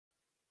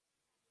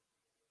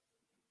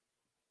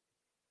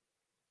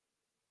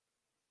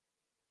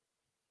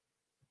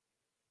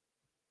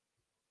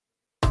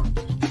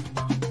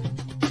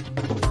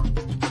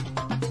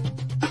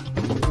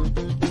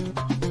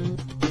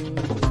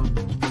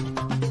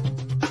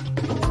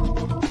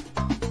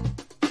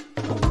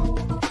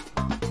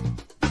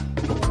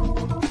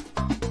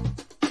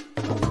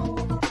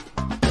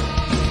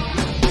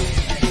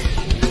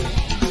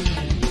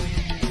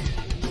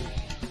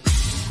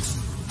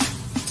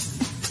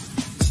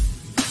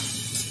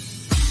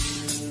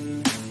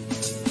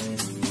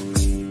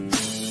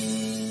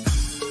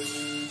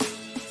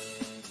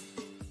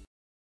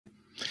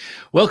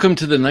Welcome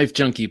to the Knife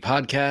Junkie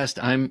podcast.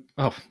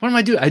 What am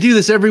I doing? I do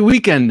this every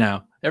weekend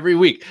now, every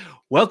week.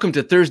 Welcome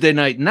to Thursday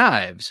Night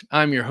Knives.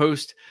 I'm your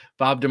host,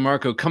 Bob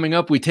DeMarco. Coming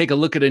up, we take a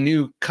look at a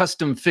new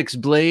custom fixed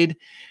blade.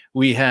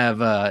 We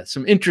have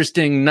some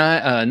interesting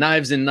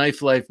knives in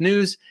knife life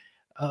news.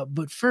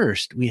 But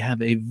first, we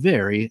have a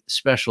very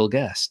special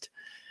guest.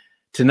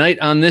 Tonight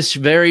on this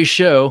very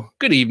show,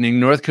 good evening,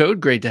 North Code.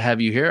 Great to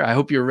have you here. I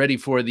hope you're ready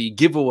for the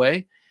giveaway.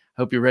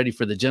 I hope you're ready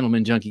for the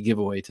Gentleman Junkie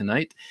giveaway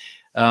tonight.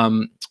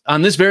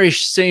 On this very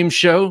same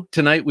show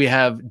tonight, we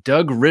have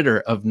Doug Ritter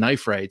of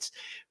Knife Rights,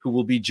 who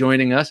will be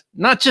joining us,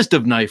 not just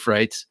of Knife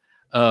Rights,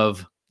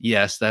 of,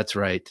 yes, that's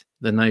right,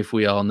 the knife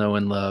we all know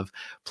and love,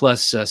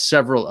 plus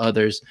several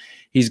others.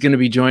 He's going to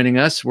be joining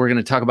us. We're going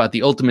to talk about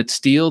the Ultimate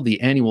Steel, the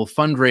annual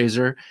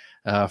fundraiser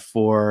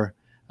for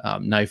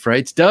Knife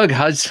Rights. Doug,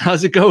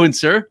 how's it going,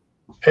 sir?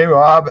 Hey,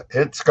 Rob,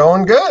 it's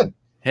going good.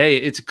 Hey,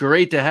 it's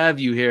great to have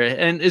you here.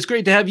 And it's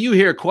great to have you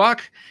here,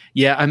 Quack.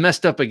 Yeah, I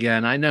messed up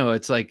again. I know.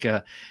 It's like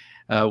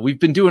we've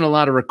been doing a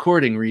lot of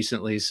recording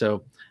recently,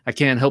 so I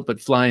can't help but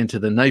fly into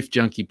the Knife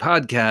Junkie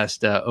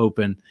podcast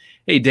open.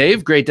 Hey,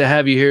 Dave, great to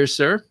have you here,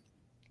 sir.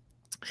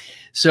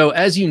 So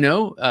as you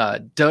know,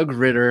 Doug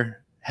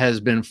Ritter has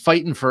been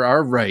fighting for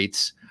our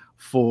rights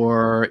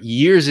for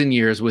years and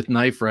years with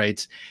Knife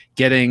Rights,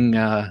 getting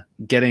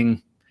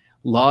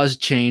laws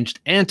changed,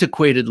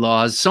 antiquated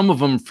laws, some of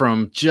them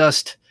from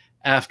just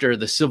after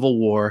the Civil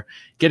War,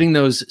 getting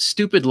those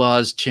stupid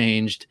laws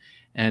changed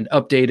and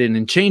updated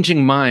and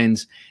changing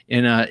minds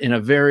in a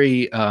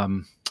very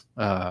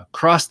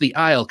cross the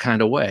aisle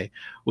kind of way,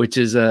 which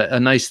is a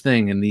nice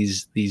thing in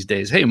these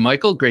days. Hey,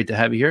 Michael, great to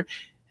have you here.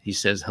 He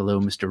says,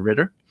 hello, Mr.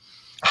 Ritter.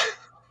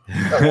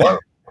 Hello.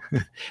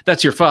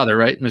 That's your father,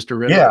 right, Mr.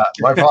 Ritter? Yeah,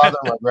 my father,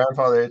 my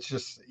grandfather. It's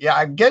just, yeah,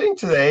 I'm getting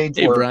to the age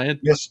where Brian.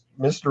 Yes,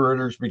 Mr.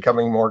 Ritter's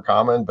becoming more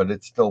common, but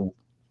it still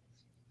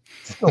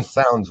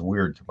sounds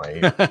weird to my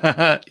age.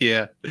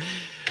 Yeah.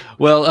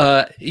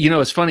 Well,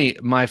 it's funny.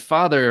 My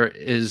father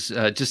is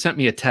just sent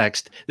me a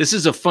text. This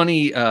is a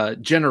funny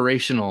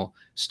generational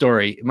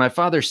story. My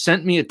father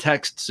sent me a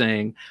text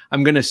saying,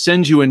 I'm going to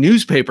send you a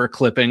newspaper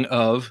clipping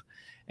of,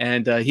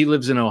 and he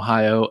lives in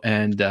Ohio,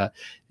 and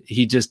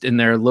he just in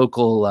their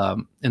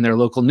local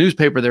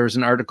newspaper, there was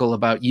an article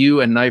about you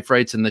and Knife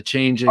Rights and the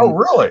changing. Oh,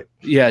 really?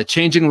 Yeah,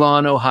 changing law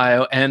in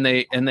Ohio, and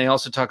they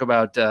also talk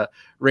about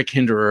Rick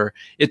Hinderer.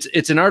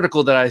 It's an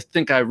article that I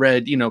think I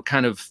read,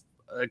 kind of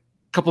a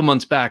couple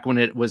months back when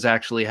it was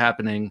actually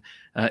happening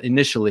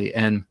initially,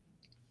 and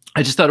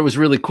I just thought it was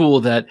really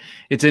cool that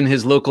it's in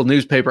his local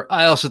newspaper.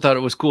 I also thought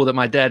it was cool that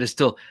my dad is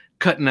still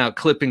cutting out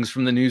clippings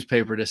from the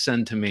newspaper to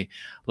send to me.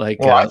 Like,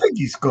 well, I think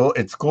he's cool.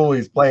 It's cool.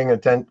 He's paying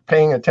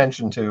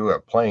attention to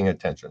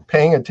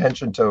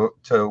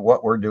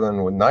what we're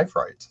doing with Knife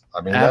Rights.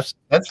 I mean, that's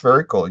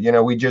very cool.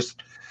 We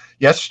just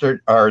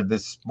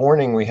this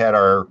morning we had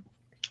our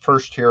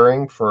first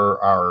hearing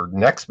for our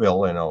next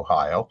bill in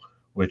Ohio,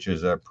 which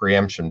is a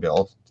preemption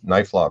bill,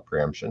 knife law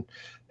preemption.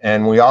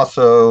 And we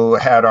also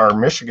had our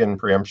Michigan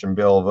preemption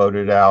bill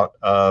voted out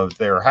of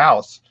their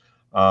House.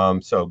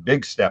 So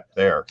big step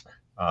there.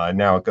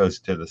 Now it goes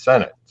to the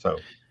Senate. So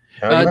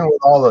even with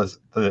all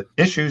the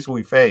issues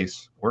we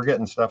face, we're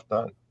getting stuff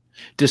done.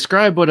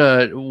 Describe what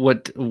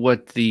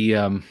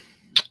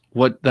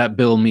that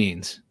bill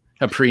means.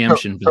 A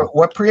preemption bill. So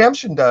what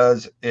preemption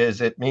does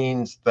is it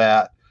means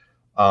that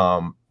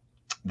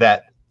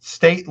that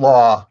state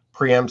law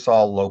preempts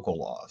all local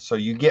laws. So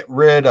you get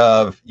rid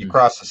of, you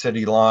cross the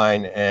city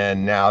line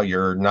and now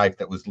your knife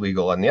that was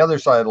legal on the other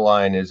side of the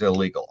line is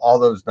illegal. All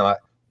those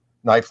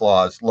knife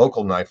laws,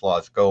 local knife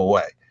laws, go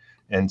away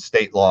and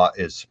state law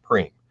is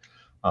supreme.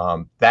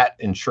 That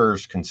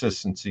ensures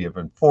consistency of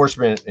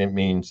enforcement. It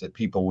means that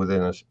people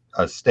within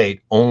a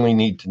state only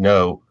need to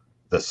know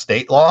the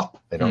state law.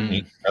 They don't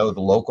need to know the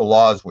local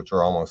laws, which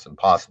are almost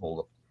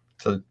impossible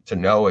to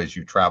know as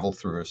you travel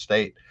through a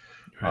state.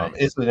 Right.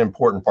 It's an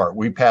important part.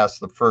 We passed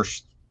the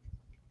first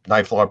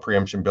knife law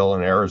preemption bill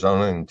in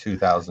Arizona in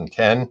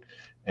 2010,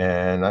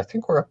 and I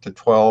think we're up to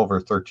 12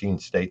 or 13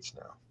 states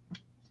now.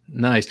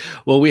 Nice.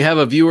 Well, we have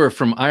a viewer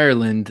from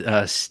Ireland,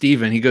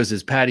 Stephen. He goes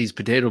as Paddy's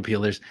Potato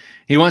Peelers.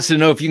 He wants to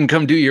know if you can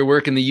come do your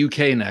work in the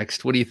UK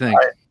next. What do you think?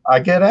 I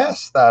get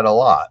asked that a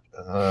lot.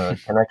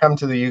 Can I come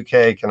to the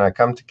UK? Can I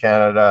come to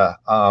Canada?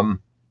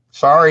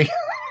 Sorry,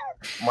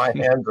 my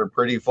hands are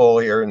pretty full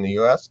here in the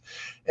US.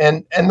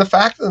 And the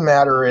fact of the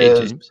matter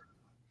is,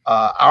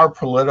 our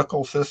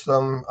political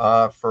system,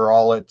 for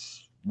all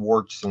its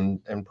warts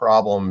and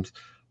problems,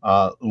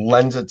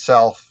 lends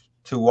itself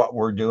to what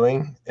we're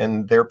doing,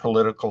 and their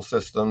political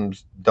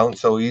systems don't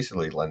so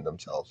easily lend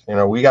themselves.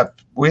 We have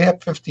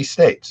 50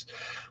 states.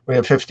 We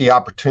have 50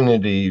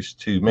 opportunities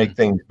to make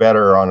things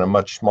better on a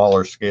much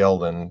smaller scale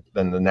than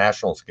the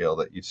national scale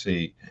that you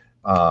see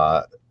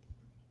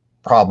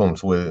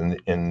problems with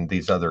in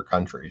these other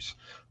countries.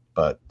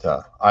 But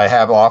I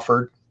have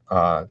offered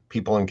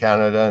people in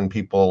Canada and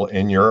people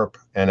in Europe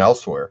and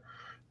elsewhere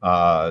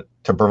to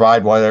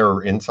provide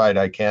whatever insight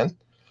I can.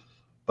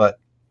 But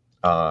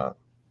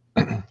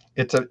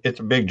it's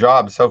a big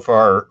job so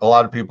far. A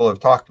lot of people have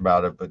talked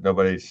about it, but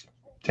nobody's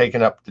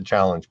taken up the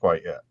challenge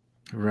quite yet.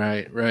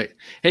 Right, right.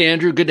 Hey,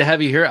 Andrew, good to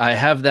have you here. I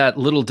have that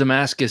little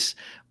Damascus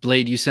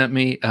blade you sent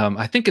me.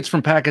 I think it's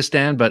from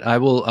Pakistan, but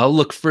I'll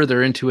look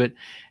further into it,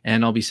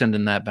 and I'll be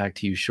sending that back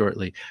to you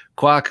shortly.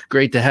 Kwok,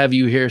 great to have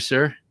you here,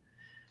 sir.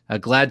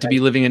 Glad to be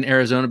living in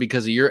Arizona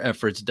because of your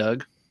efforts,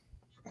 Doug.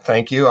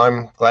 Thank you.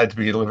 I'm glad to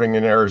be living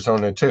in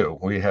Arizona too.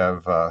 We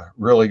have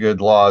really good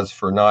laws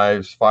for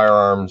knives,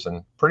 firearms,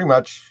 and pretty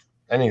much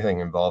anything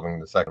involving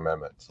the Second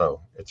Amendment.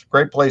 So it's a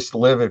great place to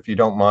live if you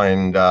don't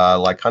mind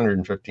like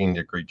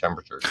 115-degree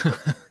temperatures.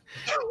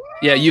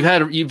 Yeah,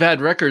 you've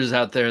had records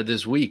out there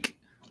this week.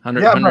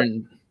 100, yeah,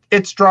 100...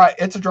 it's dry.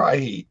 It's a dry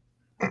heat.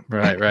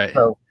 Right, right.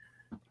 So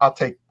I'll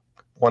take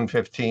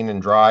 115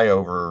 and dry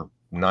over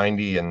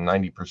 90 and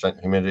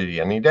 90%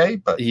 humidity any day.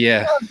 But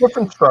yeah,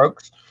 different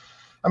strokes.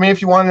 I mean,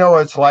 if you want to know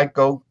what it's like,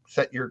 go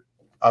set your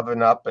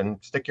oven up and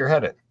stick your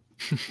head in.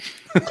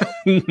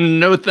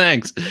 No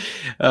thanks.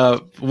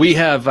 We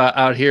have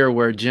out here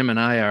where Jim and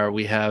I are,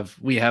 we have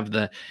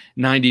the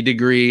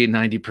 90-degree,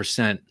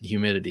 90%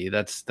 humidity.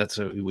 That's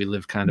we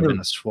live kind of in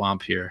a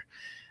swamp here.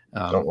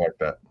 Don't like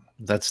that.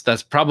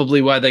 That's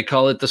probably why they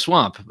call it the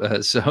swamp.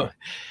 So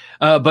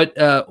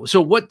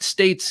what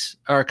states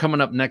are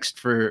coming up next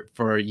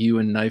for you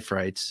and Knife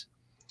Rights?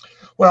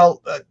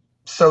 Well,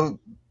 so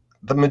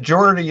the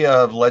majority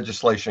of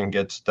legislation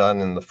gets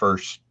done in the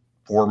first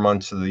 4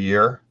 months of the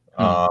year.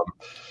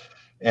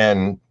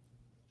 And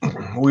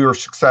we were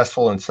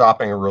successful in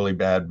stopping a really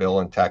bad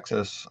bill in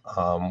Texas.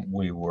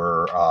 We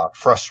were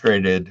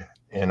frustrated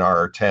in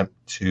our attempt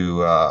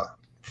to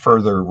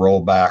further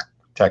roll back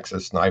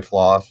Texas knife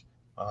laws.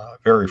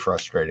 Very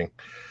frustrating.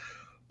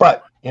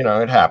 But, you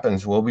know, it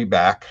happens. We'll be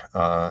back.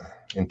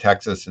 In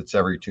Texas, it's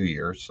every 2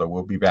 years. So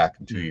we'll be back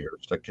in 2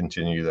 years to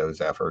continue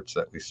those efforts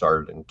that we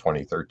started in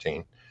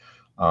 2013.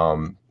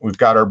 We've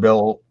got our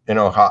bill in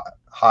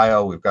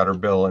Ohio. We've got our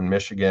bill in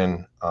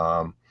Michigan.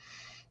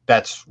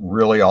 That's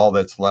really all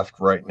that's left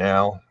right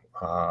now.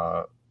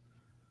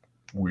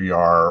 We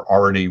are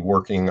already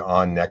working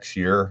on next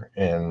year.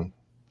 And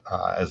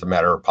as a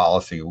matter of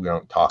policy, we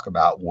don't talk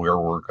about where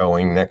we're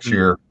going next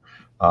year.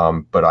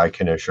 But I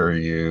can assure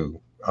you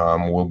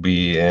we'll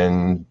be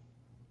in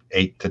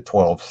 8 to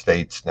 12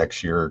 states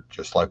next year,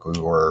 just like we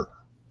were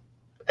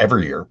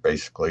every year,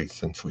 basically,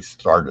 since we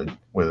started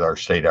with our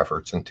state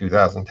efforts in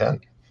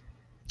 2010.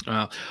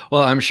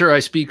 Well, I'm sure I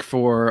speak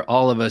for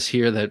all of us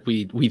here that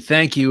we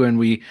thank you and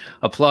we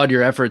applaud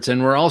your efforts,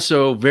 and we're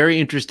also very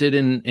interested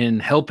in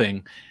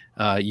helping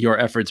your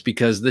efforts,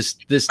 because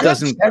this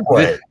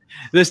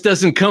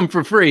doesn't come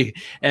for free.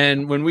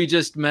 And when we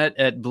just met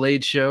at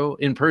Blade Show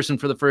in person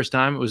for the first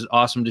time, it was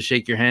awesome to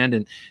shake your hand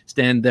and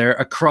stand there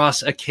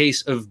across a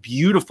case of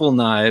beautiful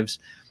knives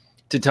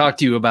to talk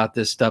to you about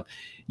this stuff.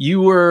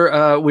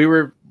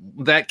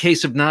 That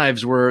case of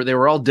knives they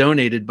were all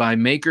donated by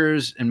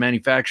makers and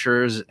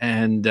manufacturers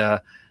and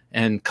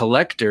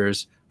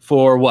collectors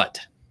for what?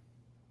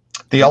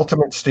 The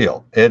Ultimate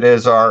Steel. It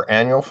is our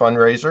annual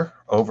fundraiser.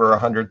 Over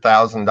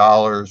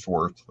 $100,000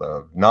 worth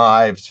of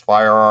knives,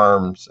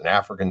 firearms, and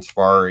African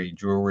safari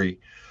jewelry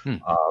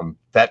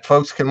that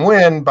folks can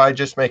win by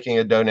just making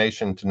a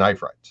donation to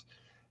Knife Rights.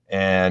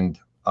 And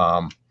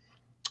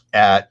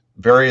at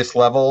various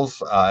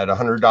levels, at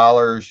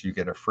 $100, you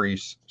get a free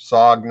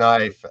SOG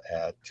knife.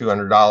 At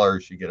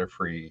 $200, you get a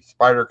free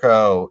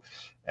Spyderco.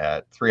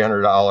 At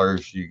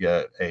 $300, you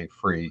get a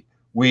free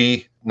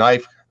WE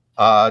knife.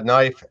 At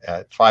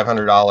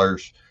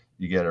 $500,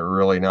 you get a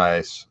really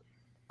nice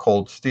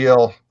cold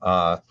steel.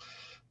 The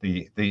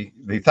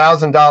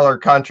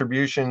 $1,000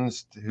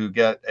 contributions to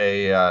get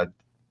a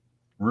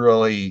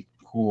really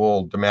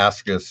cool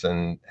Damascus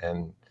and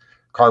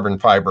carbon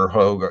fiber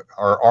Hogue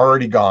are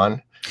already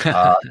gone.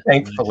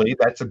 Thankfully,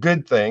 that's a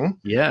good thing.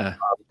 Yeah,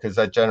 because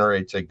that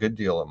generates a good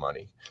deal of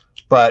money.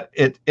 But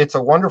it's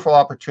a wonderful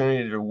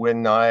opportunity to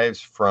win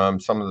knives from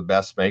some of the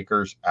best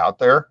makers out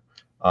there.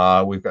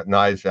 We've got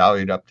knives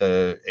valued up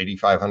to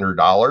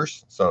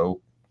 $8,500. So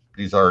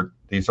these are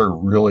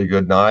really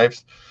good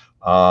knives.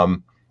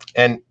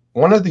 And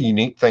one of the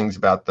unique things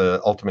about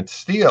the Ultimate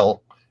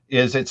Steel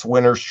is it's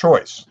winner's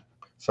choice.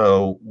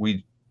 So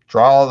we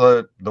draw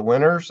the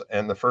winners,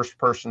 and the first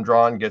person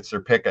drawn gets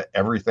their pick of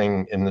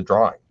everything in the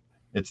drawing.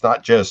 It's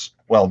not just,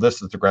 well,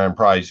 this is the grand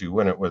prize, you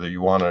win it whether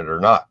you want it or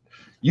not.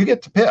 You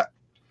get to pick.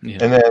 Yeah.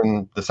 And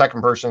then the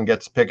second person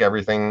gets to pick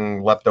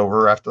everything left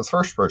over after the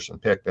first person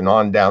picked, and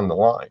on down the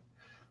line.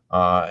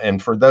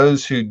 And for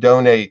those who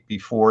donate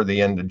before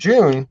the end of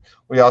June,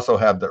 we also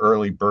have the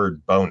early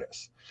bird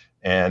bonus.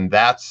 And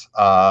that's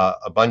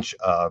a bunch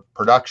of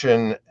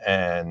production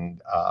and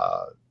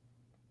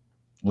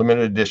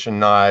limited edition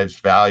knives,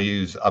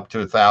 values up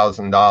to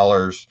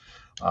 $1,000.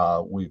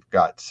 We've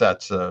got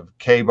sets of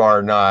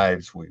K-bar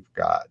knives. We've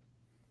got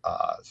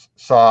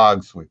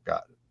SOGs. We've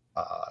got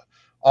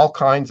all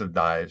kinds of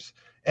knives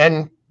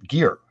and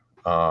gear,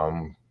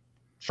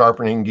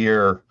 sharpening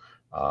gear,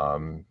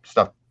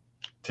 stuff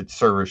to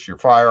service your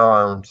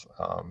firearms,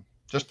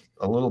 just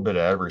a little bit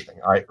of everything.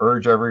 I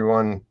urge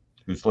everyone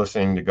who's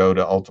listening to go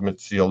to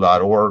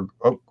ultimatesteel.org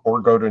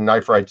or go to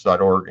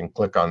kniferights.org and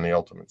click on the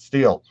Ultimate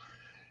Steel.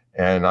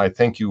 And I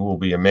think you will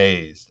be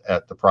amazed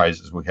at the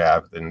prizes we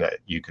have and that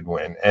you could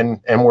win.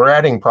 And we're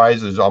adding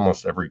prizes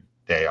almost every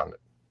day on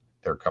it.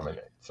 They're coming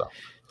in. So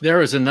there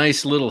was a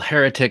nice little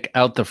Heretic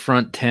out the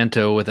front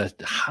Tanto with a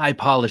high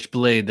polished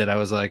blade that I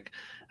was like,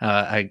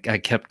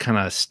 I kept kind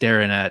of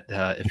staring at,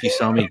 if you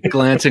saw me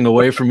glancing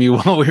away from you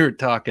while we were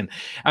talking.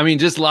 I mean,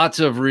 just lots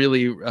of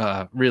really,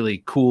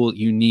 really cool,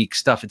 unique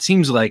stuff. It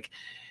seems like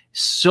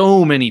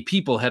so many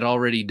people had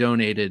already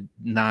donated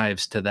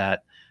knives to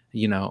that.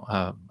 You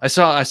know, I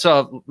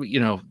saw, you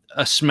know,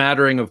 a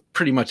smattering of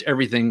pretty much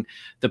everything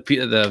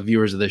the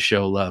viewers of this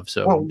show love.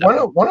 So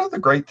one of the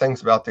great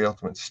things about the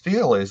Ultimate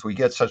Steel is we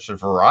get such a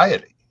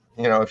variety.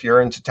 You know, if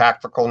you're into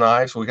tactical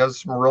knives, we got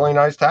some really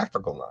nice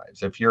tactical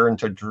knives. If you're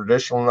into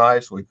traditional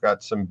knives, we've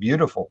got some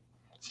beautiful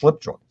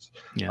slip joints.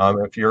 Yeah.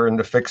 If you're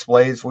into fixed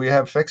blades, we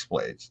have fixed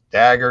blades,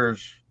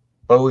 daggers,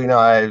 Bowie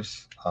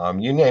knives,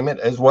 you name it,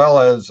 as well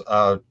as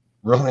a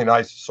really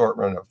nice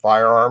assortment of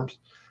firearms.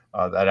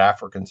 That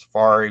African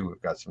Safari,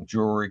 we've got some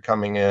jewelry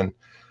coming in.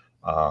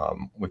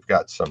 We've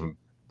got some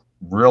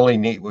really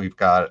neat, we've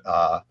got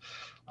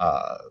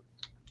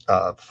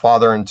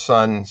father and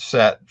son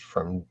set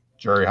from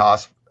Jerry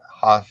Hoffman.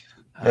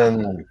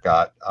 We've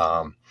got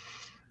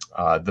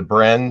the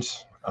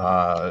Brens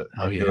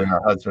doing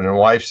a husband and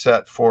wife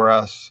set for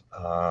us.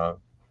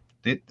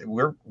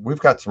 We've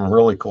got some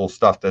really cool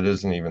stuff that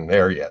isn't even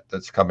there yet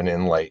that's coming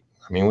in late.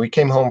 I mean, we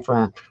came home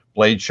from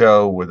Blade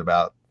Show with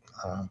about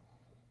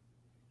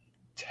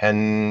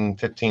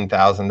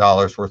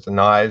 $15,000 worth of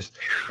knives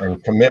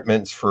and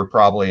commitments for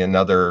probably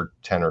another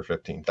 10 or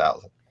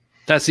 15,000.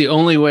 That's the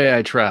only way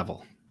I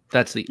travel.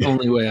 That's the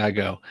only way I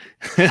go.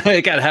 I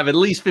got to have at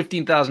least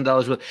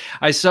 $15,000 worth.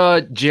 I saw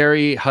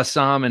Jerry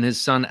Hassam and his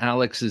son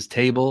Alex's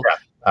table. Yeah,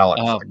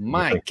 Alex. Oh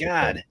my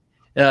God.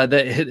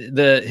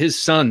 His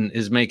son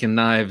is making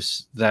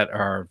knives that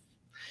are,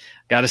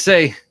 gotta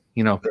say,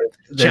 you know,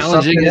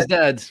 challenging his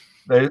dad's.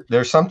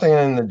 There's something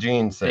in the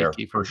genes there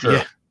for sure.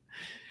 Yeah.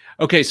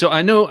 Okay, so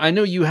I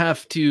know you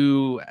have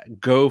to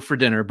go for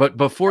dinner, but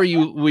before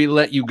we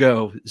let you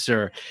go,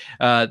 sir,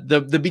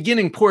 the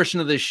beginning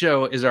portion of this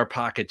show is our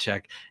pocket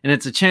check, and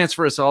it's a chance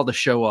for us all to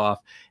show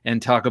off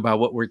and talk about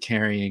what we're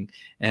carrying.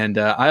 And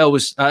I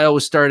always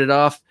start it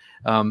off,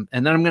 and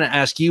then I'm going to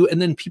ask you, and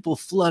then people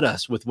flood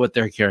us with what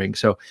they're carrying.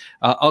 So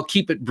I'll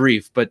keep it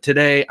brief. But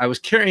today I was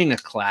carrying a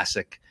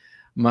classic.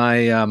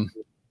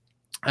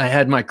 I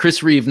had my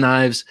Chris Reeve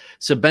knives,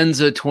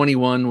 Sebenza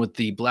 21 with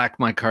the black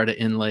micarta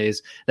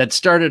inlays that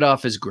started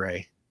off as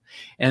gray.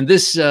 And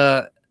this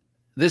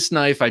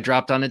knife I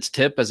dropped on its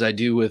tip, as I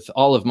do with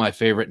all of my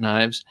favorite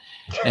knives.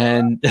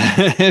 And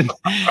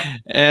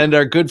and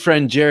our good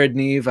friend Jared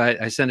Neve,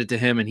 I sent it to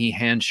him and he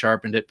hand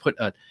sharpened it, put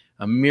a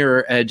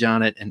mirror edge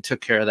on it and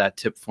took care of that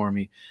tip for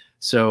me.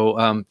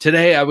 So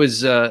today I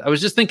was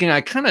just thinking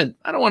I don't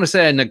want to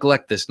say I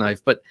neglect this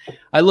knife, but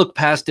I look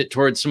past it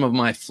towards some of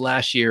my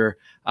flashier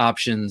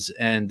options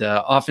and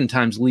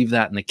oftentimes leave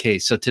that in the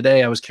case. So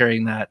today I was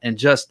carrying that and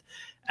just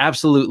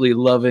absolutely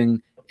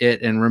loving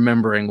it and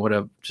remembering what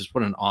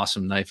an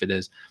awesome knife it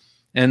is.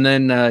 And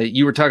then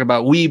you were talking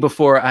about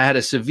before. I had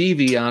a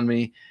Civivi on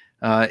me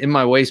in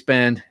my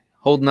waistband,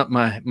 holding up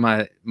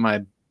my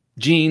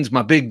jeans,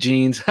 my big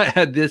jeans. I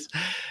had this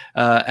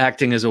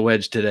acting as a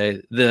wedge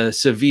today, the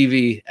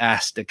Civivi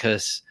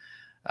Asticus.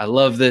 I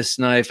love this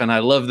knife and I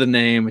love the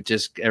name. It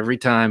just, every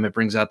time it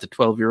brings out the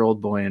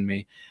 12-year-old boy in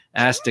me.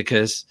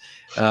 Asticus,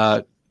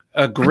 a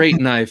great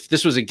knife.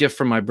 This was a gift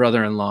from my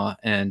brother-in-law,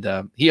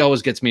 and he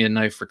always gets me a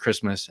knife for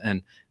Christmas,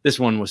 and this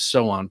one was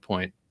so on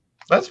point.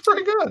 That's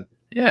pretty good.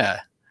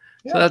 Yeah.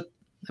 So that,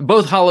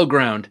 both hollow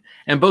ground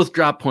and both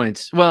drop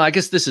points. Well, I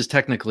guess this is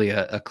technically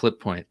a clip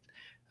point.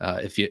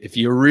 If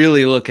you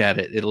really look at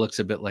it, it looks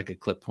a bit like a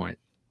clip point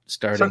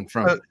starting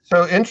from.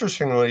 So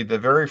interestingly, the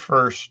very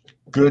first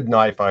good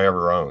knife I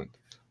ever owned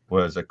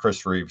was a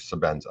Chris Reeve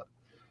Sebenza.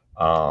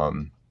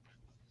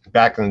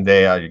 Back in the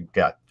day, I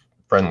got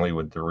friendly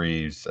with the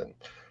Reeves, and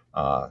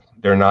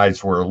their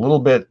knives were a little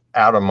bit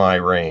out of my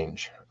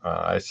range.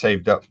 I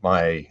saved up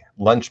my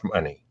lunch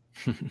money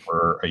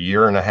for a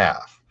year and a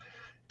half,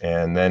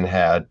 and then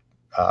had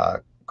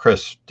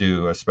Chris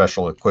do a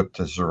special Equipped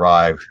to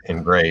Survive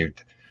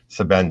engraved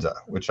Sebenza,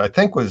 which I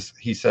think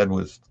he said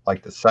was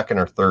like the second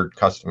or third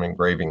custom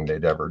engraving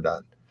they'd ever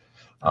done.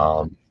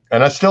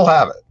 And I still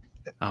have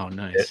it. Oh,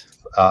 nice.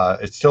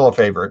 It's still a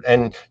favorite,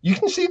 and you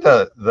can see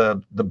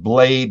the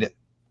blade,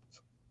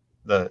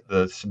 the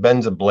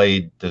Sebenza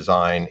blade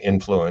design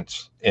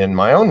influence in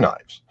my own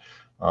knives.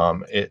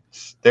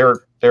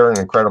 They're an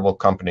incredible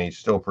company,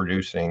 still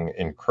producing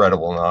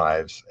incredible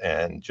knives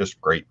and just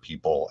great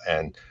people,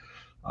 and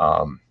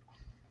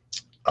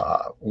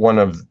one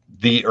of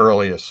the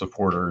earliest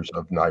supporters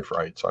of Knife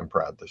Rights, I'm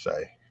proud to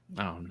say.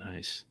 Oh,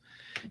 nice.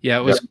 Yeah,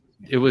 it was. Yep.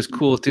 It was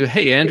cool too.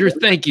 Hey, Andrew,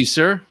 thank you,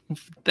 sir.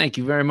 Thank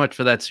you very much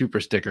for that super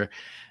sticker.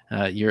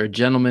 You're a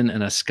gentleman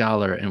and a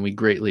scholar, and we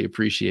greatly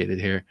appreciate it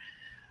here.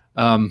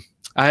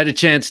 I had a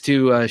chance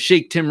to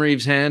shake Tim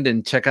Reeves' hand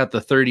and check out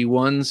the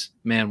 31s.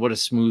 Man, what a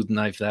smooth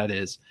knife that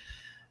is.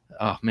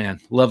 Oh man,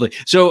 lovely.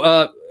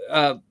 So,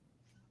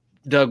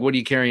 Doug, what are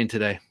you carrying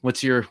today?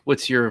 What's your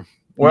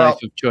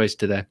knife of choice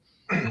today?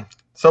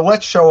 So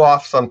let's show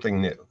off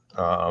something new,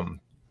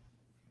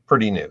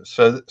 pretty new.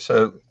 So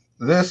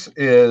this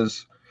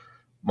is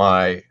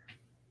my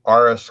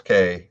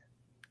RSK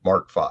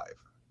Mark V.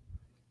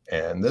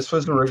 And this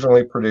was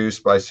originally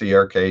produced by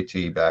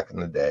CRKT back in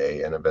the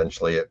day, and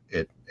eventually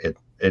it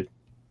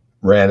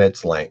ran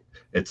its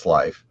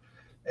life.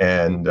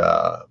 And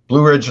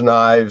Blue Ridge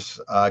Knives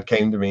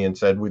came to me and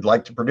said, we'd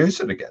like to produce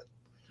it again.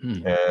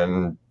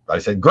 And I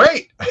said,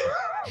 great.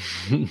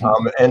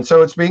 And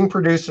so it's being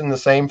produced in the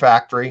same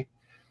factory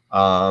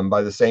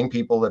by the same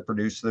people that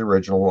produced the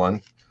original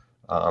one.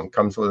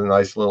 Comes with a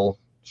nice little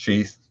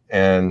sheath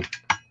and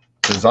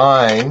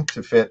designed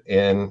to fit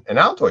in an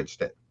Altoid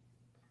stand,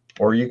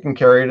 or you can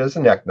carry it as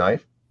a neck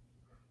knife.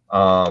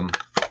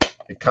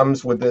 It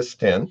comes with this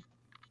tin.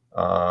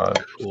 Cool.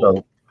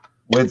 So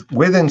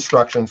with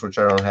instructions, which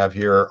I don't have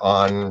here,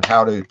 on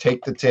how to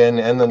take the tin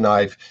and the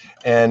knife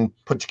and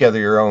put together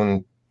your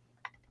own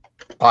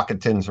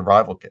pocket tin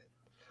survival kit.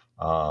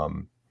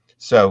 I'm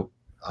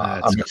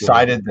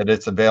excited that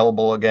it's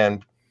available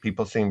again.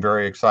 People seem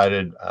very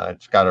excited.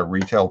 It's got a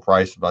retail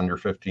price of under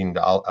 $15,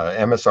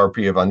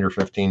 MSRP of under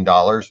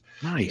 $15.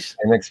 Nice.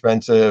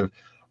 Inexpensive.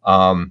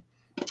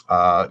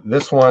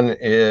 This one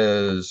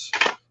is,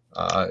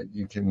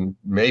 you can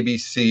maybe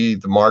see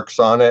the marks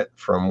on it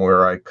from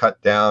where I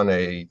cut down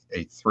a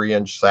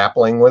 3-inch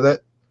sapling with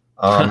it.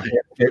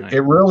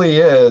 It really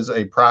is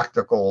a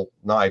practical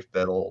knife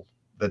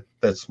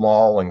that's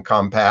small and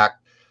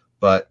compact,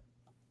 but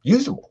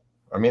usable.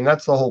 I mean,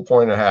 that's the whole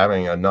point of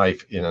having a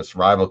knife in a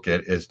survival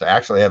kit, is to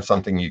actually have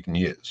something you can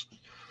use.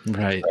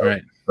 Right.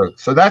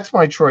 So that's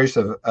my choice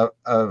of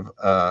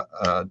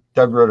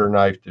Doug Ritter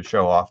knife to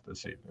show off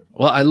this evening.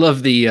 Well, I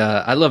love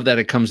that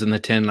it comes in the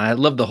tin. I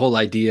love the whole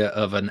idea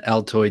of an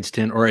Altoids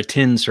tin or a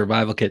tin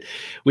survival kit.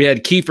 We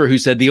had Kiefer who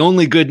said the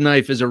only good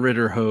knife is a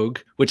Ritter Hogue,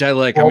 which I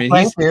like. Well, I mean,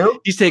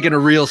 he's taking a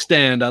real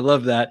stand. I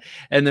love that.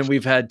 And then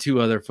we've had two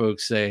other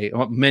folks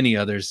many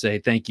others say,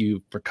 thank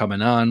you for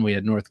coming on. We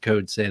had North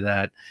Code say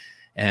that.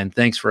 And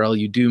thanks for all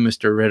you do,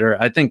 Mr. Ritter.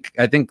 I think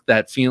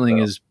that feeling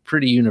is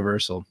pretty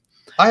universal.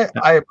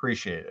 I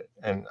appreciate it.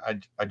 And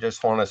I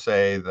just want to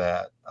say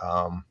that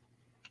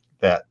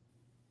that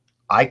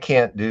I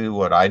can't do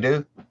what I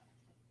do,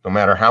 no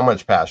matter how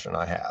much passion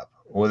I have,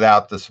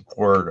 without the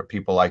support of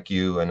people like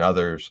you and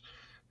others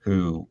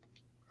who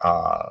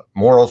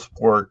moral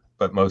support,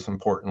 but most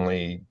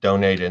importantly,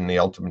 donate in the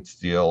Ultimate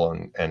Steel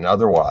and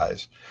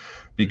otherwise.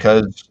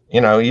 Because,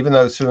 even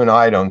though Sue and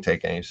I don't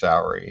take any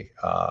salary,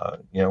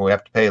 we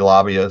have to pay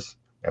lobbyists,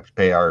 we have to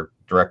pay our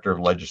Director of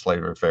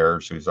Legislative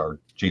Affairs, who's our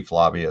chief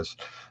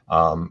lobbyist.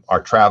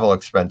 Our travel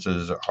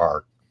expenses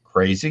are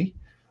crazy.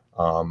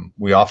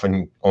 We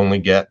often only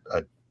get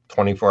a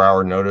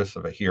 24-hour notice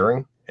of a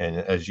hearing. And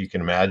as you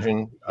can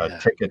imagine, a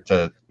ticket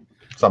to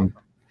some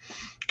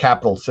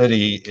capital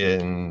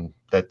city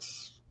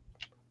that's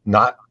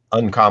not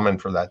uncommon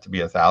for that to be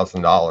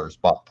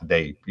 $1,000 bought the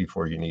day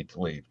before you need to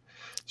leave.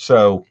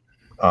 So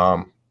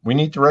we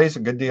need to raise a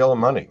good deal of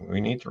money.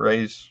 We need to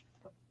raise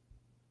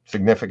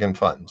significant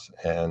funds.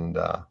 And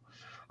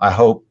I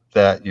hope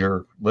that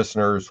your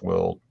listeners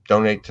will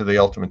donate to the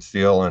Ultimate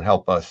Steel and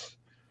help us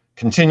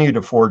continue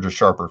to forge a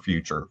sharper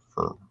future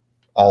for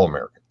all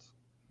Americans.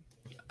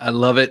 I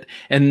love it.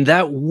 And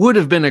that would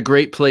have been a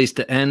great place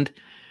to end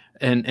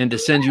and to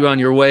send you on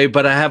your way.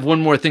 But I have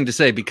one more thing to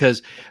say,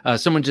 because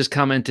someone just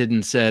commented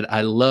and said,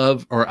 I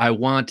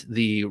want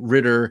the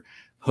Ritter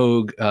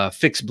Hogue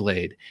fixed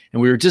blade.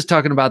 And we were just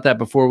talking about that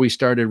before we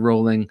started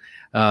rolling.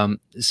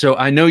 So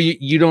I know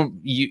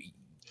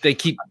they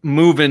keep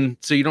moving,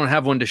 so you don't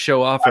have one to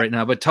show off right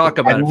now, but talk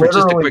about it for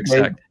just a quick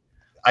sec.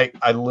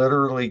 I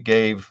literally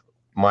gave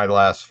my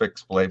last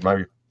fixed blade,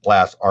 my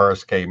last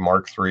RSK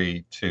Mark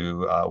III,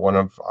 to one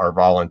of our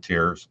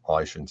volunteers. Well,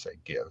 I shouldn't say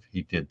give.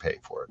 He did pay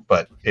for it,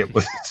 but it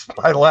was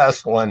my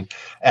last one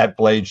at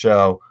Blade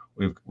Show.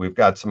 We've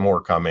got some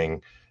more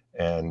coming,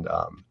 and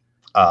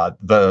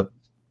the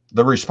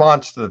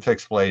response to the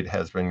fixed blade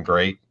has been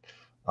great.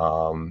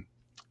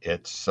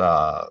 It's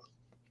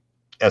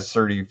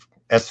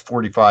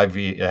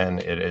S45V, and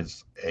it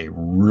is a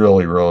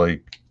really,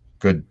 really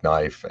good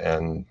knife,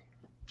 and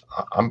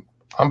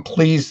I'm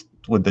pleased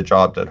with the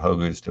job that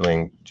Hogue is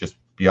doing, just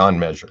beyond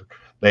measure.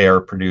 They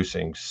are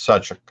producing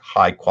such a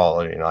high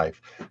quality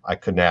knife. I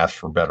couldn't ask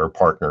for better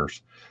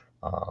partners.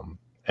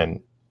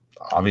 And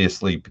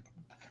obviously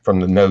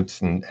from the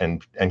notes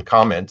and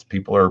comments,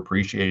 people are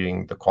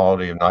appreciating the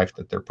quality of knife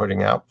that they're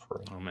putting out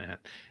for. Oh man.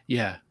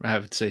 Yeah. I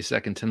would say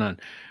second to none.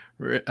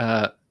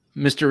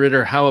 Mr.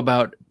 Ritter, how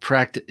about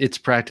it's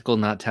practical,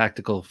 not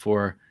tactical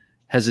for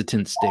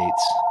hesitant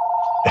states?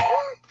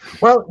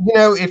 Well,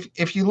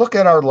 if you look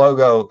at our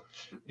logo,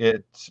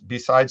 it's,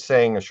 besides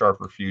saying a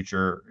sharper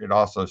future, it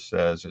also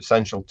says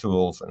essential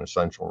tools and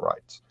essential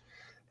rights.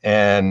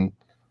 And,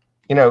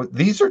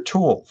 these are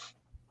tools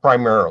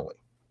primarily.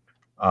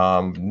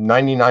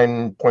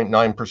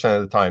 99.9%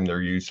 of the time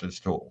they're used as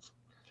tools.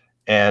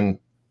 And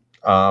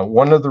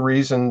one of the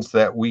reasons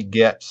that we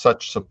get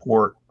such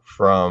support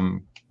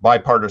from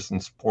bipartisan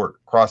support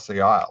across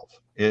the aisles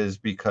is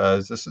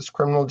because this is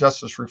criminal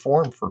justice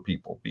reform for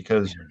people,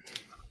 because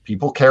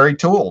people carry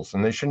tools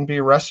and they shouldn't be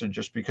arrested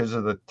just because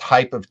of the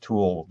type of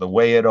tool, the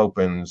way it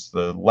opens,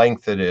 the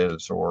length it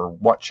is, or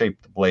what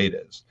shape the blade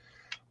is.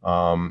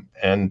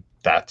 And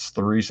that's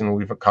the reason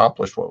we've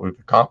accomplished what we've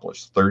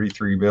accomplished.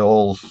 33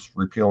 bills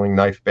repealing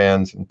knife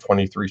bans in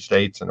 23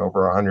 states and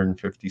over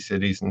 150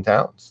 cities and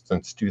towns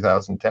since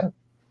 2010.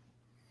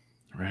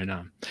 Right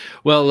on.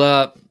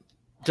 Well,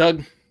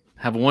 Doug,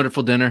 have a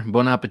wonderful dinner.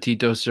 Bon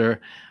appetito, sir.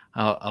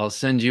 I'll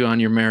send you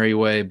on your merry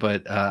way.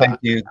 But thank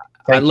you.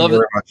 Thank you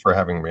very much for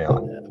having me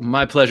on.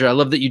 My pleasure. I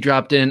love that you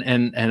dropped in,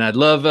 and I'd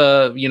love,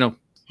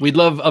 we'd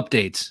love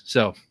updates.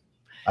 So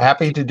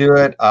happy to do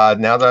it.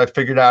 Now that I've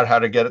figured out how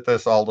to get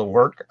this all to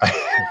work.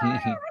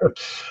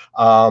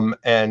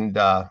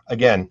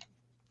 Again,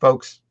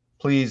 folks,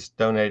 please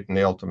donate in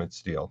the Ultimate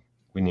Steel.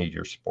 We need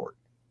your support.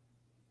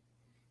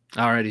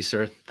 All righty,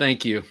 sir.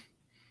 Thank you.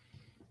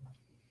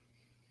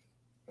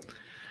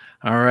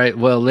 All right.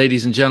 Well,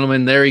 ladies and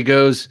gentlemen, there he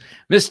goes,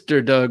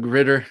 Mr. Doug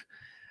Ritter.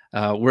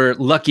 We're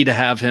lucky to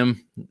have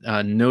him.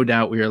 No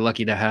doubt we are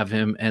lucky to have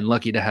him, and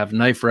lucky to have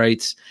Knife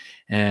Rights.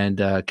 And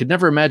could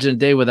never imagine a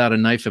day without a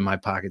knife in my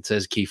pocket,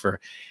 says Kiefer.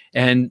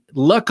 And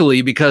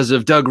luckily, because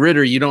of Doug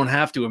Ritter, you don't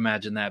have to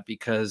imagine that,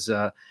 because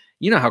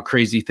you know how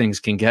crazy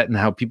things can get and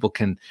how people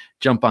can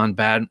jump on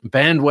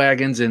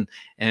bandwagons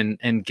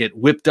and get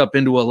whipped up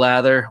into a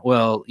lather.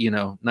 Well, you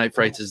know, Knife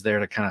Rights is there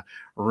to kind of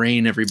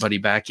rein everybody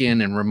back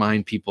in and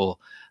remind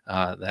people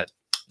that,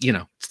 you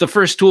know, it's the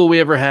first tool we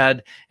ever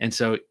had. And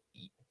so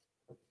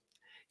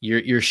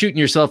you're shooting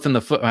yourself in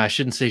the foot. I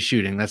shouldn't say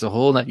shooting. That's a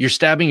whole. You're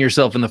stabbing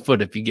yourself in the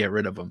foot if you get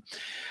rid of them.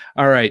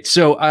 All right.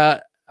 So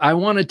I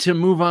wanted to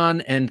move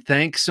on and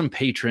thank some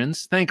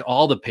patrons. Thank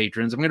all the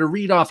patrons. I'm going to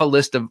read off a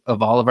list of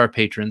all of our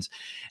patrons,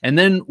 and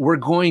then we're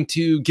going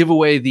to give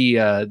away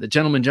the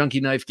Gentleman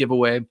Junkie knife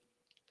giveaway,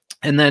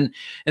 and then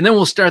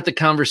we'll start the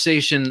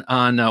conversation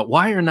on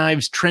why are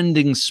knives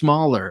trending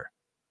smaller.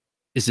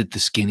 Is it the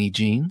skinny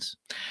jeans?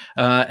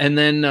 And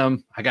then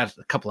I got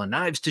a couple of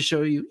knives to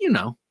show you. You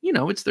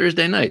know, it's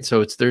Thursday night,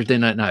 so it's Thursday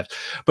Night Knives.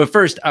 But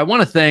first, I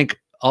want to thank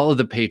all of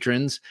the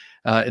patrons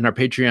in our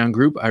Patreon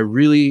group. I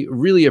really,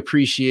 really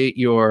appreciate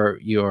your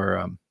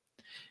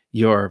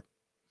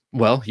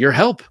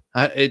help.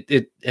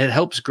 It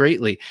helps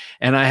greatly.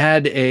 And I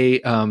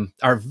had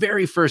our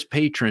very first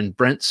patron,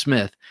 Brent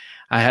Smith.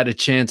 I had a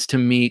chance to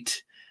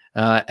meet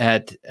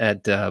at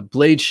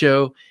Blade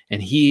Show,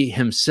 and he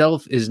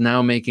himself is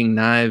now making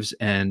knives,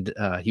 and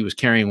he was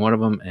carrying one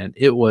of them, and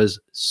it was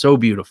so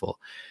beautiful.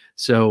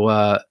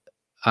 So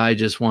I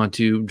just want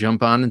to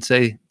jump on and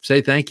say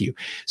thank you.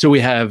 So we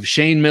have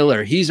Shane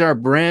Miller. He's our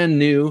brand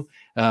new,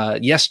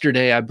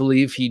 yesterday, I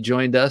believe he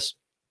joined us,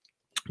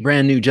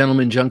 brand new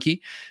Gentleman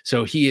Junkie.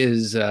 So he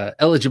is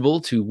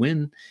eligible to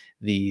win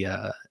the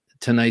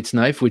tonight's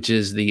knife, which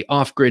is the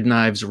Off Grid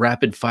Knives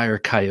Rapid Fire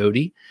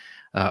Coyote.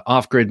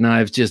 Off Grid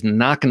Knives just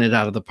knocking it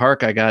out of the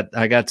park.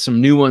 I got some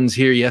new ones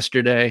here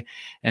yesterday,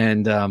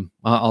 and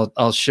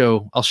I'll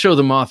show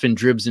them off in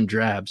dribs and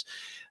drabs.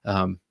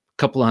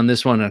 Couple on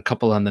this one and a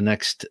couple on the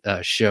next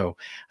show.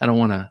 I don't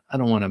want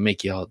to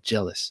make you all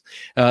jealous.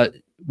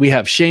 We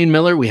have Shane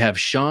Miller, we have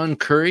Sean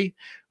Curry,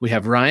 we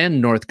have Ryan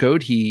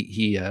Northcote.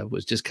 He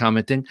was just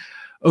commenting.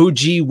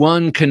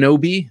 OG1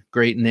 Kenobi,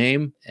 great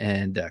name,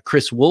 and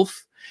Chris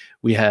Wolf.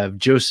 We have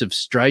Joseph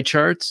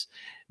Strycharts,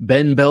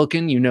 Ben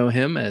Belkin, you know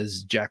him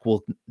as Jack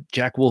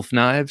Wolf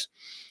Knives.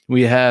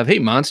 We have, hey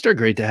Monster,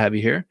 great to have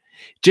you here.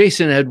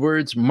 Jason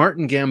Edwards,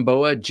 Martin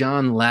Gamboa,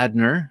 John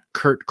Ladner,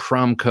 Kurt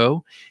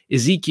Cromco,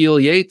 Ezekiel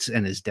Yates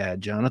and his dad,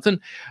 Jonathan,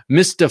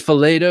 Mr.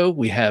 Faledo.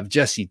 We have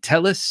Jesse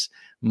Tellis,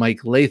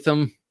 Mike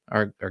Latham,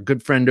 our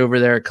good friend over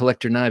there at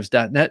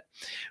collectorknives.net.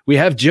 We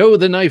have Joe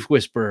the Knife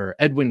Whisperer,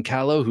 Edwin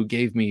Callow, who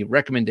gave me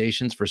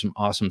recommendations for some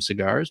awesome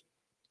cigars,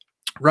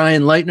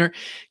 Ryan Leitner,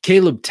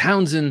 Caleb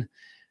Townsend,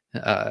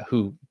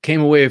 who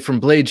came away from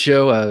Blade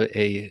Show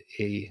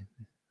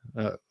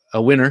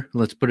a winner,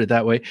 let's put it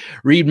that way.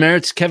 Reed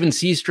Merritz, Kevin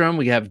Seastrom.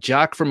 We have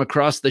Jock from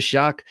Across the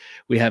Shock.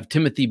 We have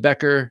Timothy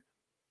Becker,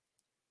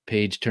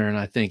 page turn,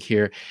 I think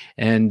here,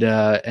 and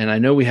I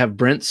know we have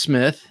Brent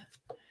Smith.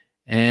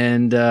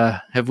 And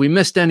have we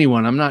missed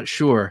anyone? I'm not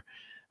sure.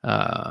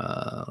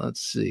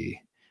 Let's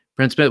see,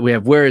 Brent Smith. We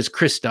have Where is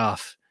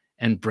Christoph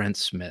and Brent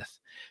Smith.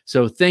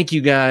 So thank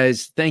you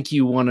guys. Thank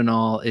you one and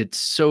all. It's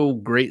so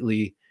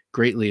greatly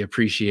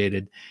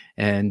appreciated,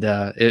 and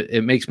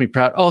it makes me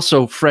proud.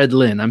 Also, Fred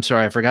Lynn, I'm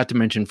sorry, I forgot to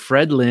mention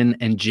Fred Lynn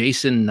and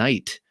Jason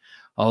Knight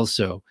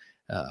also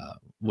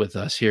with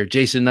us here.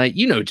 Jason Knight,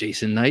 you know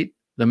Jason Knight,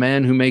 the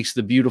man who makes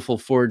the beautiful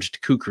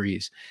forged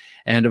kukris,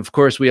 and of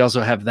course we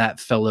also have that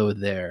fellow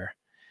there.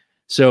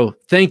 So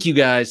thank you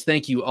guys,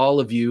 thank you all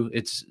of you.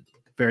 It's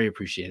very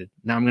appreciated.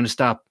 Now I'm going to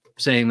stop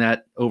saying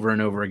that over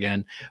and over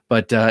again,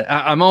 but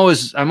I'm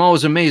always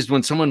amazed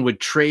when someone would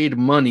trade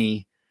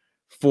money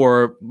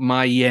for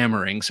my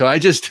yammering. So I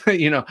just,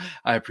 I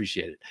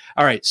appreciate it.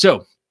 All right.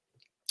 So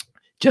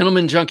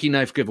Gentleman Junkie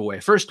knife giveaway.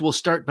 First, we'll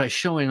start by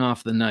showing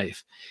off the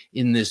knife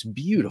in this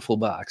beautiful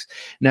box.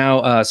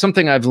 Now,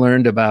 something I've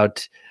learned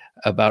about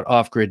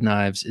off-grid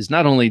knives is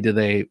not only do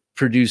they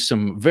produce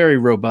some very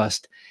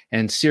robust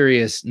and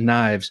serious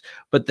knives,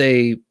 but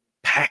they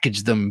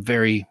package them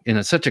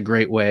in such a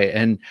great way.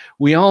 And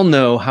we all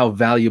know how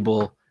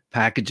valuable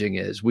packaging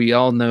is. We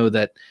all know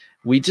that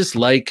we just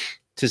like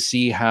to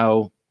see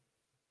how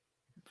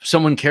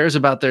someone cares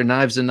about their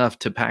knives enough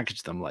to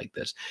package them like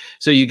this.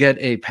 So you get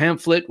a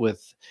pamphlet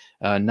with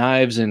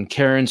knives and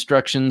care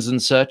instructions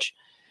and such,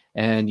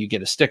 and you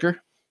get a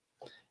sticker,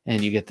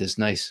 and you get this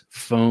nice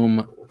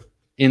foam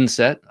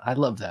inset. I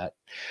love that.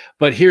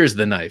 But here's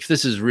the knife.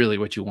 This is really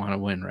what you want to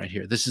win right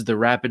here. This is the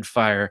Rapid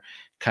Fire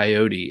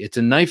Coyote. It's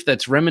a knife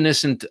that's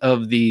reminiscent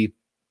of the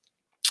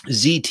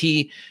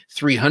ZT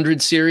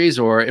 300 series,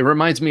 or it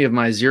reminds me of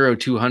my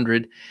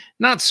 0200,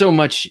 not so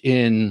much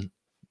in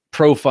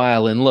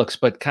profile and looks,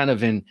 but kind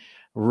of in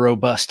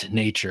robust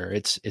nature.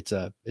 It's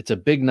a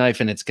big knife,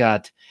 and it's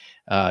got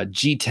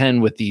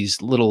G10 with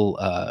these little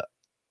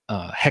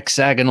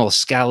hexagonal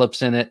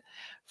scallops in it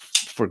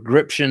for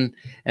gription,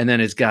 and then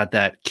it's got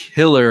that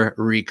killer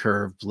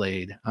recurve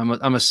blade.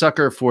 I'm a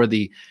sucker for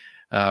the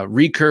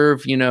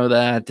recurve,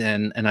 that,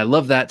 and I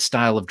love that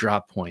style of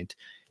drop point,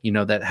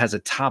 that has a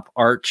top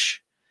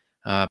arch.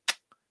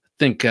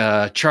 Think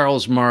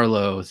Charles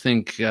Marlowe,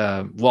 think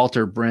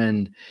Walter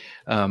Brend.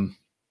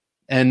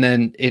 And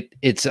then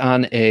it's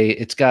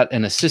got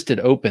an assisted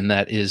open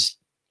that is,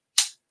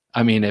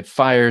 it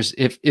fires.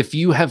 If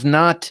you have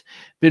not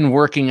been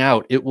working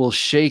out, it will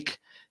shake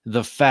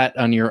the fat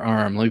on your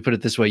arm. Let me put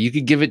it this way. You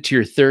could give it to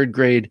your third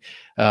grade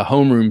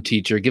homeroom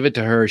teacher, give it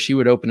to her. She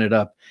would open it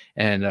up,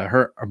 and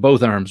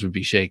both arms would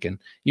be shaken.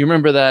 You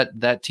remember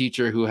that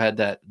teacher who had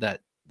that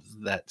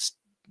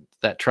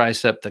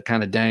tricep that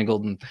kind of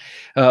dangled, and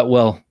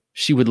well,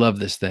 she would love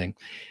this thing.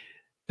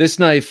 This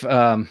knife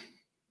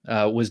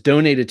was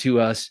donated to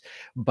us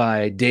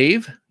by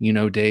Dave.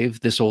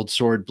 Dave, this old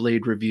sword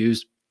blade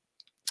reviews.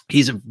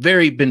 He's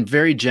been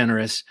very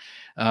generous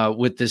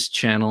with this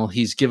channel.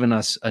 He's given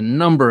us a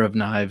number of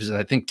knives.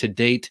 I think to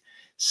date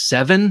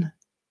 7,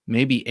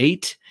 maybe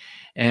 8,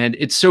 and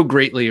it's so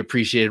greatly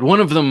appreciated.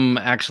 One of them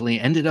actually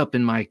ended up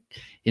in my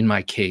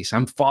case.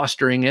 I'm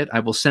fostering it.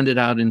 I will send it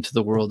out into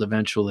the world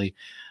eventually.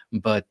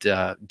 But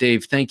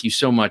Dave, thank you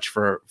so much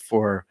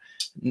for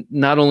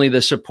not only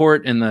the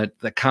support and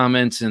the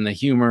comments and the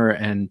humor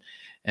and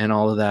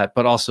all of that,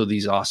 but also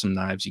these awesome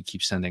knives you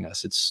keep sending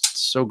us. It's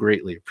so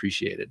greatly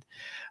appreciated.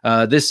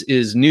 This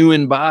is new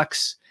in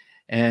box,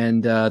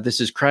 and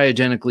this is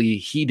cryogenically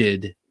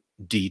heated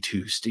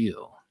D2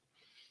 steel.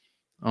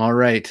 All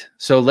right,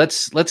 so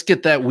let's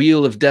get that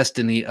wheel of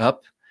destiny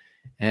up,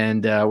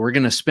 and we're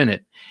gonna spin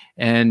it.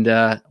 And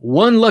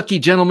one lucky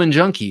Gentleman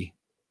Junkie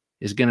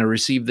is gonna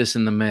receive this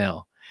in the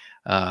mail.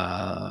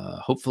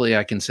 Hopefully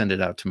I can send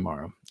it out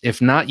tomorrow.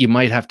 If not, you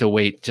might have to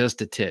wait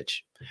just a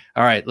titch.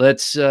 All right,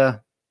 let's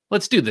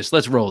do this.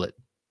 Let's roll it.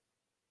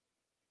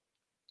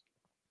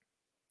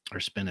 Or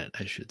spin it,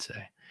 I should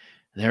say.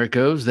 There it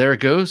goes. There it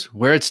goes.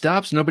 Where it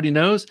stops, nobody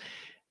knows.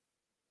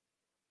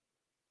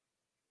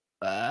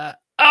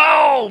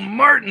 Oh,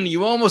 Martin,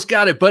 you almost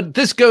got it. But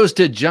this goes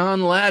to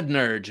John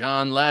Ladner.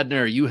 John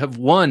Ladner, you have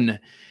won.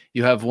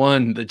 You have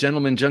won the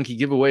Gentleman Junkie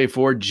giveaway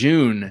for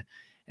June.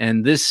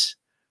 And this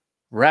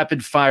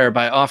Rapid Fire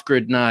by Off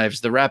Grid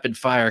Knives, the Rapid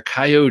Fire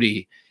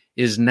Coyote,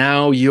 is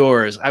now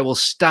yours. I will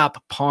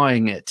stop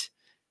pawing it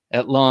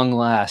at long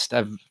last.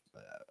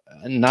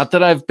 Not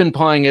that I've been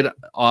pawing it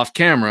off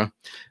camera,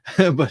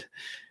 but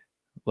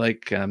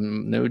like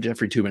no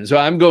Jeffrey Tubin. So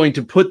I'm going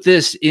to put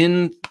this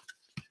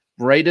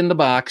right in the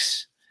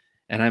box,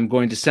 and I'm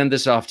going to send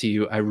this off to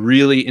you. I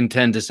really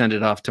intend to send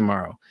it off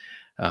tomorrow.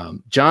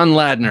 John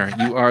Ladner,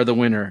 you are the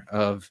winner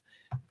of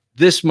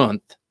this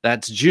month.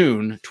 That's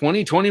June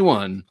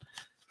 2021.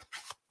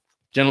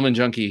 Gentleman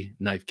Junkie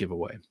knife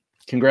giveaway.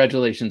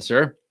 Congratulations,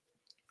 sir.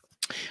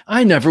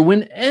 I never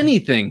win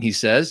anything, he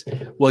says.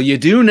 Well, you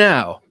do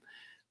now.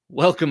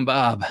 Welcome,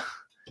 Bob.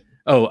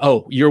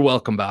 Oh, you're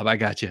welcome, Bob. I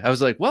got you. I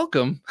was like,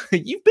 welcome.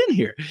 You've been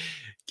here.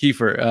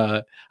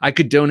 Kiefer, I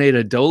could donate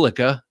a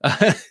Dolica.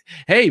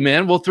 Hey,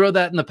 man, we'll throw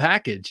that in the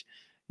package.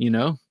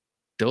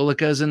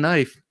 Dolica is a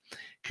knife.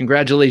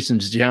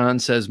 Congratulations, John,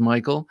 says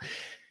Michael.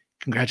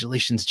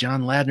 Congratulations,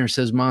 John Ladner,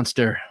 says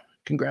Monster.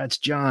 Congrats,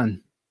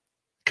 John.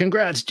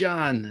 Congrats,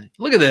 John.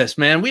 Look at this,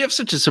 man. We have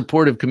such a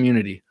supportive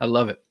community. I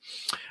love it.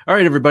 All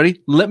right,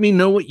 everybody. Let me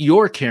know what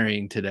you're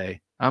carrying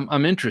today.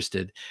 I'm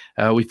interested.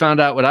 We found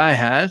out what I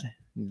had.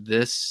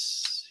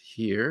 This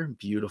here,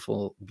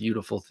 beautiful,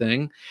 beautiful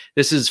thing.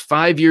 This is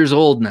 5 years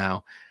old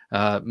now.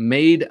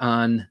 Made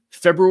on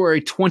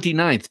February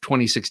 29th,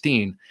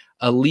 2016.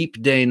 A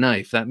leap day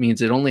knife. That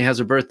means it only has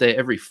a birthday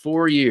every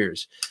 4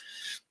 years.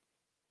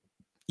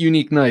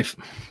 Unique knife.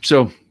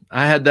 So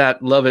I had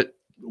that. Love it.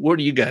 What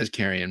are you guys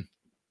carrying?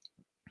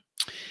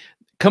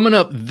 Coming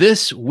up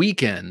this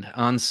weekend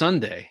on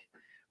Sunday,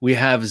 we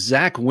have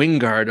Zach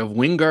Wingard of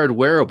Wingard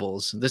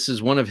Wearables. This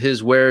is one of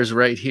his wares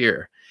right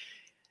here.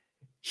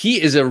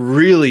 He is a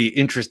really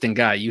interesting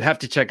guy. You have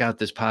to check out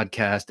this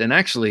podcast. And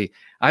actually,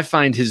 I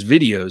find his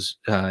videos,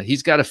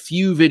 he's got a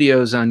few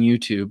videos on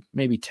YouTube,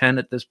 maybe 10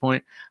 at this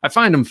point. I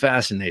find him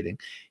fascinating.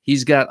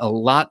 He's got a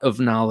lot of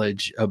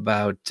knowledge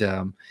about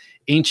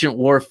ancient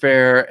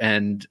warfare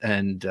and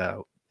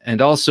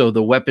also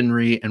the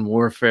weaponry and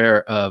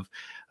warfare of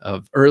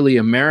early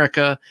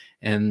America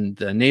and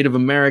the Native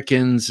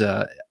Americans.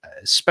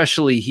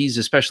 He's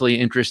especially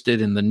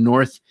interested in the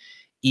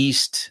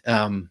Northeast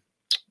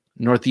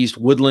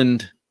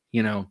woodland,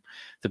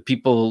 the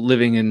people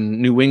living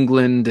in New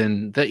England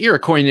and the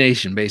Iroquois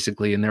Nation,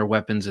 basically, and their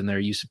weapons and their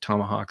use of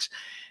tomahawks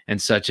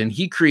and such. And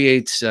he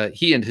creates,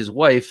 he and his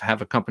wife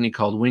have a company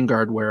called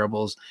Wingard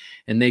Wearables,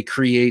 and they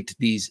create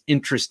these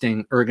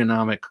interesting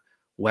ergonomic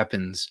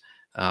weapons,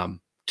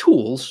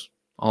 tools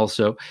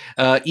also,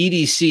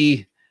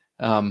 EDC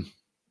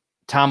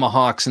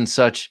tomahawks and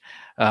such,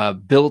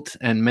 built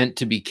and meant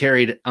to be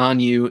carried on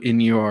you in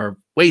your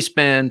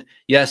waistband.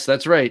 Yes,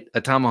 that's right.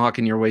 A tomahawk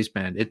in your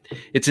waistband.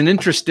 It's an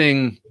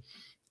interesting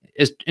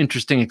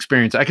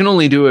experience. I can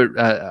only do it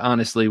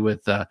honestly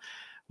with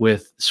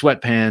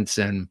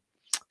sweatpants and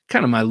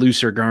kind of my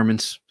looser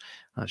garments,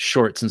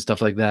 shorts and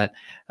stuff like that.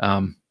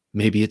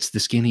 Maybe it's the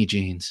skinny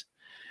jeans.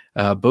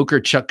 Boker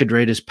Chuck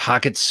Gadradis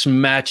Pocket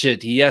Smash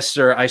It. Yes,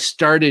 sir. I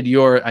started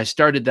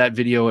that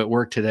video at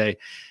work today,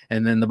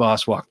 and then the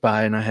boss walked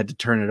by and I had to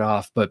turn it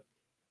off. But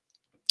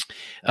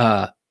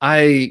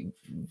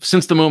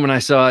since the moment I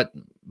saw it,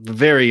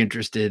 very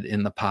interested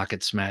in the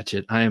Pocket Smash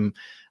It. I am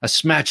a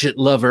Smash It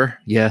lover.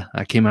 Yeah,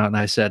 I came out and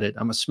I said it.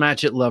 I'm a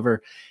Smash It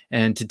lover,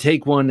 and to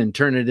take one and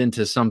turn it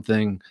into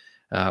something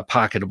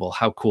pocketable,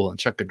 how cool. And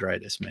Chuck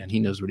Gadradis, man, he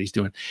knows what he's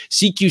doing.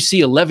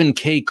 CQC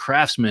 11K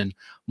Craftsman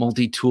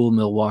multi-tool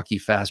Milwaukee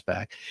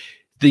fastback.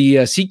 The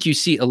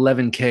CQC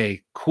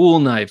 11K, cool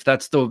knife.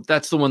 That's the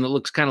one that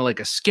looks kind of like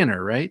a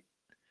Skinner, right?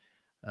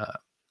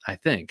 I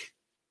think.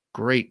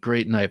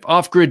 Great knife.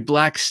 Off-grid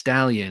Black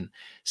Stallion.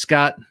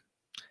 Scott,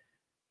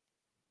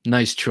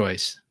 nice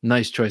choice.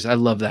 Nice choice. I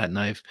love that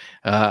knife.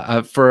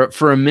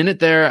 For a minute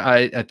there,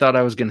 I thought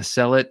I was going to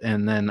sell it,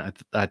 and then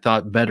I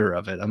thought better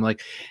of it. I'm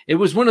like, it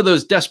was one of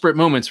those desperate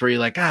moments where you're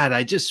like, God,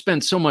 I just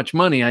spent so much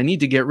money. I need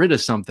to get rid of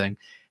something.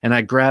 And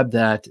I grabbed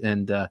that,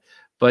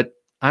 but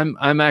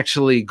I'm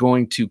actually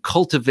going to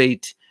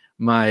cultivate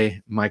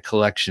my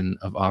collection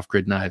of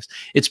off-grid knives.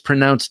 It's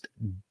pronounced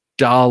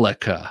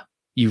Daleka.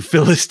 You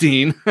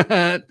Philistine.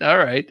 All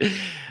right.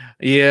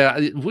 Yeah,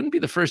 it wouldn't be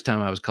the first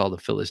time I was called a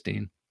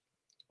Philistine.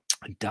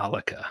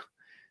 Daleka.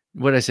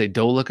 What did I say?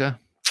 Dolica?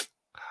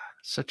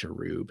 Such a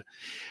rube.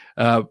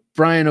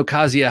 Brian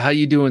Ocasio, how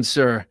you doing,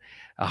 sir?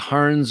 A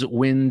Harns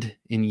Wind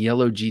in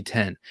yellow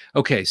G10.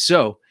 Okay,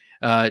 so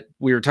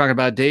we were talking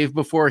about Dave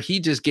before.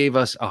 He just gave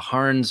us a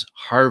Harns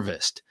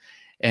Harvest.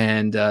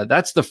 And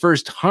that's the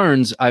first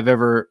Harns I've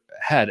ever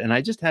had. And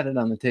I just had it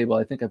on the table.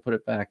 I think I put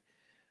it back.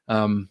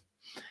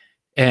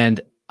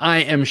 And I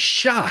am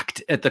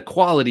shocked at the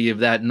quality of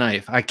that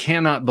knife. I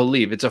cannot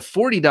believe it's a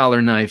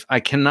 $40 knife.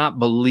 I cannot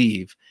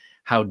believe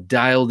how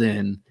dialed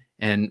in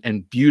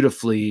and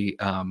beautifully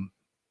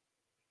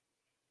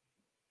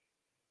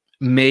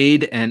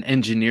made and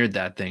engineered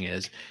that thing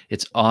is.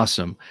 It's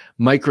awesome.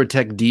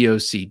 Microtech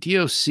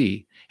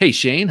DOC. Hey,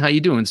 Shane, how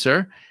you doing,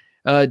 sir?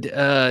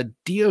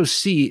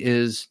 DOC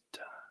is...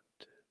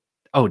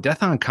 Oh,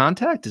 Death on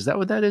Contact? Is that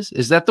what that is?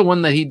 Is that the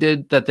one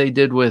that they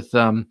did with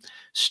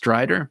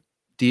Strider?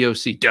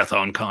 DOC, Death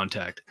on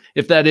Contact.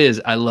 If that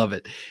is, I love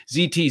it.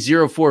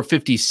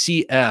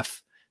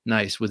 ZT0450CF,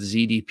 nice, with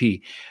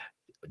ZDP.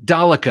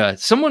 Daleka,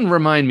 someone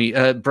remind me,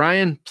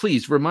 Brian,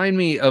 please remind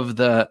me of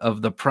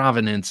the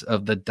provenance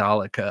of the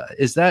Daleka.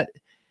 Is that,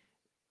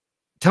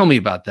 tell me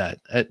about that,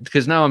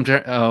 because now I'm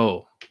trying,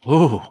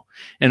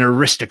 an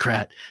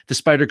aristocrat. The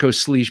Spyderco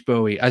Sleesh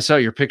Bowie. I saw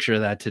your picture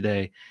of that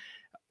today.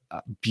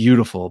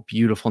 Beautiful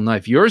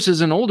knife. Yours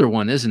is an older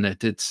one, isn't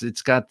it?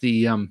 It's got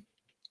the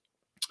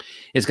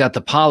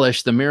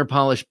polish, the mirror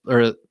polish,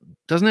 or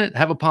doesn't it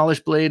have a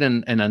polished blade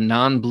and a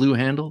non-blue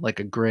handle, like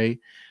a gray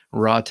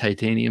raw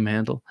titanium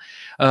handle?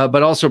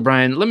 But also,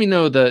 Brian, let me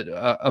know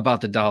about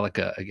the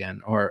Daleka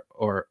again, or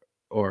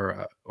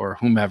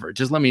whomever.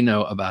 Just let me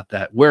know about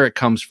that, where it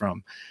comes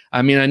from.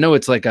 I mean, I know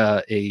it's like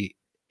I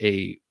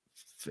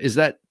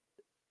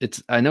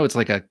know it's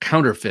like a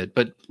counterfeit,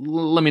 but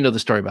let me know the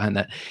story behind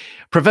that.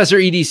 Professor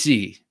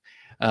EDC.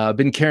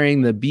 Been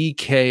carrying the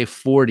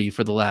BK40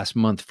 for the last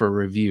month for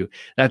review.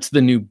 That's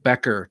the new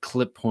Becker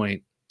clip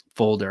point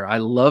folder. I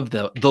love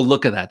the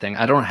look of that thing.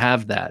 I don't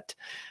have that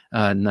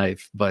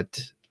knife,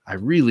 but I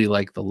really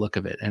like the look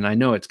of it. And I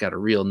know it's got a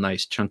real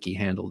nice chunky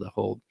handle to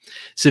hold.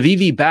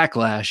 Civivi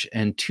Backlash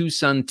and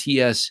Tucson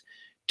TS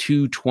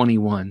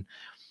 221.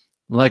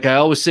 Like I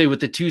always say with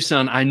the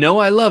Tucson, I know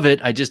I love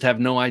it. I just have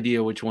no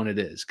idea which one it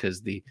is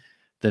because the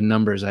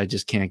numbers I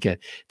just can't get.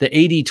 The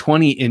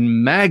 8020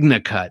 in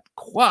Magna Cut.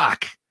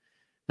 Quack.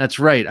 That's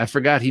right. I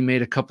forgot he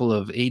made a couple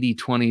of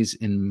 8020s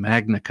in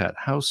Magna Cut.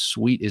 How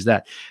sweet is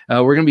that?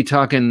 We're going to be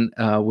talking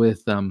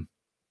with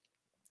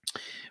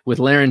with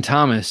Laren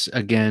Thomas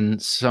again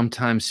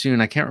sometime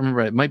soon. I can't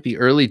remember. It might be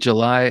early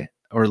July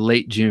or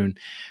late June,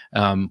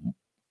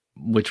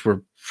 which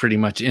we're pretty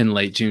much in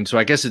late June. So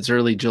I guess it's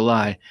early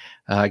July.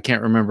 I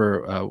can't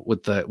remember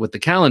with the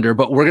calendar,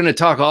 but we're going to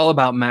talk all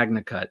about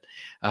MagnaCut.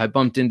 I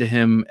bumped into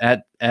him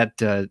at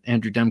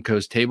Andrew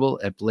Demko's table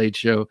at Blade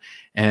Show,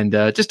 and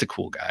just a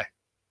cool guy.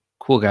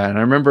 Cool guy. And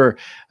I remember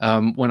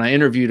when I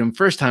interviewed him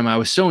first time, I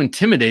was so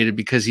intimidated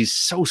because he's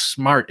so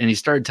smart, and he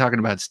started talking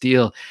about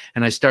steel,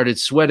 and I started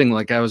sweating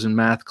like I was in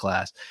math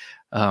class.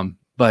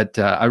 But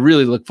I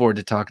really look forward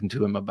to talking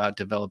to him about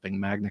developing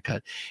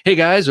MagnaCut. Hey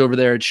guys, over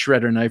there at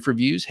Shredder Knife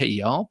Reviews. Hey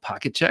y'all,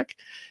 pocket check.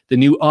 The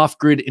new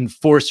off-grid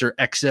Enforcer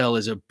XL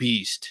is a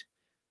beast.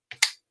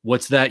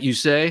 What's that you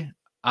say?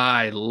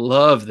 I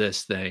love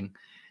this thing.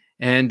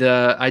 And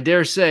I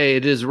dare say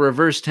it is a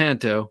reverse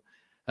Tanto.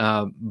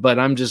 But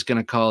I'm just going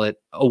to call it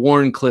a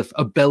Wharncliffe,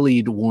 a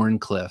bellied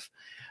Wharncliffe.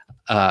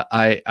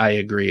 I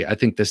agree. I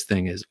think this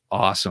thing is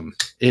awesome.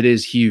 It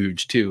is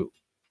huge too.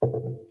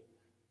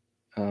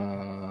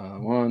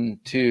 1,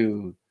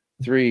 2,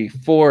 3,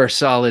 4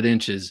 solid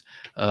inches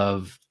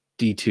of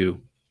D2.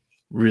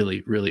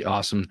 Really, really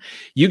awesome.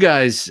 You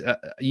guys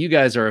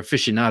are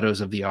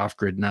aficionados of the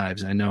off-grid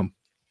knives. I know.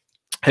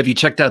 Have you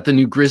checked out the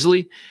new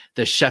Grizzly,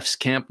 the Chef's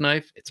Camp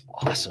knife? It's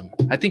awesome.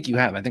 I think you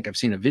have. I think I've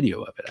seen a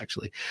video of it,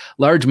 actually.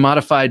 Large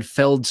modified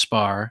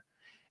feldspar.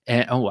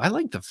 And, oh, I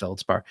like the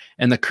feldspar.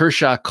 And the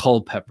Kershaw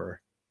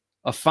Culpeper.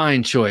 A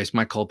fine choice.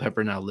 My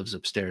Culpeper now lives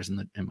upstairs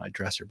in my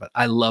dresser, but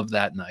I love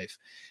that knife.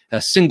 A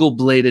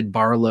single-bladed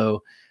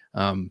Barlow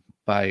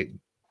by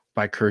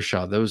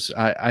Kershaw. Those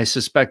I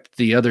suspect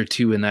the other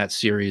two in that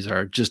series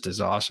are just as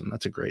awesome.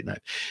 That's a great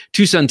knife.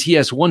 Tucson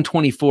TS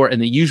 124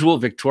 and the usual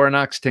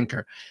Victorinox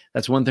Tinker.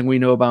 That's one thing we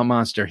know about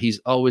Monster. He's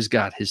always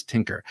got his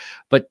Tinker.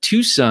 But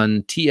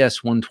Tucson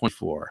TS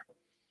 124.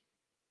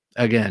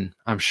 Again,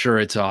 I'm sure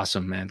it's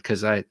awesome, man,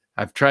 because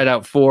I've tried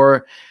out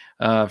 4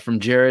 from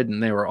Jared,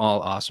 and they were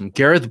all awesome.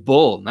 Gareth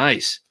Bull,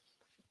 nice.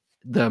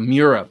 The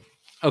Mura.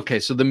 Okay,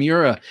 so the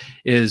Mura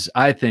is,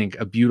 I think,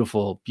 a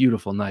beautiful,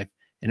 beautiful knife.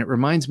 And it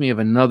reminds me of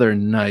another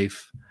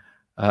knife.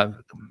 But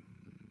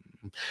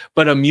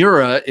a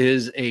Mura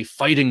is a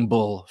fighting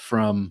bull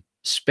from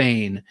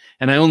Spain.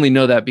 And I only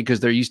know that because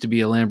there used to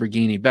be a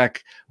Lamborghini.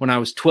 Back when I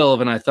was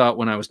 12 and I thought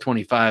when I was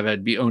 25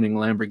 I'd be owning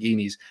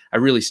Lamborghinis, I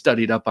really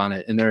studied up on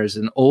it. And there is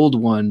an old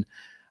one,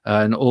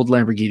 an old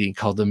Lamborghini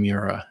called the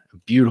Mura. A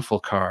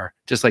beautiful car.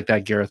 Just like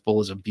that Gareth Bull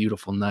is a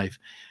beautiful knife.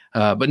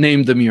 But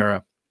named the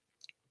Mura.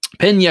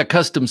 Pena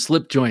Custom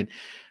Slip Joint.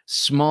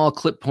 Small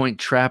clip point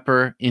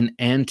trapper in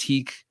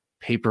antique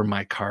paper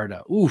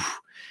micarta. Oof.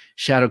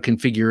 Shadow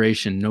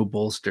configuration, no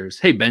bolsters.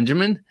 Hey,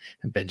 Benjamin.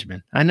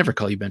 Benjamin. I never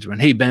call you Benjamin.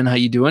 Hey, Ben, how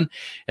you doing?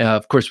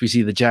 Of course, we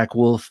see the Jack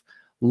Wolf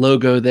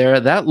logo there.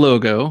 That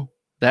logo,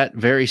 that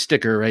very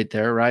sticker right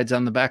there, rides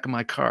on the back of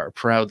my car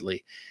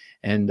proudly.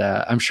 And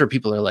I'm sure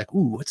people are like,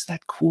 ooh, what's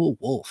that cool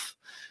wolf?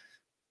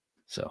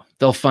 So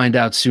they'll find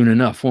out soon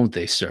enough, won't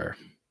they, sir?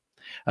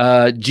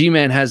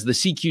 G-Man has the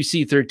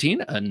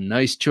CQC13, a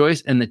nice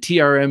choice, and the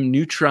TRM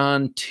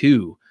Neutron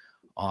 2.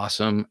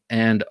 Awesome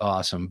and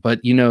awesome.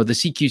 But, you know, the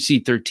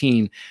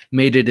CQC13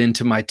 made it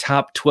into my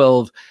top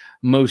 12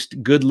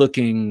 most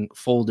good-looking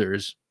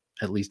folders,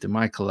 at least in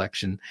my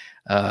collection,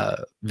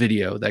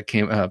 video that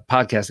came,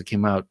 podcast that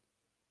came out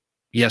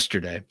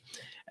yesterday.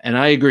 And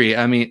I agree.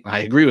 I mean,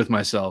 I agree with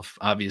myself,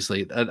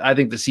 obviously. I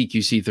think the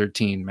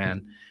CQC13,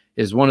 man,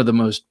 is one of the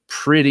most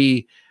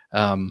pretty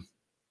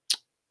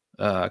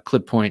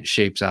clip point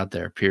shapes out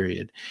there,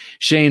 period.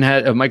 Shane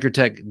had a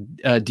Microtech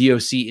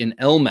DOC in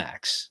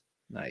LMAX.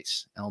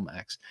 Nice,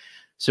 LMAX.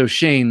 So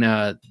Shane,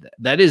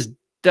 that is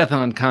death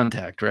on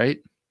contact, right?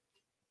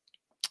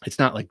 It's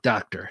not like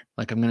doctor,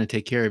 like I'm going to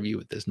take care of you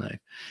with this knife.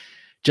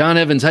 John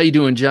Evans, how you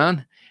doing,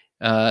 John?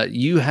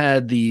 You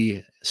had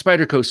the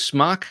Spyderco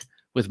Smock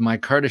with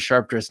micarta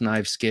sharp dress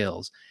knife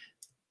scales.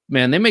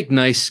 Man, they make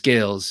nice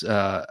scales,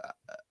 the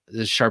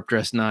sharp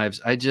dress knives.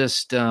 I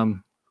just...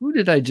 who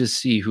did I just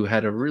see who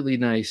had a really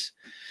nice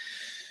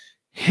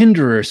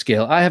Hinderer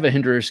scale? I have a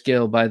Hinderer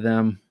scale by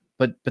them,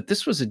 but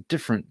this was a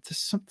different,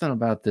 something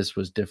about this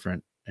was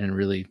different and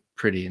really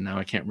pretty. And now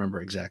I can't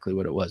remember exactly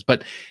what it was,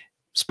 but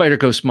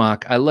Spyderco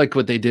Smock, I like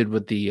what they did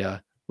with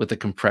the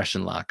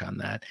compression lock on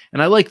that.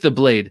 And I like the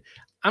blade.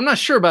 I'm not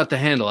sure about the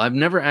handle. I've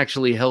never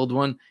actually held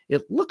one.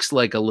 It looks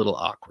like a little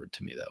awkward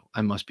to me though.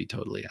 I must be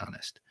totally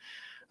honest.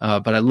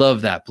 But I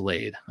love that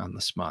blade on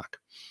the Smock.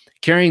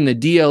 Carrying the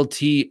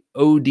DLT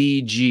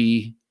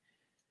ODG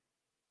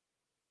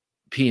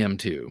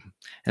PM2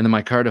 and the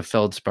micarta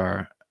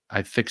feldspar,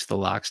 I fixed the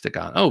lock stick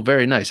on. Oh,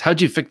 very nice.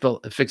 How'd you fix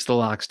the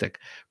lock stick?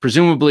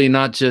 Presumably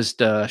not just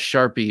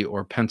Sharpie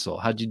or pencil.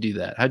 How'd you do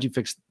that? How'd you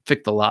fix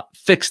the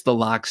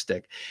lock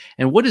stick?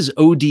 And what is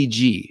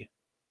ODG?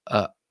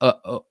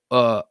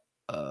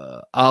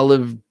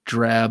 Olive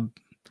drab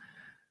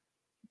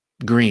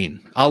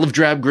green. Olive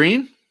drab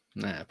green?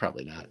 Nah,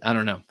 probably not. I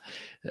don't know.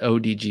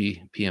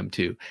 ODG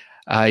PM2.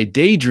 I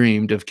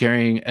daydreamed of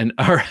carrying an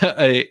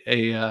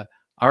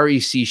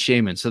REC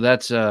Shaman. So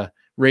that's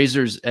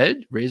Razor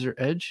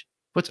Edge.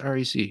 What's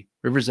REC?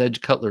 River's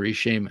Edge Cutlery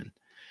Shaman.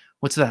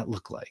 What's that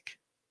look like?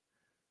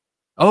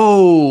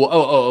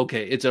 Oh,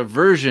 okay. It's a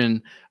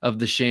version of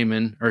the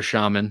shaman or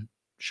shaman,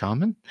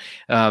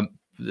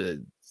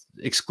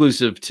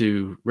 exclusive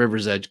to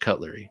River's Edge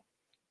Cutlery,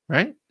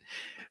 right?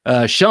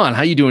 Sean,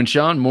 how you doing,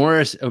 Sean?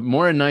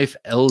 Mora Knife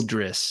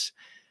Eldris.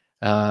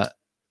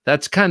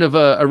 That's kind of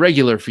a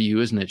regular for you,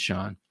 isn't it,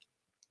 Sean?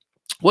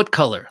 What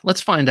color?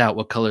 Let's find out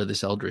what color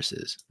this Eldris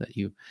is that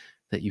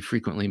you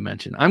frequently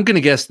mention. I'm going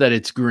to guess that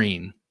it's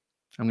green.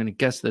 I'm going to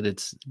guess that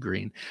it's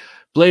green.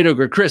 Blade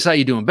Ogre, Chris, how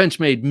you doing?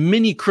 Benchmade,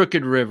 Mini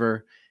Crooked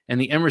River, and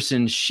the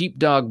Emerson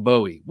Sheepdog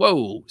Bowie.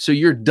 Whoa, so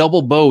you're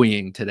double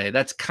Bowieing today.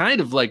 That's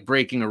kind of like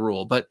breaking a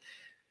rule, but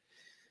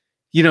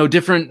you know,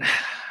 different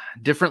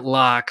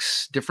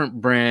locks, different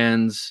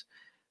brands,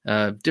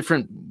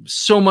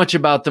 so much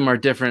about them are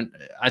different.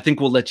 I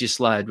think we'll let you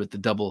slide with the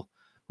double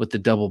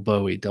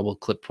Bowie, double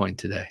clip point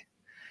today.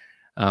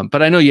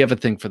 But I know you have a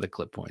thing for the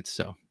clip points,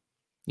 so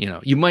you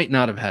know, you might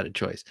not have had a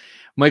choice.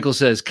 Michael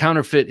says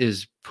counterfeit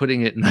is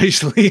putting it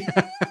nicely.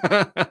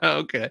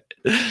 Okay.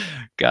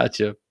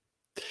 Gotcha.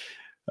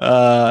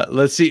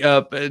 Let's see.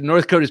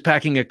 Northcote is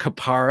packing a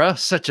Kapara,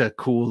 such a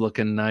cool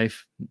looking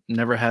knife.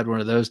 Never had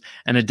one of those.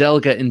 And a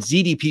Delica in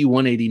ZDP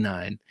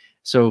 189.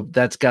 So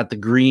that's got the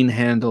green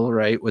handle,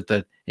 right? With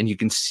the, and you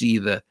can see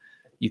the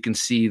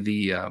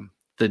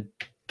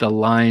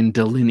line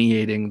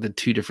delineating the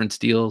two different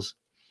steels.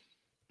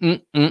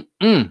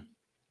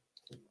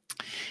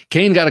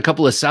 Kane got a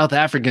couple of South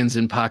Africans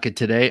in pocket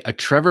today, a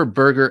Trevor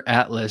Berger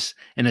Atlas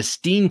and a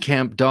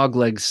Steenkamp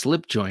dogleg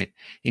slip joint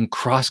in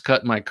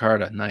crosscut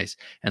micarta. Nice.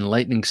 And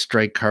lightning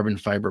strike carbon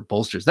fiber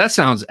bolsters. That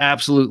sounds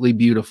absolutely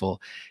beautiful.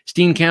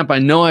 Steenkamp, I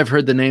know I've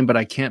heard the name, but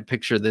I can't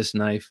picture this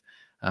knife.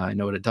 I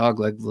know what a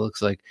dogleg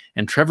looks like.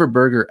 And Trevor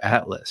Berger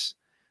Atlas.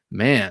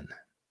 Man,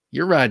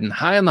 you're riding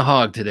high on the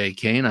hog today,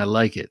 Kane. I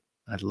like it.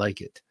 I like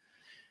it.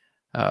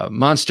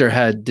 Monster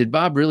had, did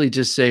Bob really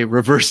just say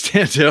reverse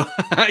tanto?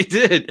 I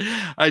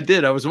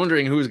did. I was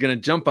wondering who was going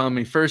to jump on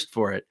me first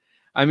for it.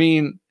 I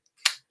mean,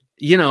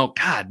 you know,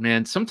 God,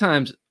 man,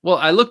 sometimes, well,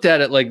 I looked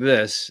at it like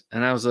this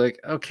and I was like,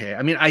 okay,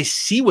 I mean, I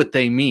see what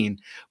they mean,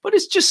 but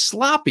it's just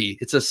sloppy.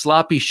 It's a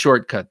sloppy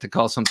shortcut to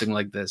call something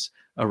like this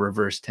a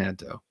reverse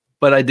tanto.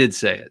 But I did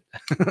say it.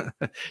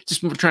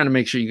 Just trying to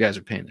make sure you guys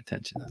are paying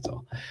attention. That's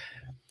all.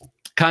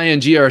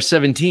 Cayenne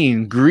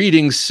GR17,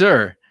 greetings,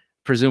 sir.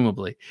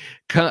 Presumably.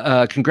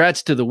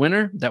 Congrats to the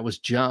winner. That was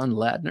John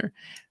Ladner.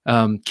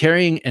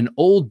 Carrying an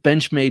old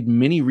Benchmade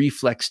Mini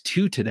Reflex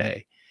 2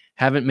 today.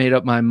 Haven't made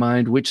up my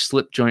mind which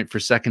slip joint for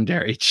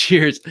secondary.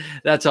 Cheers.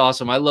 That's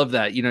awesome. I love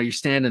that. You know, you're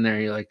standing there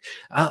and you're like,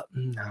 oh,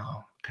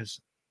 no,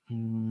 because,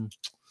 you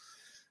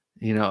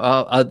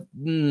know,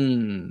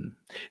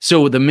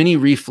 so the Mini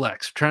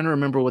Reflex, I'm trying to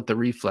remember what the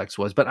Reflex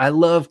was, but I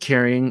love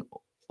carrying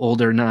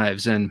older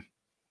knives. And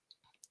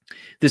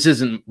this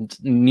isn't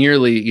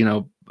nearly, you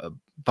know,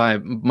 by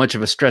much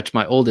of a stretch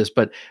my oldest,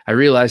 but I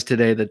realized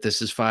today that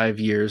this is 5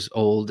 years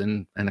old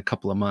and a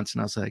couple of months.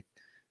 And I was like,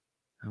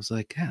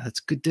 yeah, that's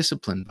good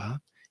discipline, Bob.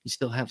 You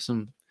still have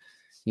some,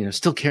 you know,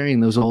 still carrying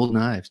those old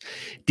knives.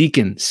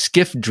 Deacon,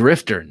 Skiff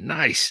Drifter,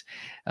 nice.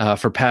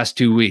 For past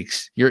 2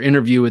 weeks. Your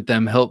interview with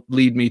them helped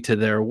lead me to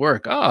their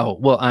work. Oh,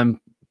 well,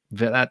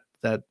 that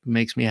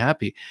makes me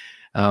happy.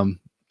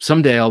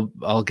 Someday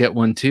I'll get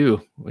one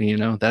too. You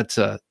know, that's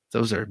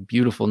those are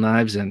beautiful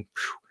knives, and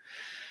whew,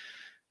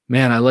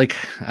 man, I like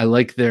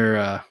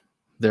their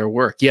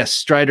work. Yes,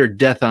 Strider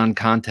Death on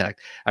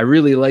Contact. I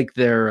really like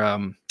their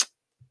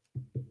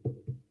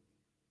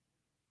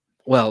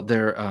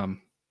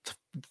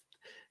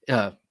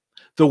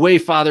the way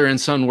father and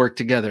son work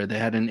together. They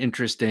had an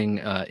interesting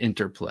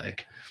interplay.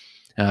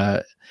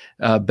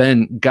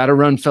 Ben, gotta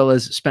run,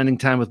 fellas. Spending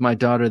time with my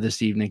daughter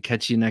this evening.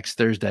 Catch you next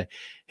Thursday.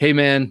 Hey,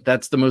 man,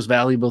 that's the most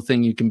valuable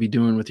thing you can be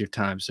doing with your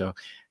time. So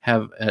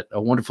have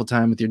a wonderful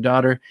time with your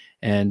daughter,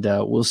 and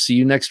we'll see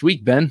you next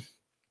week, Ben.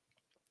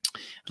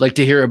 I'd like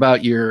to hear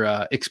about your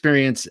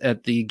experience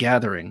at the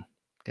gathering.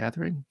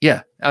 Gathering?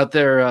 Yeah, out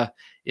there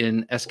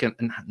in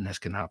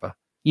Escanaba,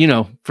 you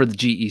know, for the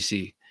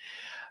GEC.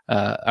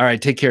 All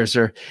right, take care,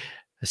 sir.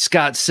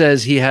 Scott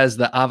says he has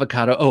the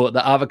avocado. Oh,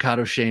 the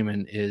avocado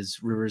shaman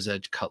is River's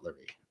Edge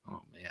Cutlery.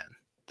 Oh, man,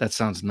 that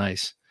sounds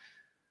nice.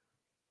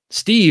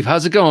 Steve,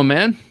 how's it going,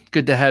 man?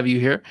 Good to have you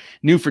here.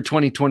 New for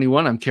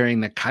 2021, I'm carrying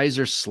the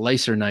Kaiser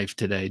Slicer knife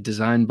today,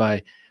 designed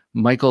by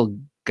Michael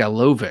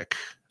Galovic.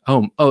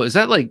 Oh, is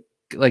that like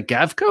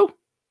Gavco?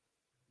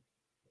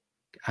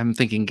 I'm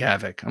thinking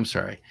Gavic. I'm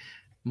sorry.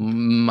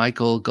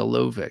 Michael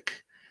Galovic.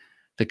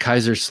 The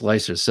Kaiser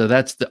Slicer. So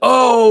that's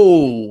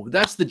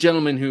the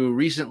gentleman who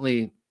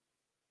recently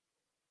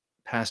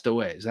passed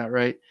away. Is that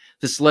right?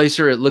 The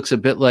slicer, it looks a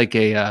bit like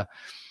it's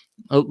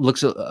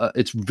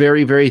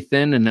very, very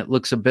thin, and it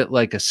looks a bit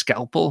like a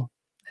scalpel.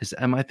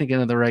 Am I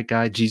thinking of the right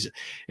guy? Jesus,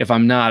 if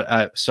I'm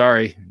not,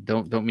 sorry,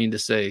 don't mean to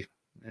say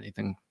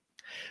anything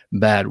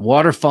bad.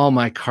 Waterfall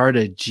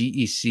Micarta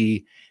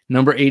GEC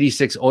number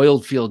 86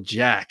 oiled field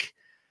jack.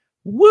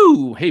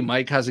 Woo! Hey,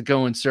 Mike, how's it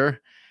going, sir?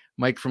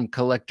 Mike from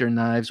Collector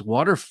Knives.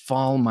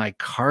 Waterfall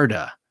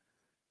Micarta.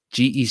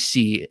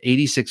 GEC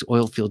 86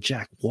 oil field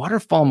jack.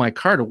 Waterfall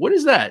micarta. What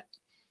is that?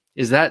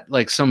 Is that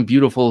like some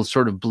beautiful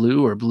sort of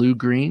blue or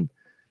blue-green?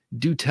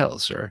 Do tell,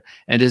 sir.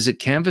 And is it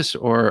canvas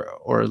or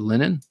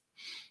linen?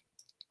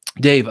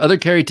 Dave, other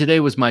carry today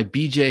was my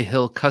BJ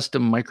Hill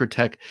custom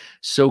Microtech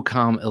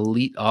SOCOM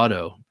Elite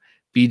Auto.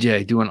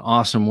 BJ doing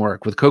awesome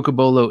work with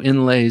Cocobolo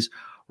inlays,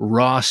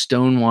 raw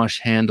stonewash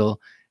handle,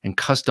 and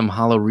custom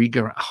hollow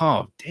regrind.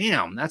 Oh,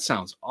 damn. That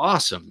sounds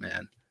awesome,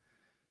 man.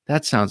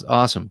 That sounds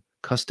awesome.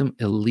 Custom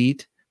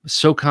Elite,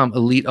 SOCOM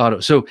Elite Auto.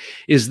 So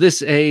is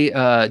this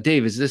a,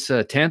 Dave, is this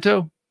a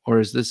Tanto or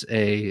is this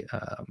a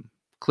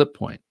clip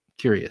point?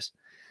 Curious.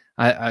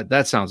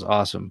 That sounds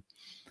awesome.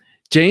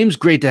 James,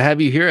 great to have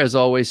you here as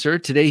always, sir.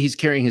 Today he's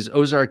carrying his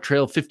Ozark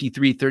Trail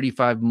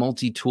 5335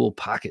 multi-tool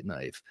pocket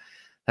knife.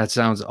 That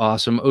sounds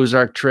awesome.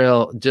 Ozark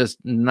Trail just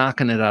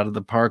knocking it out of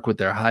the park with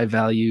their high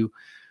value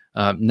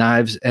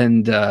knives.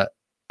 And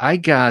I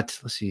got,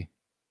 let's see.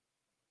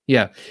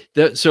 Yeah.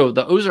 So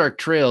the Ozark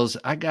Trails,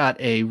 I got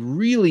a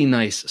really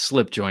nice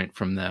slip joint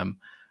from them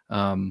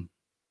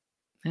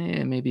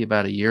maybe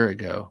about a year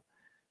ago,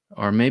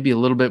 or maybe a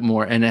little bit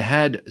more. And it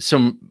had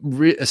some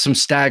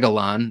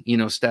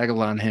Stag-alon,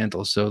 Stag-alon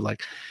handles. So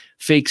like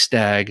fake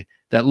stag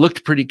that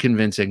looked pretty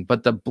convincing,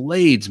 but the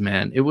blades,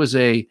 man, it was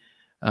a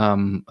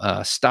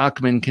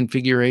Stockman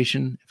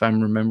configuration, if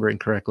I'm remembering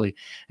correctly.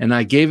 And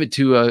I gave it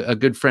to a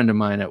good friend of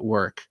mine at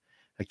work,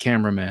 a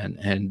cameraman,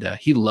 and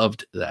he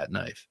loved that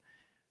knife.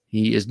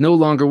 He is no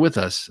longer with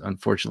us,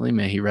 unfortunately.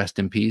 May he rest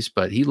in peace,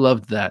 but he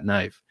loved that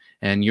knife.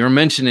 And you're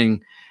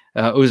mentioning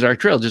Ozark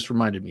Trail just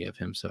reminded me of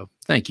him. So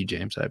thank you,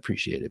 James. I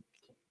appreciate it.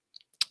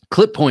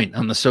 Clip point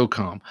on the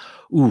SOCOM.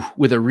 Ooh,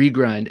 with a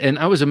regrind. And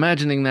I was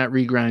imagining that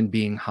regrind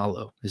being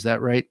hollow. Is that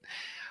right?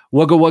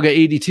 Wugga Wugga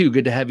 82.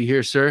 Good to have you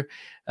here, sir.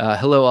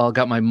 Hello, all.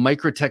 Got my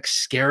Microtech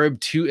Scarab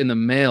 2 in the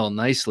mail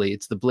nicely.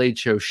 It's the Blade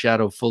Show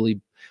Shadow fully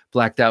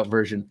blacked out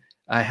version.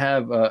 I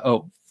have,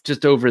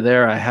 just over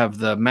there, I have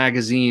the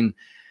magazine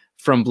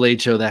from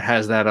Blade Show that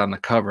has that on the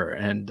cover.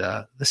 And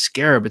the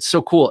Scarab, it's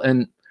so cool.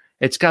 And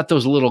it's got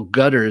those little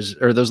gutters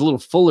or those little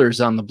fullers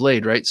on the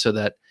blade, right? So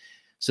that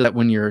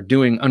when you're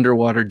doing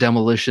underwater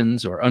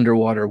demolitions or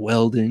underwater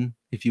welding,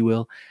 if you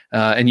will,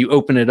 and you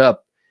open it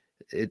up,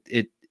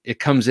 it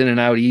comes in and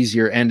out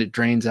easier, and it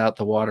drains out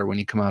the water when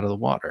you come out of the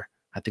water.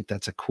 I think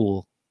that's a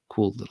cool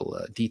little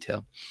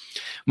detail.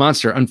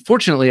 Monster,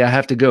 unfortunately, I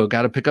have to go.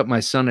 Got to pick up my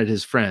son at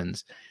his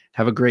friend's.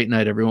 Have a great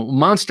night, everyone.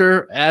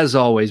 Monster, as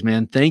always,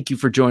 man, thank you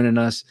for joining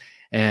us.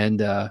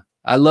 And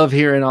I love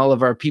hearing all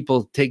of our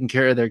people taking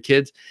care of their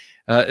kids.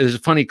 There's a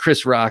funny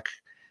Chris Rock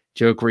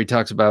joke where he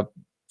talks about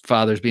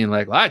fathers being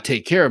like, well, I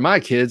take care of my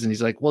kids. And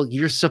he's like, well,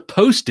 you're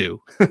supposed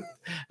to.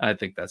 I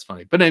think that's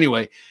funny. But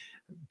anyway,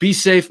 be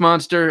safe,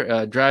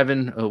 Monster,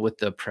 driving with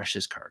the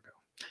precious cargo.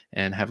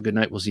 And have a good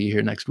night. We'll see you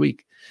here next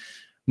week.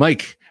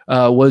 Mike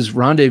was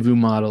Rendezvous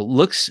model.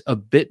 Looks a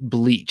bit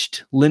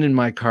bleached. Linen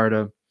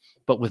micarta,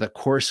 but with a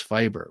coarse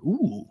fiber.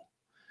 Ooh.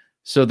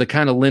 So the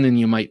kind of linen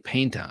you might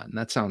paint on.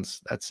 That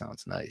sounds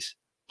nice.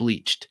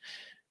 Bleached.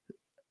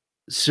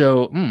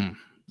 So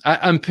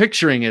I'm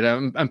picturing it.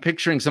 I'm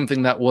picturing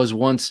something that was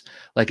once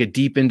like a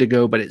deep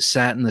indigo, but it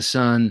sat in the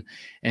sun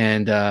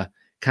and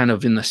kind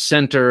of in the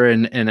center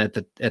and at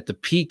the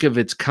peak of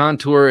its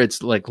contour,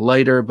 it's like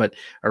lighter, but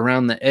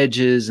around the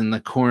edges and the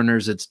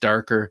corners, it's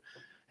darker.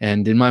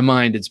 And in my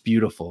mind, it's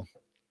beautiful.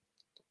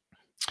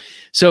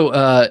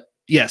 So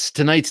yes,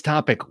 tonight's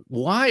topic,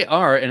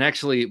 and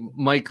actually,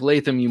 Mike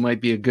Latham, you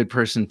might be a good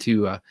person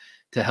to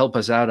help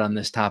us out on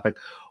this topic.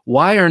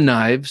 Why are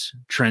knives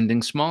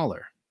trending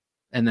smaller?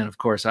 And then, of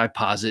course, I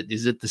posit,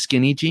 is it the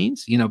skinny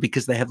jeans?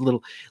 Because they have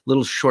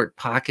little short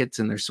pockets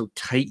and they're so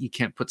tight, you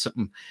can't put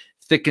something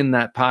thick in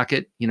that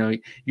pocket.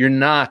 You're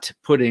not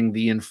putting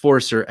the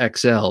Enforcer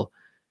XL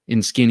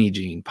in skinny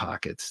jean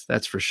pockets.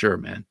 That's for sure,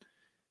 man.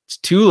 It's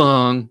too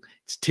long.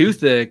 It's too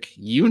thick,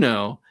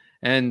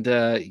 and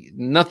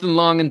nothing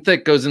long and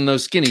thick goes in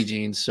those skinny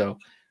jeans. So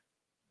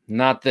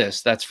not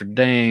this. That's for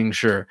dang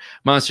sure.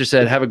 Monster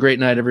said, have a great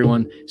night,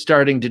 everyone.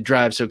 Starting to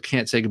drive, so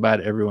can't say goodbye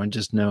to everyone.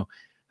 Just know,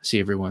 see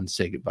everyone,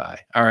 say goodbye.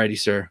 All righty,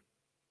 sir.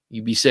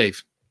 You be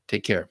safe.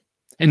 Take care.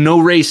 And no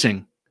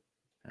racing.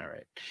 All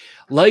right.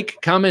 Like,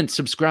 comment,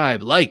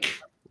 subscribe. Like.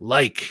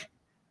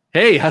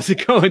 Hey, how's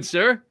it going,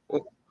 sir?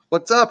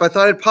 What's up? I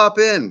thought I'd pop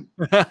in.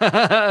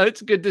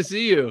 It's good to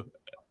see you.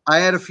 I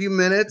had a few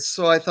minutes,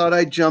 so I thought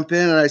I'd jump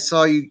in, and I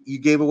saw you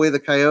gave away the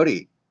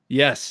coyote.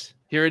 Yes,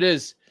 here it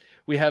is.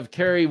 We have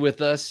Carrie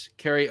with us,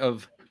 Carrie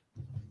of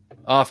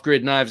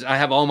Off-Grid Knives. I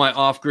have all my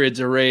off-grids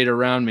arrayed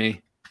around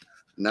me.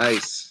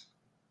 Nice.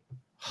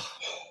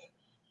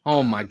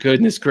 Oh my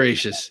goodness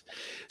gracious!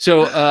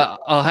 So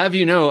I'll have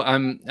you know,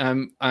 I'm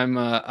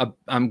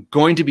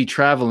going to be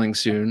traveling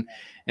soon,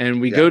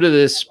 and we go to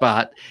this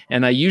spot,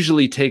 and I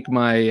usually take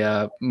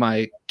my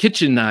my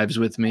kitchen knives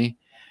with me.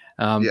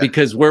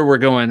 Because where we're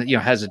going,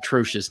 has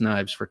atrocious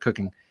knives for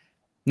cooking.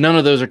 None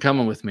of those are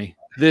coming with me.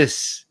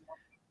 This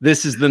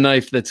is the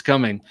knife that's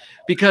coming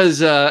because,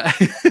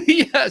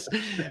 yes,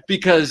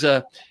 because,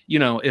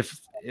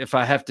 if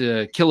I have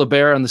to kill a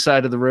bear on the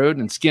side of the road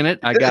and skin it,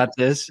 I got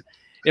this.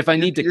 If I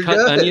need to cut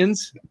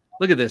onions,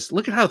 look at this.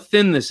 Look at how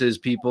thin this is,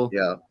 people.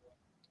 Yeah.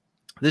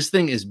 This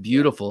thing is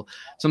beautiful.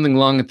 Something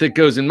long and thick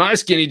goes in my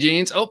skinny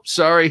jeans. Oh,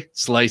 sorry,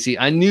 slicey.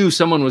 I knew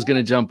someone was going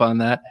to jump on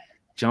that.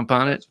 Jump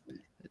on it.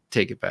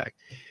 Take it back.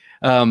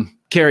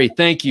 Carrie,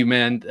 thank you,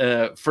 man,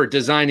 for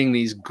designing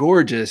these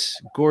gorgeous,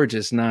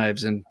 gorgeous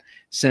knives and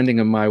sending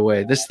them my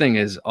way. This thing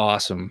is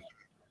awesome.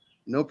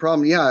 No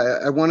problem. Yeah,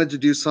 I wanted to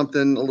do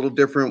something a little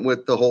different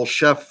with the whole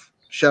chef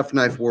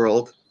knife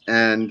world,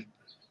 and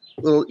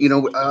little,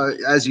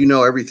 as you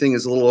know, everything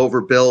is a little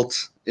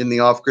overbuilt in the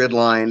off-grid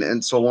line,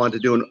 and so I wanted to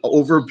do an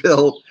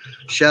overbuilt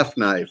chef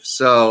knife.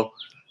 So,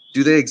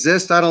 do they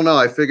exist? I don't know.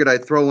 I figured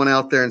I'd throw one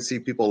out there and see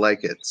if people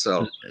like it.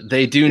 So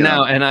they do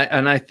now, and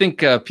I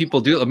think people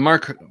do.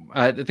 Mark,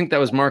 I think that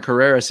was Mark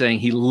Herrera saying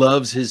he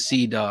loves his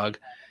Sea Dog.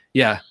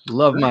 Yeah,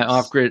 love my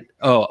off-grid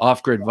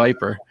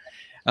Viper.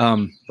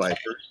 Viper,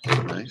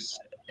 nice.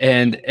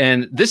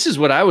 And this is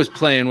what I was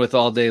playing with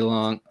all day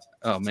long.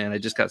 Oh man, I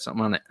just got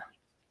something on it.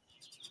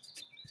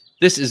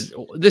 This is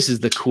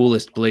the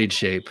coolest blade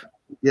shape.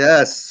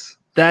 Yes,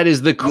 that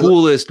is the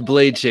coolest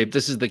blade shape.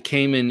 This is the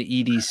Cayman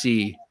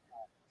EDC.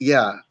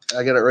 Yeah,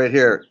 I got it right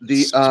here.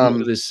 The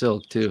smooth as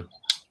silk too.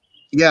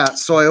 Yeah,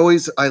 so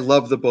I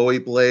love the Bowie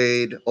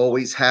blade,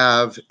 always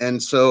have,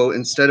 and so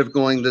instead of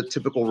going the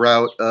typical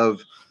route of,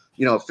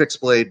 a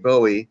fixed blade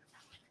Bowie,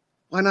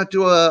 why not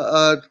do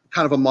a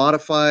kind of a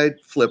modified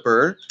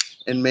flipper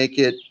and make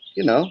it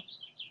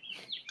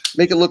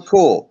look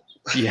cool?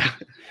 Yeah,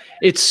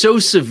 it's so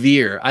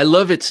severe. I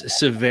love its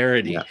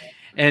severity. Yeah.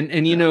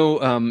 And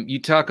you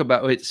talk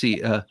about, what's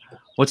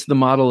the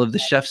model of the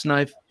chef's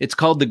knife? It's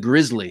called the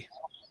Grizzly.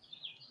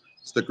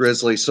 It's the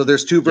Grizzly. So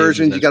there's two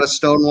versions. You got a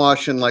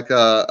stonewash and like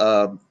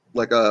a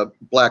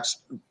black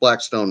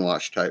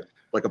stonewash type,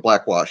 like a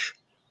black wash.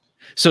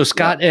 So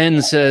Scott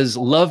N says,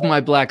 "Love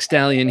my Black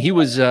Stallion." He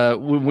was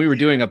when we were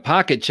doing a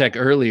pocket check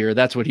earlier.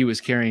 That's what he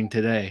was carrying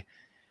today.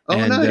 Oh,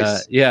 and,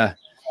 nice. Yeah.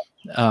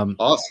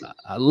 Awesome.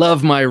 I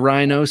love my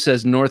Rhino,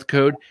 says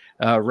Northcode.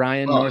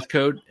 Ryan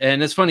Northcode.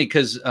 And it's funny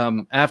because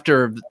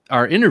after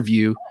our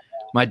interview,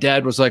 my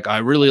dad was like, I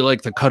really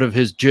like the cut of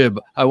his jib.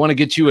 I want to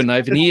get you a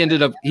knife. And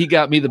he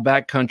got me the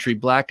Backcountry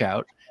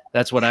Blackout.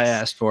 That's what I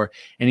asked for.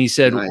 And he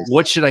said, nice.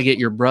 What should I get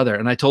your brother?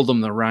 And I told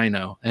him the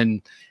Rhino.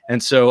 And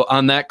so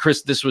on that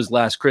this was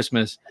last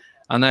Christmas.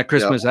 On that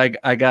Christmas, yep.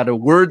 I got a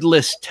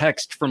wordless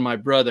text from my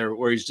brother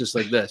where he's just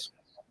like this,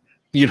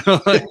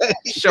 like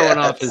showing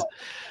off his.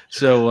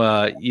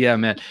 So, yeah,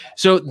 man.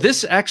 So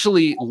this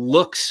actually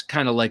looks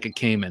kind of like a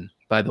Cayman,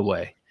 by the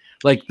way.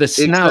 Like the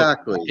snout,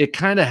 It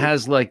kind of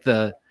has like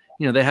they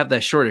have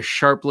that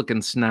sharp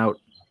looking snout.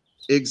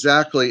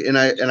 Exactly. And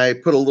I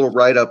put a little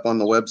write-up on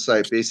the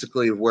website,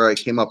 basically where I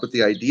came up with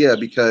the idea,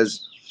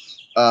 because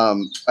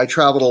I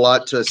traveled a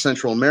lot to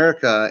Central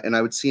America and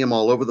I would see them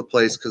all over the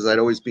place because I'd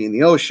always be in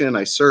the ocean.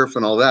 I surf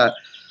and all that.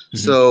 Mm-hmm.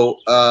 So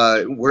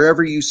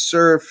wherever you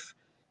surf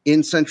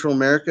in Central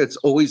America, it's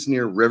always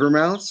near river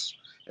mouths.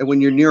 And when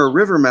you're near a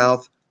river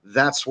mouth,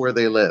 that's where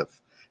they live.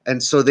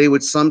 And so they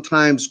would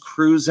sometimes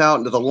cruise out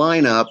into the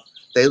lineup.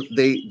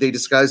 They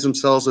disguise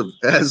themselves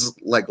as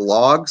like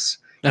logs.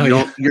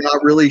 You're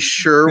not really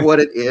sure what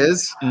it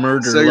is.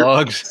 Logs.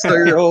 So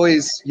you're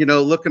always,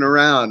 looking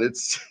around.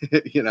 It's,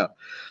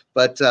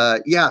 but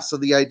so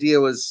the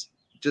idea was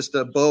just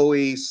a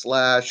Bowie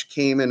 /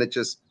 Cayman. It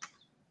just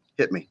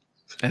hit me.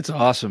 That's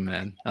awesome,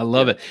 man. I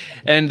love it.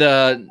 And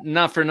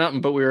not for nothing,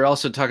 but we were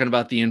also talking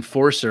about the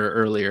Enforcer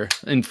earlier.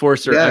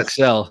 Enforcer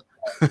XL.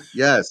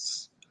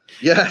 Yes.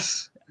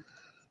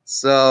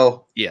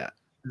 So yeah.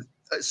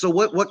 So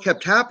what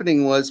kept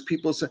happening was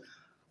people said,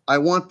 I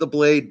want the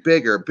blade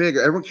bigger.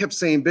 Everyone kept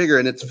saying bigger.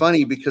 And it's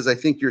funny because I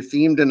think your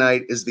theme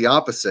tonight is the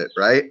opposite,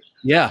 right?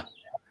 Yeah.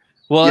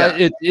 Well,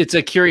 it's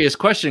a curious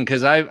question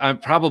because I'm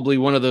probably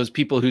one of those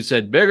people who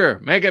said bigger,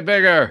 make it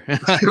bigger.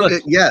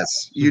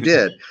 Yes, you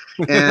did.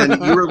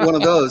 And you were one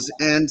of those.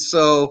 And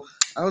so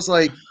I was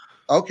like,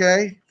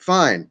 okay,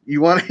 fine.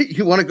 You want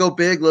to go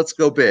big? Let's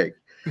go big.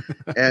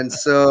 And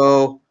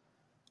so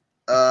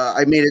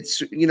I made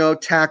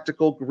it,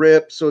 tactical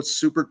grip. So it's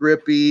super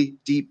grippy,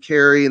 deep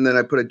carry. And then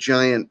I put a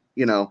giant,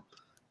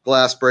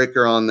 glass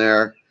breaker on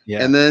there.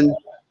 Yeah. And then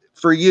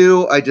for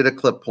you, I did a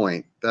clip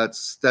point.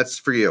 That's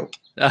for you.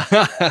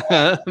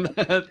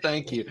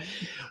 Thank you.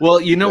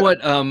 Well, you know what?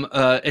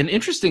 An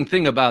interesting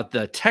thing about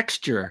the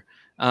texture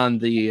on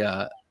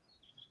the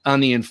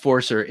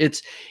Enforcer,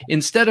 it's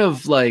instead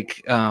of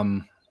like,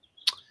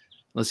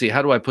 let's see,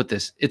 how do I put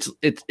this? It's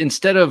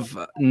instead of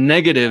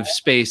negative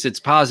space, it's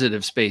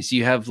positive space.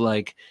 You have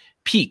like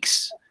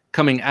peaks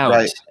coming out,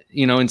 right.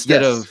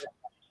 Instead of.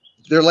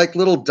 They're like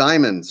little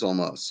diamonds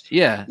almost.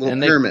 Yeah. Little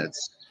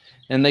pyramids.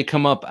 And they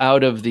come up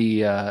out of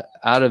the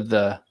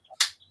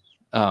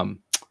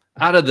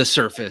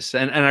surface.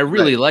 And I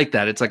really like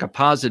that. It's like a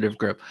positive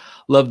grip.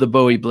 Love the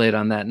Bowie blade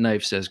on that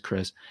knife, says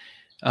Chris.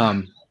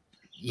 Yeah.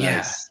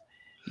 Nice.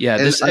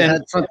 Yeah.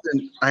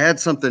 I had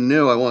something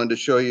new I wanted to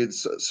show you.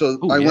 So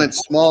I went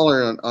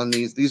smaller on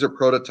these. These are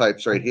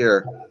prototypes right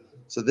here.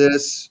 So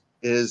this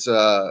is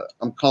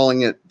I'm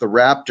calling it the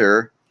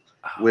Raptor,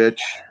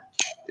 which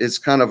is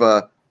kind of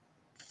a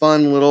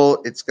fun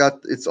little.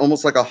 It's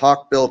almost like a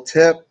hawkbill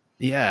tip.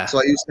 Yeah. So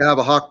I used to have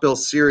a hawkbill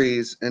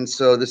series, and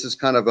so this is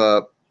kind of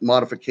a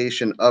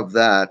modification of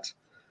that.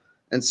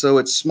 And so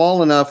it's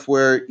small enough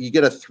where you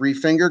get a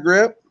 3-finger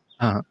grip,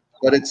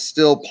 but it's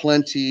still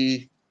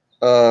plenty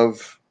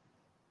of.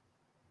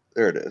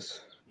 There it is.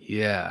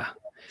 Yeah.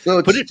 So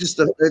it's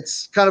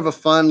it's kind of a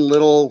fun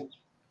little,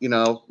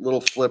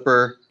 little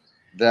flipper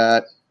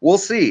that we'll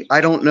see.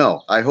 I don't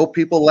know. I hope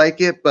people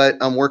like it, but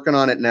I'm working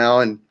on it now,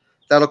 and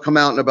that'll come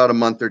out in about a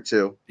month or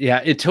two.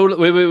 Yeah, it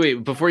totally.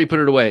 Wait. Before you put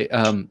it away,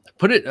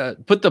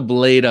 put the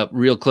blade up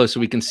real close so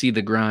we can see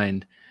the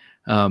grind.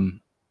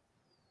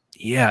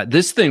 Yeah,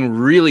 this thing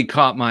really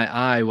caught my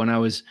eye when I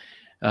was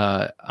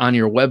on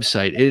your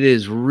website. It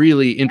is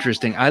really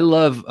interesting. I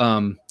love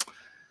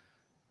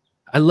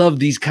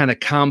these kind of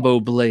combo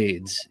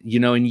blades,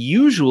 and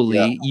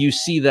usually you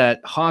see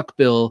that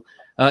hawkbill,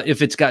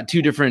 if it's got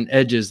 2 different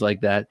edges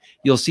like that,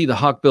 you'll see the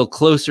hawkbill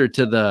closer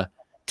to the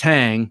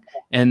tang,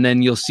 and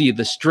then you'll see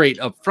the straight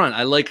up front.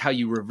 I like how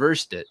you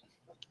reversed it.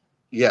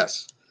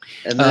 Yes.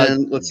 And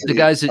then let's see. The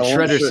guys at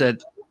Shredder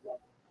said,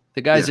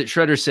 at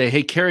Shredder say,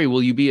 "Hey, Kerry,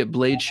 will you be at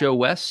Blade Show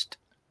West?"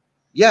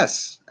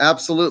 Yes,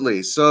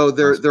 absolutely. So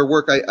their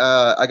work,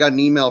 I got an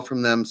email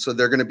from them. So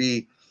they're going to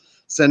be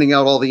sending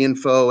out all the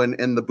info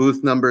and the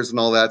booth numbers and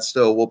all that.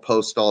 Still, we'll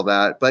post all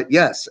that. But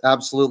yes,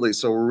 absolutely.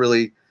 So we're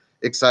really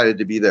excited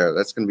to be there.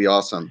 That's going to be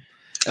awesome.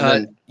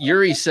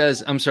 Yuri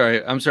says, I'm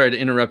sorry to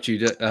interrupt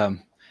you,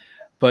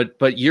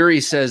 but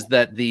Yuri says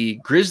that the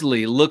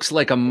Grizzly looks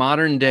like a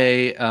modern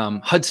day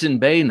Hudson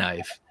Bay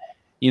knife.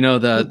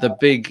 The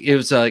big, it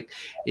was like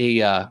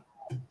a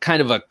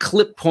kind of a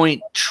clip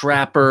point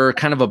trapper,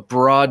 kind of a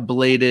broad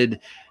bladed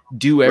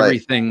do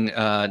everything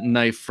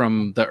knife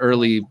from the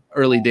early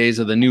days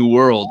of the New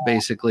World,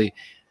 basically.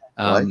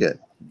 I like it.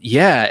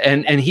 Yeah,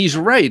 and he's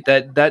right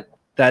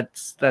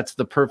that's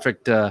the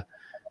perfect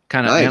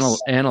kind of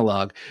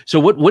analog. So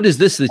what is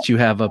this that you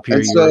have up here?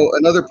 And so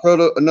another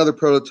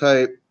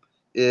prototype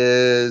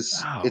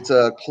is it's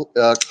a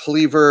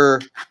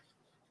cleaver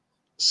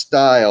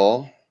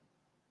style.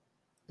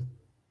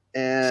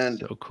 And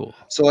so cool.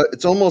 So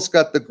it's almost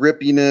got the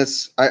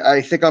grippiness.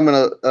 I think I'm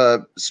going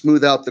to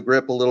smooth out the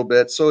grip a little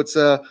bit. So it's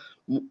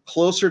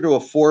closer to a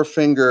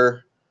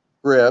 4-finger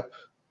grip.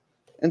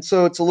 And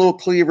so it's a little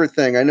cleaver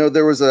thing. I know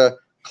there was a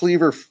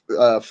cleaver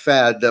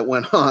fad that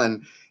went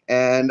on,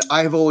 and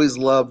I've always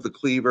loved the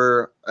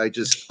cleaver.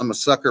 I'm a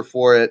sucker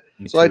for it.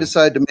 So I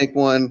decided to make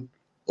one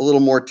a little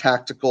more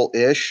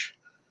tactical-ish.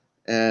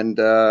 And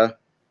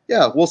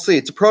we'll see.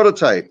 It's a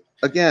prototype.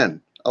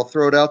 Again, I'll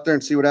throw it out there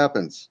and see what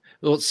happens.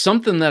 Well,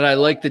 something that I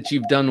like that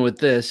you've done with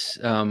this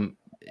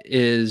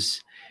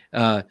is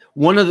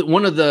one of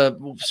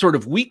the sort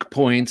of weak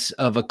points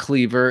of a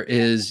cleaver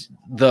is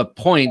the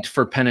point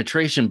for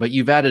penetration, but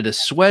you've added a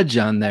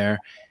swedge on there,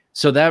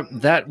 so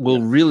that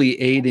will really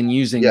aid in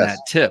using that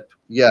tip.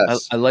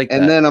 Yes, I like that.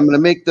 And then I'm going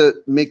to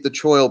make the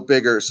choil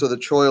bigger, so the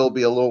choil will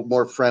be a little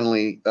more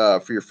friendly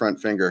for your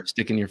front finger.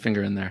 Sticking your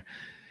finger in there.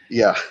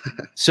 Yeah.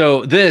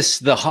 So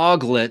the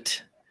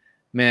hoglet,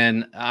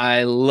 man,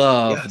 I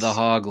love the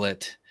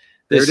hoglet.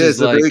 There it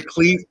is, a very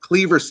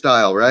cleaver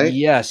style, right?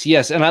 Yes,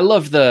 and I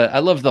love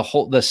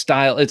the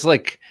style. It's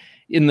like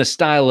in the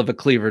style of a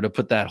cleaver to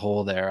put that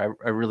hole there.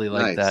 I really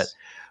like that.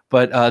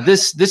 But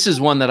this is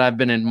one that I've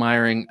been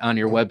admiring on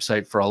your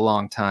website for a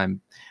long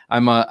time.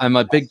 I'm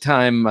a big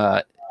time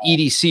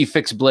EDC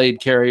fixed blade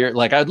carrier.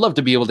 Like I'd love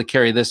to be able to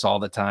carry this all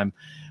the time,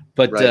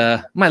 but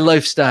my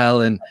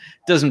lifestyle and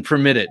doesn't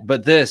permit it.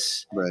 But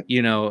this,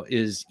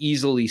 is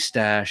easily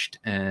stashed,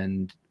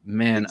 and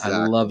man,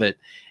 I love it.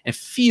 It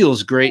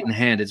feels great in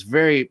hand. It's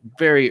very,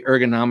 very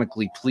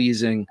ergonomically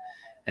pleasing.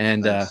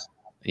 And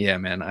yeah,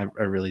 man, I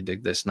really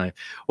dig this knife.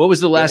 What was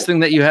the last thing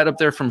that you had up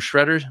there from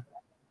Shredder?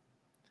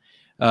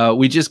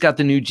 We just got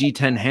the new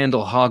G10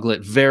 handle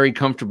hoglet. Very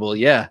comfortable.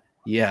 Yeah,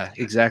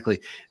 exactly.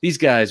 These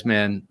guys,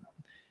 man,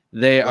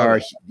 they are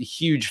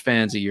huge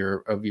fans of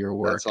your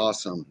work. That's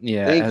awesome.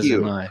 Yeah, thank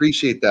you.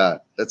 Appreciate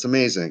that. That's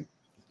amazing.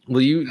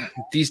 Well,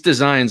 these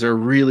designs are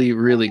really,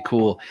 really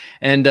cool.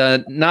 And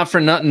not for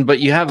nothing, but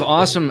you have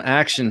awesome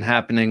action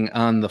happening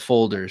on the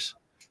folders.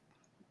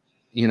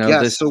 So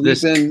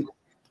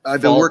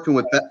I've been working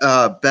with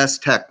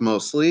Best Tech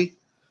mostly.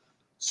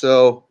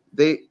 So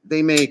they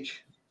make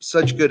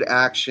such good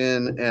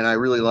action, and I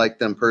really like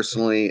them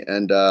personally.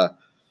 And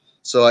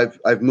so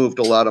I've moved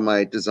a lot of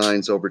my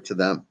designs over to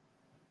them.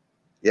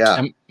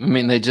 Yeah. I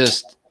mean, they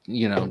just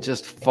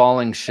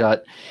falling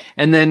shut.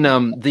 And then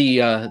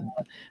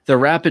the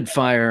rapid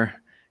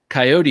fire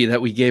coyote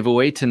that we gave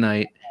away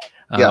tonight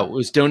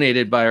was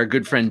donated by our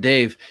good friend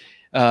Dave.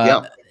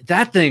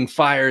 That thing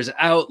fires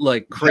out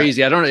like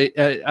crazy. I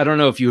don't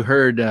know if you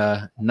heard.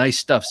 Nice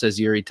stuff, says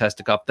Yuri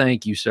Testikov.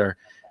 Thank you, sir.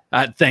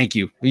 Thank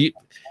you.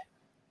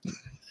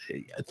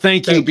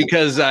 Thank you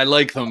because I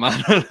like them.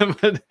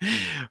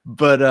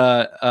 But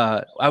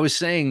I was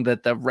saying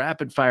that the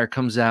rapid fire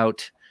comes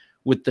out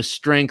with the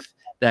strength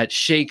that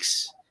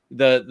shakes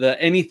the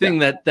anything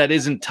that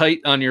isn't tight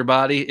on your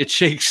body, it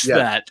shakes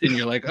that, and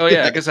you're like, oh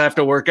yeah, I guess I have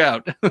to work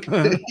out.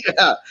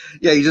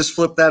 Yeah, you just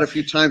flip that a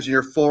few times in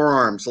your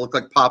forearms, look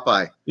like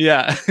Popeye.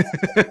 Yeah,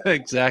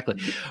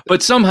 exactly.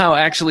 But somehow,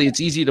 actually,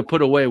 it's easy to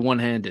put away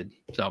one-handed.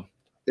 So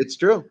it's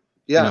true.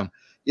 Yeah,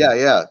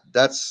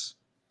 That's,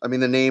 I mean,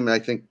 the name I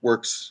think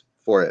works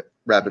for it,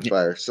 rapid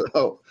fire.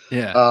 So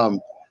yeah.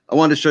 I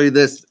wanted to show you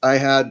this. I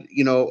had,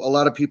 a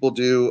lot of people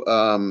do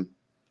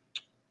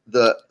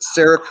the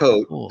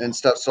Cerakote and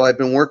stuff. So I've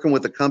been working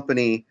with a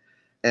company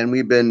and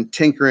we've been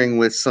tinkering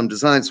with some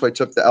designs. So I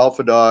took the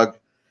Alpha Dog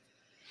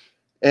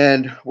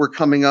and we're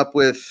coming up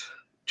with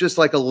just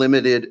like a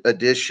limited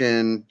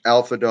edition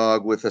Alpha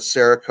Dog with a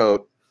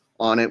Cerakote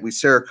on it. We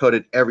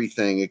Cerakoted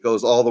everything. It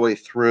goes all the way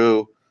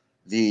through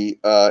the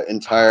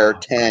entire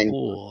tang.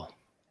 Cool.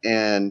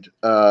 And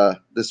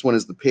this one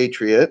is the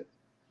Patriot.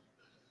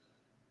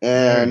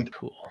 And very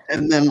cool.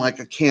 And then like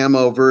a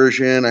camo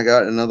version. I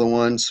got another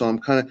one. So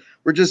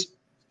I'm just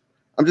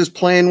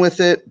playing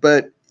with it,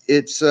 but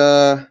it's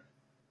I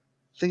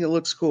think it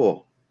looks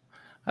cool.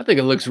 I think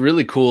it looks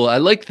really cool. I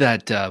like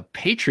that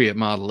Patriot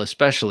model,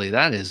 especially.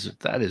 That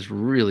is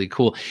really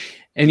cool.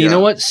 And you know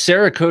what?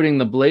 Cerakoting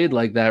the blade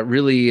like that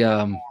really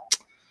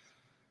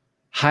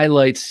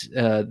highlights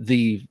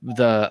the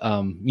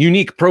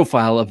unique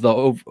profile of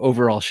the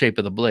overall shape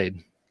of the blade.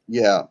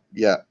 Yeah.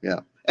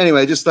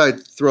 Anyway, I just thought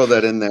I'd throw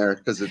that in there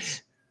because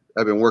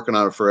I've been working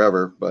on it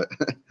forever. But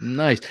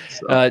nice.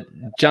 So.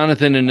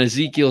 Jonathan and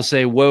Ezekiel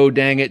say, "Whoa,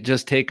 dang it!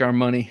 Just take our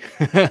money."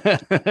 You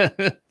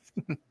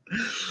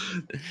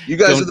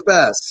guys are the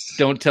best.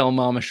 Don't tell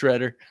Mama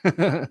Shredder.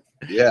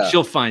 Yeah,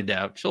 she'll find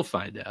out.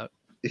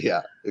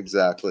 Yeah,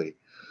 exactly.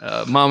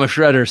 Mama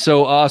Shredder,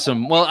 so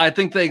awesome. Well, I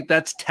think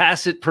that's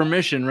tacit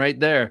permission right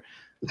there.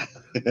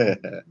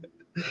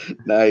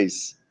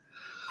 Nice.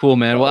 Cool,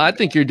 man. Well, I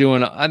think you're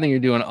doing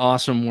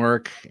awesome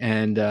work,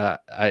 and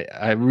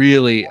I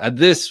really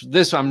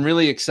I'm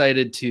really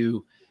excited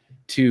to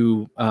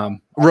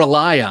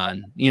rely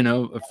on,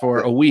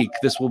 for a week.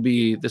 This will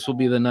be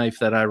the knife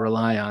that I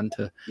rely on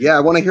to. Yeah,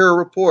 I want to hear a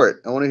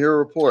report.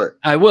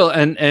 I will,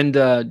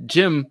 and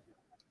Jim,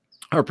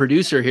 our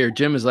producer here,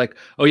 Jim is like,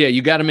 oh yeah,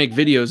 you got to make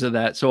videos of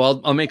that. So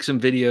I'll make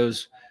some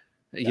videos,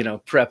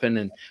 prepping.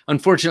 And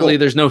unfortunately,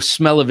 There's no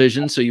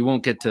smell-o-vision, so you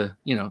won't get to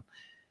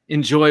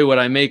enjoy what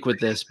I make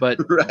with this. But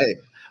right.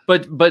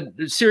 But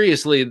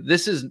seriously,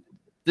 this is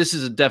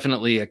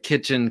definitely a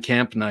kitchen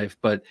camp knife.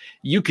 But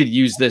you could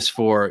use this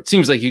for. It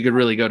seems like you could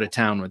really go to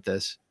town with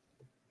this.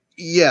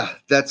 Yeah,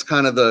 that's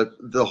kind of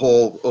the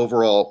whole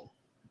overall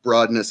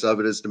broadness of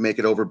it, is to make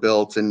it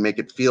overbuilt and make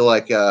it feel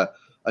like a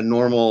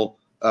normal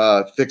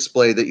fixed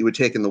blade that you would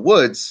take in the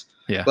woods,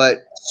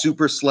 but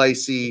super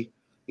slicey,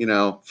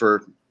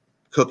 for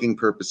cooking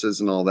purposes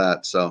and all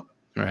that. So,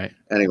 right.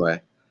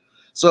 Anyway,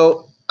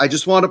 so I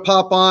just want to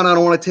pop on. I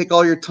don't want to take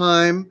all your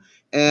time,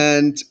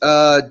 and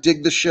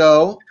dig the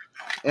show.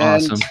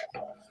 And awesome.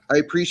 I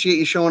appreciate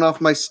you showing off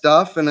my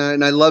stuff, and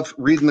I love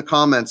reading the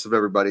comments of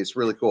everybody. It's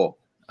really cool.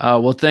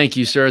 Well, thank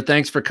you, sir.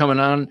 Thanks for coming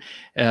on.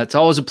 It's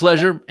always a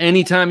pleasure.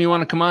 Anytime you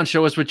want to come on,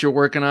 show us what you're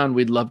working on.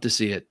 We'd love to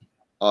see it.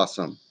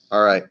 Awesome.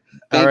 All right.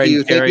 Thank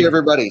you. Thank you,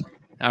 everybody.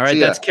 All right.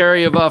 That's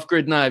Kerry of Off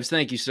Grid Knives.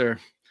 Thank you, sir.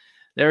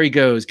 There he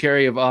goes.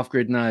 Kerry of Off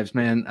Grid Knives,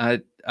 man.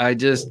 I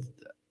just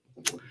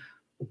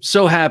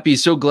so happy,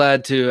 so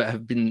glad to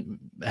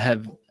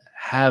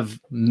have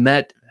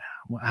met.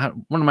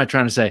 What am I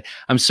trying to say?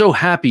 I'm so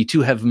happy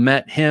to have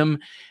met him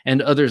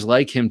and others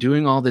like him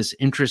doing all this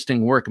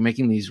interesting work,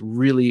 making these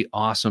really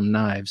awesome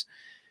knives.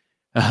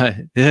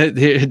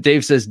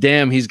 Dave says,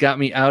 damn, he's got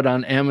me out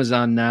on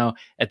Amazon now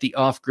at the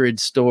Off Grid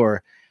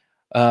store.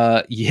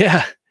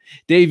 Yeah,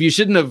 Dave, you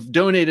shouldn't have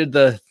donated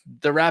the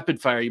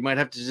rapid fire. You might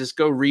have to just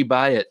go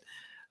rebuy it.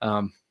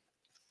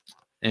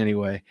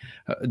 Anyway,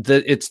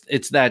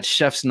 it's that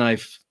chef's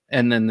knife.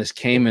 And then this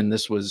came in,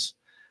 this was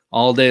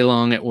all day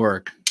long at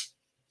work.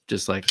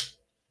 Just like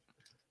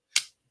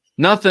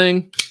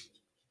nothing,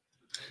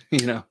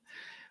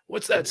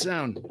 what's that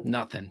sound?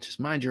 Nothing. Just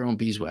mind your own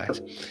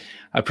beeswax.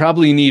 I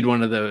probably need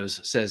one of those,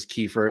 says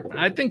Kiefer.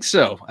 I think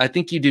so. I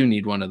think you do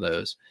need one of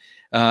those.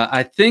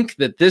 I think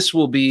that this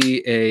will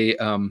be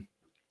I'm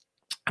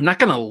not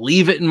going to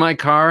leave it in my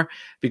car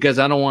because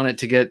I don't want it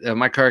to get,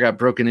 my car got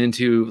broken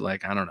into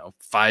like, I don't know,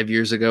 5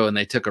 years ago, and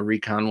they took a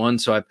recon one.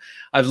 So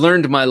I've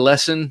learned my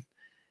lesson,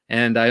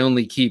 and I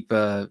only keep,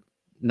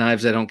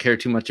 knives I don't care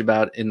too much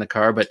about in the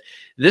car. But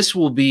this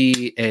will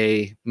be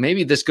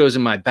maybe this goes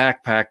in my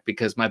backpack,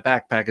 because my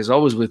backpack is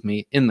always with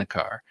me in the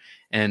car.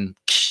 And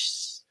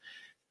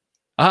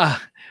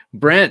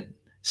Brent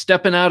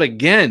stepping out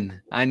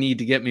again. I need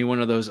to get me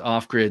one of those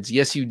off grids.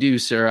 Yes, you do,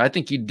 sir. I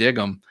think you dig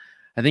them.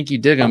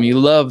 You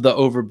love the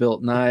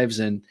overbuilt knives,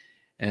 and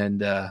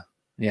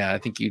yeah, I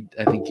think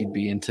you'd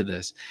be into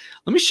this.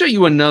 Let me show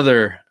you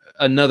another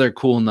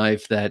cool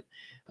knife that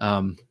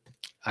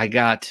I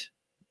got,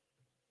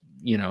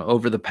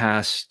 over the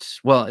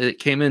past, it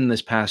came in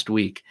this past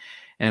week,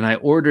 and I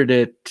ordered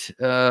it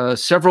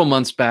several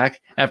months back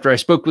after I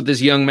spoke with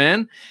this young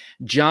man,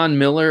 John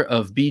Miller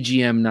of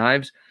BGM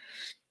Knives.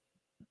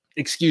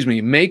 excuse me,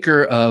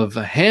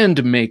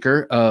 hand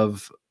maker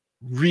of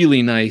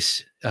really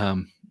nice,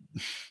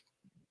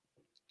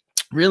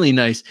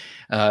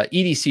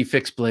 EDC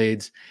fixed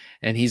blades.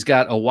 And he's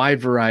got a wide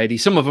variety.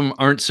 Some of them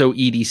aren't so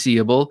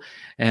EDC-able,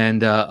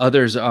 and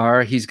others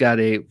are. He's got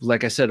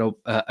like I said,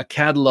 a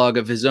catalog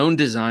of his own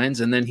designs,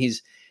 and then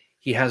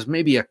he has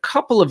maybe a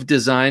couple of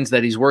designs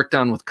that he's worked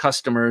on with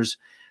customers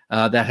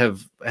that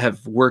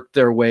have worked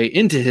their way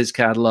into his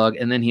catalog,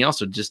 and then he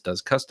also just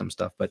does custom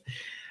stuff. But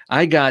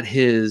I got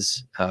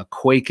his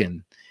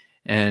Quaken,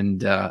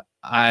 and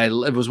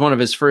it was one of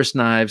his first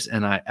knives,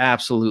 and I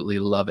absolutely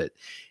love it.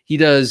 He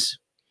does.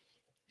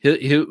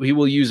 He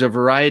will use a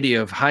variety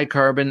of high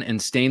carbon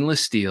and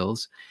stainless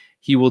steels.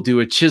 He will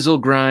do a chisel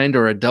grind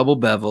or a double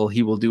bevel.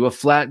 He will do a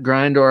flat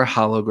grind or a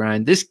hollow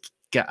grind. This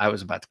guy, I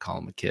was about to call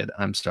him a kid.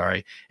 I'm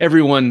sorry.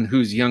 Everyone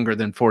who's younger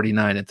than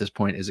 49 at this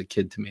point is a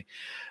kid to me.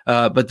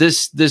 But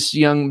this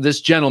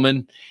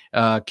gentleman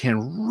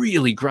can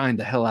really grind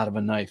the hell out of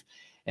a knife.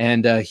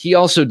 And he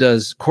also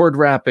does cord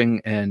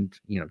wrapping and,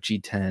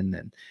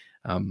 G10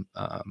 and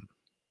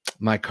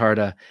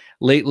micarta.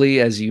 Lately,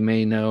 as you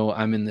may know,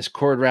 I'm in this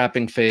cord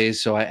wrapping phase.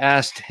 So I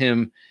asked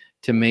him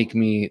to make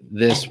me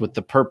this with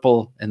the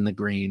purple and the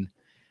green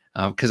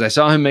because I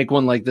saw him make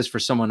one like this for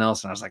someone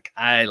else. And I was like,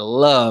 I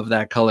love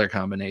that color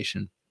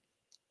combination.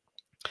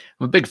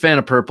 I'm a big fan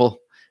of purple,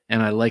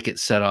 and I like it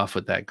set off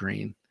with that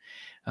green.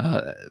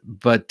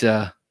 But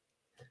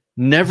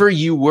never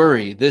you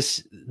worry.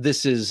 This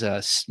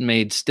is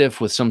made stiff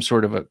with some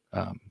sort of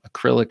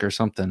acrylic or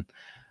something.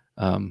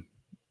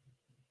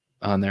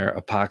 On their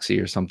epoxy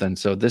or something.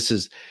 So this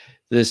is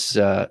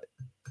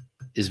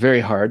very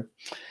hard.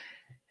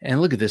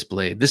 And look at this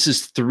blade. This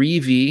is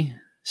 3V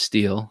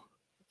steel.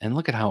 And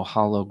look at how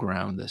hollow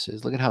ground this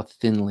is. Look at how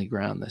thinly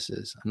ground this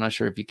is. I'm not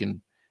sure if you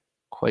can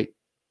quite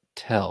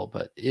tell,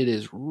 but it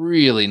is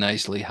really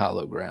nicely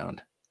hollow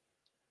ground.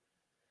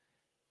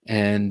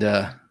 And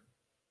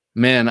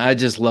man, I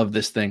just love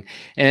this thing.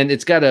 And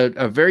it's got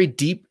a very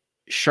deep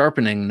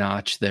sharpening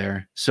notch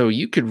there. So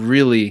you could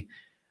really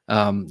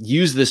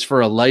use this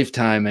for a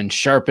lifetime and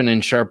sharpen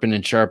and sharpen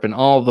and sharpen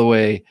all the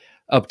way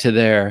up to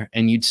there,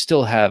 and you'd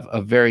still have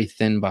a very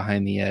thin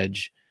behind the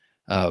edge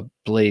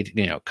blade,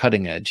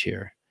 cutting edge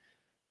here.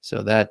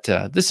 So that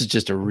this is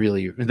just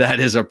that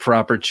is a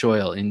proper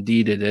choil.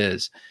 Indeed it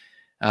is.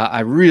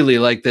 I really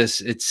like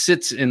this. It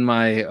sits in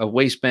my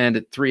waistband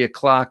at 3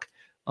 o'clock.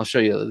 I'll show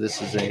you.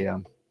 This is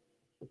it's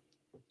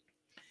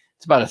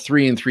about a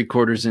 3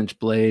 3/4 inch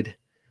blade,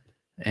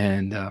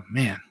 and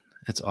man,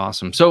 it's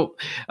awesome. So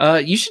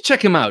you should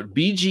check him out.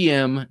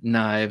 BGM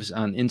Knives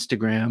on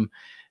Instagram.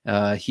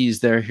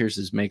 He's there. Here's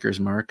his maker's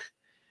mark.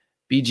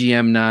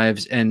 BGM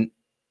Knives. And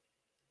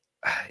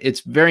it's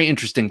very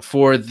interesting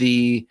for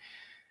the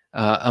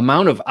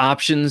amount of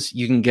options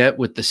you can get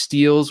with the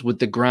steels, with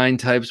the grind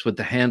types, with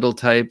the handle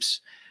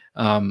types.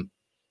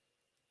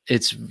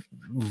 It's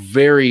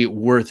very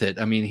worth it.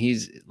 I mean,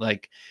 he's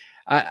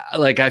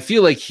I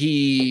feel like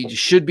he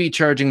should be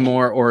charging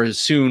more, or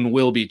soon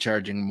will be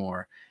charging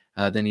more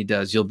than he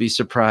does. You'll be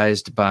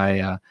surprised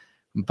by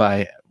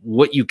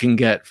what you can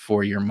get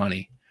for your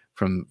money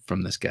from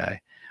this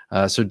guy.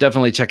 So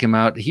definitely check him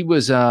out. He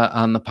was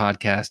on the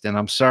podcast, and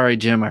I'm sorry,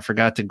 Jim, I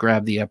forgot to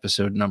grab the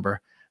episode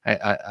number.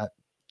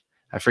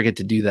 I forget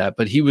to do that,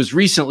 but he was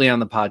recently on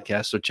the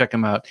podcast. So check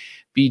him out.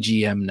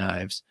 BGM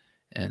Knives.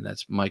 And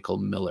that's Michael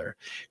Miller.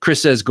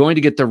 Chris says, going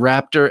to get the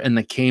Raptor and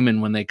the Cayman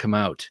when they come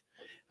out.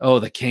 Oh,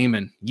 the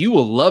Cayman. You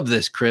will love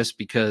this, Chris,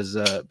 because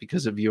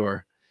of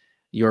your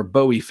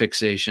Bowie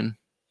fixation.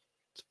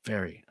 It's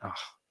very,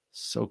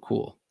 so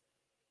cool.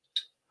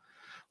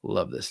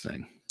 Love this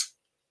thing.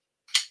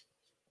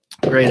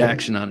 Great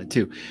action on it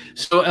too.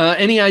 So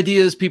any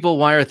ideas, people?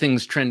 Why are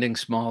things trending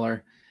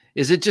smaller?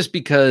 Is it just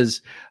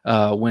because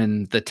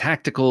when the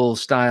tactical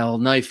style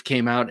knife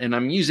came out, and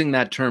I'm using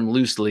that term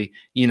loosely,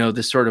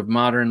 this sort of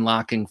modern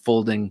locking,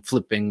 folding,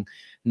 flipping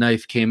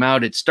knife came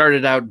out, it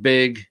started out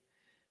big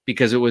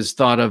because it was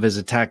thought of as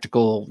a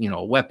tactical,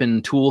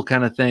 weapon tool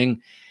kind of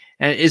thing.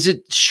 And is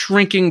it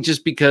shrinking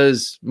just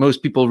because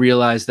most people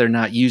realize they're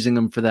not using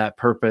them for that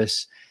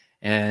purpose?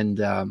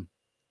 And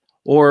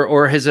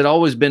or has it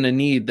always been a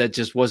need that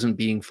just wasn't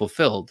being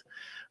fulfilled?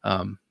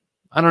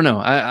 I don't know.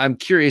 I'm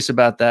curious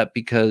about that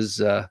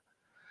because, I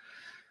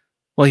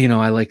like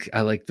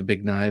the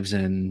big knives,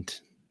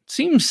 and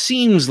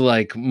seems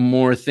like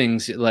more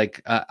things.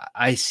 Like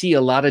I see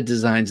a lot of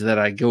designs that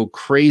I go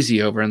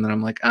crazy over, and then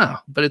I'm like,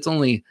 but it's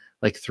only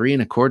like 3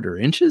 1/4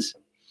 inches.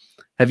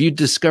 Have you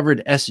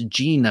discovered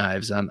SG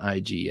Knives on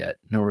IG yet?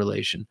 No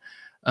relation.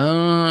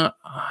 I'm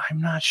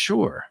not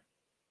sure.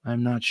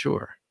 Now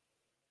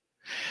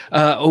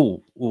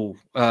I'm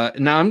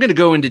going to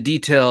go into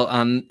detail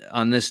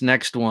on this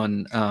next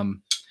one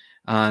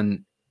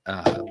on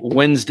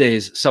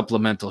Wednesday's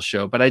supplemental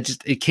show, but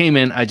it came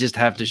in. I just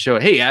have to show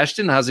it. Hey,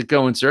 Ashton, how's it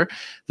going, sir?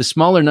 The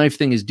smaller knife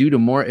thing is due to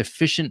more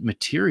efficient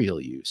material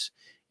use.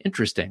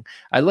 Interesting.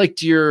 I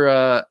liked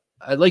your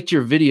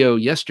video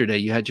yesterday.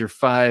 You had your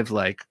five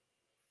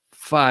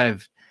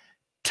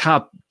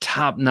top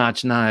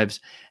notch knives.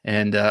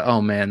 And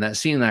oh man,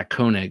 seeing that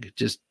Koenig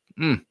just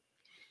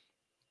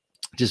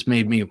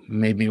made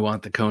me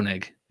want the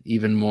Koenig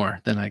even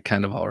more than I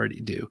kind of already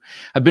do.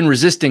 I've been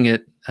resisting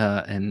it,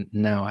 and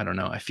now I don't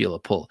know, I feel a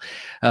pull.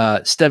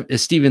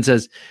 Steven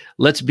says,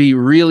 let's be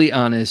really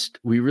honest,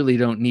 we really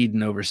don't need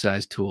an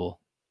oversized tool.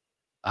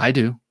 I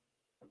do.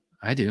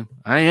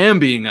 I am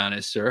being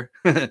honest, sir.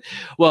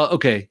 Well,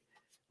 okay.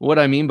 What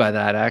I mean by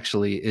that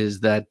actually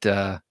is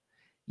that,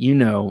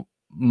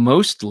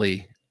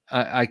 mostly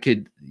I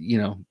could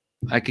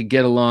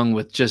get along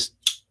with just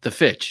the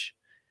Finch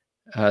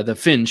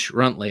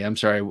Runtley, I'm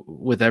sorry,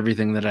 with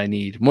everything that I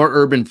need. More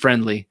urban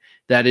friendly.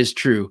 That is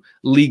true.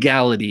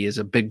 Legality is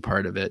a big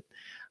part of it.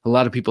 A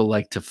lot of people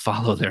like to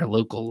follow their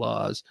local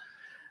laws.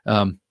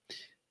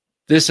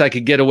 This I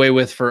could get away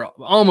with for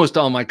almost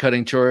all my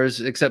cutting chores,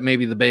 except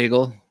maybe the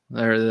bagel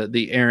or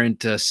the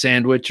errant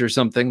sandwich or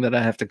something that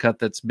I have to cut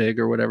that's big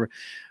or whatever.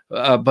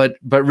 But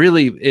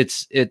really,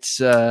 it's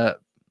a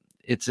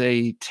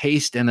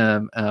taste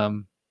and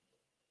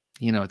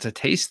it's a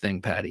taste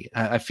thing, Patty.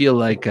 I feel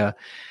like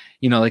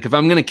like if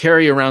I'm going to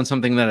carry around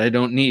something that I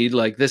don't need,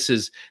 like this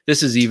is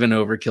even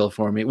overkill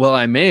for me. Well,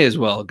 I may as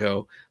well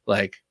go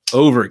like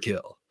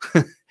overkill.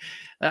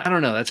 I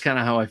don't know. That's kind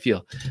of how I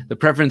feel. The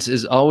preference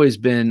has always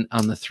been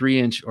on the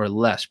 3-inch or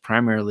less,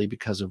 primarily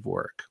because of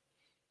work.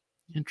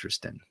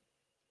 Interesting.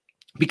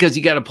 Because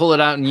you got to pull it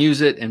out and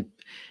use it, and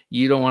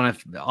you don't want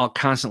to all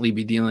constantly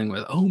be dealing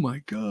with, oh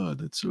my God,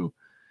 that's so.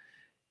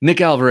 Nick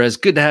Alvarez,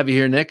 good to have you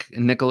here, Nick.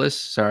 And Nicholas,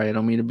 sorry, I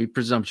don't mean to be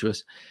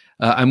presumptuous.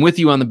 I'm with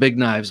you on the big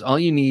knives. All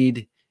you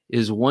need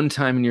is one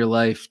time in your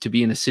life to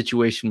be in a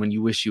situation when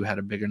you wish you had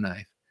a bigger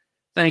knife.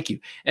 Thank you.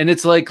 And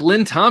it's like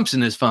Lynn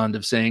Thompson is fond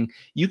of saying,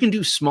 you can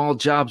do small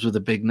jobs with a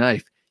big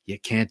knife. You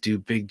can't do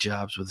big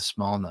jobs with a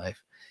small knife.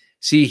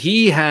 See,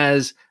 he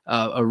has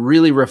a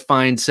really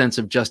refined sense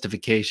of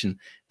justification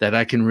that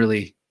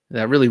really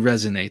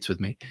resonates with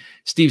me.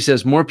 Steve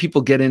says more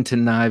people get into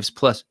knives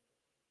plus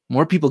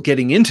more people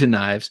getting into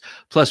knives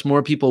plus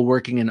more people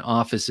working in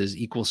offices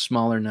equals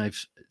smaller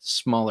knife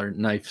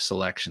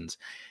selections.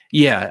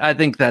 Yeah, I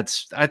think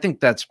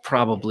that's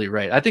probably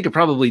right. I think it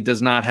probably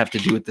does not have to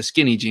do with the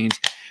skinny jeans,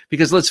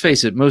 because let's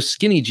face it, most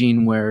skinny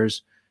jean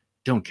wearers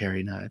don't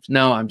carry knives.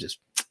 No, I'm just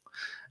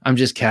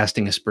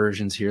casting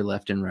aspersions here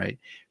left and right.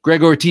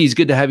 Greg Ortiz,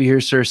 good to have you here,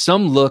 sir.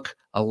 Some look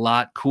a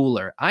lot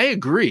cooler. I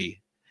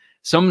agree.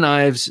 Some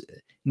knives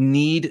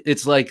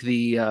it's like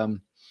the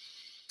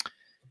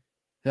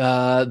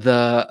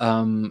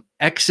XM24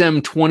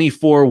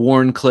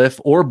 Wharncliffe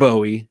or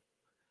Bowie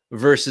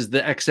versus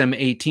the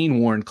XM18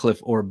 Wharncliffe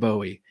or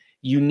Bowie.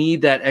 You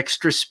need that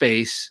extra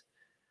space,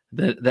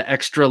 the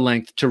extra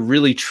length to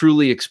really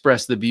truly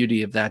express the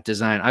beauty of that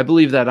design. I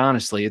believe that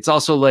honestly. It's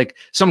also like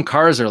some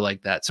cars are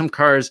like that. Some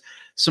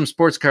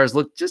sports cars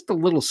look just a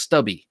little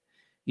stubby,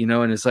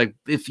 and it's like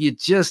if you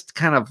just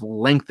kind of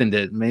lengthened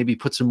it, maybe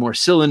put some more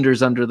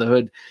cylinders under the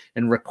hood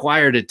and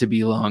required it to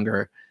be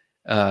longer,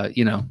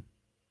 it'd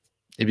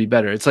be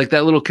better. It's like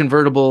that little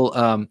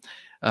convertible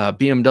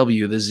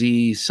BMW, the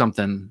Z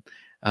something.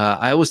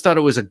 I always thought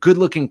it was a good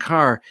looking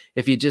car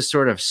if you just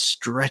sort of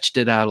stretched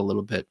it out a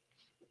little bit.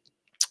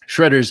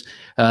 Shredders,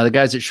 the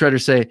guys at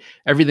Shredder say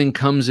everything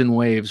comes in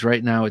waves.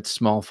 Right now it's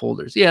small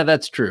folders. Yeah,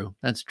 that's true.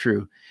 That's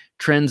true.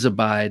 Trends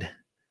abide.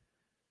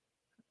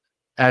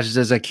 Ash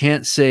says, I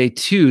can't say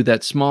too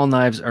that small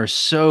knives are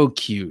so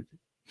cute.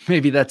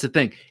 Maybe that's a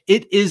thing.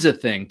 It is a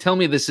thing. Tell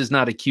me this is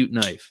not a cute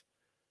knife.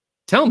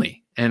 Tell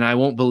me, and I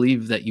won't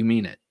believe that you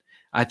mean it.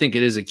 I think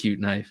it is a cute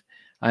knife.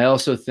 I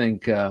also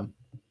think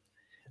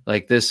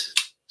like this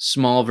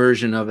small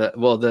version of it.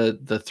 Well, the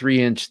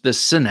 3-inch, the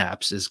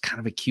Synapse is kind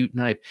of a cute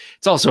knife.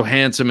 It's also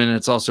handsome and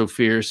it's also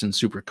fierce and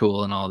super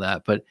cool and all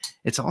that, but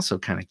it's also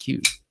kind of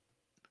cute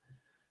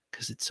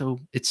because it's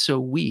so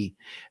wee.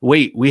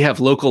 Wait, we have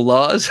local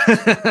laws?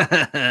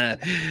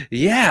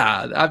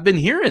 Yeah, I've been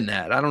hearing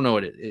that. I don't know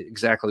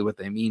exactly what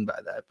they mean by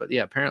that, but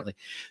yeah, apparently.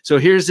 So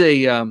here's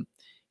a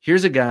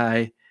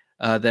guy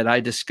that I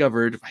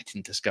discovered. I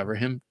didn't discover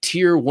him.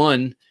 Tier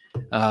 1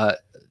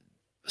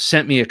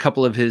 sent me a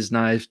couple of his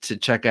knives to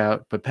check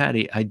out. But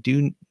Patty, I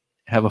do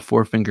have a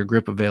 4-finger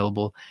grip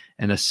available,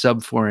 and a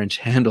sub 4-inch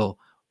handle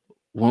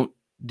won't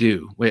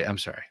do. Wait, I'm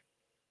sorry.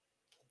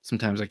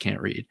 Sometimes I can't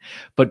read.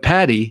 But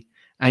Patty,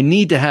 I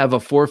need to have a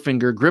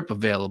 4-finger grip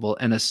available,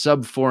 and a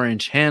sub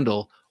 4-inch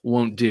handle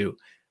won't do.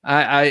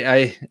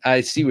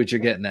 I see what you're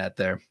getting at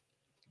there,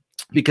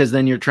 because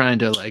then you're trying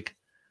to like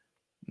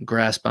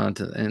grasp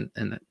onto and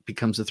it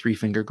becomes a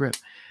 3-finger grip.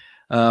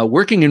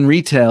 Working in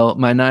retail,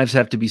 my knives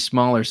have to be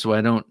smaller so I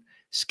don't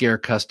scare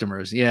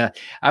customers. Yeah,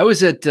 I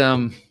was at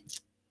Home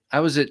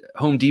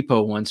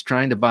Depot once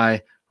trying to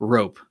buy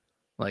rope,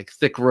 like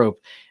thick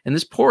rope, and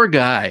this poor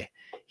guy,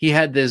 he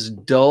had this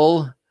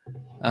dull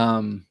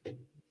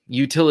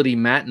utility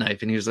mat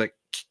knife, and he was like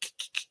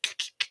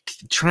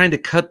trying to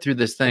cut through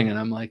this thing, and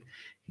I'm like,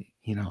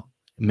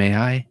 may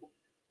I,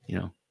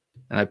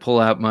 and I pull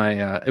out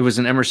my, it was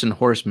an Emerson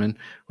Horseman,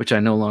 which I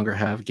no longer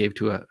have,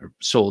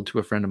 sold to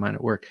a friend of mine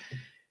at work.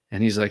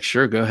 And he's like,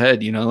 sure, go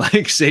ahead, you know,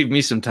 like save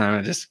me some time.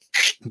 I just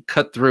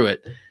cut through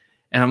it.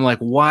 And I'm like,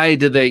 why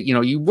do they, you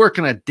know, you work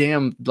in a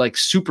damn like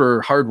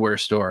super hardware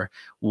store.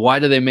 Why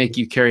do they make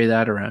you carry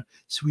that around?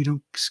 So we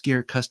don't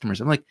scare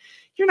customers. I'm like,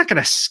 you're not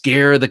going to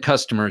scare the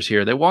customers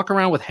here. They walk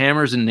around with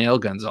hammers and nail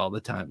guns all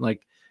the time.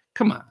 Like,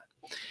 come on.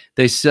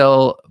 They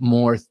sell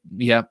more.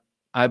 Yep,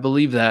 I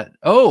believe that.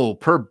 Oh,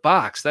 per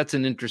box. That's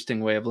an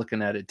interesting way of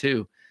looking at it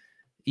too.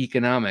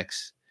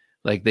 Economics.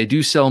 Like they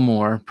do sell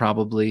more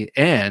probably.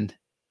 And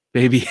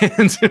baby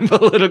hands and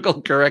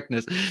political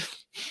correctness.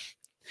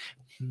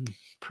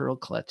 Pearl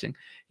clutching.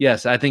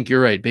 Yes, I think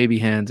you're right. Baby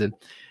hands. And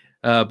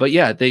but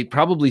yeah, they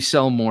probably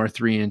sell more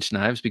 3-inch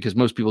knives because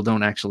most people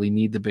don't actually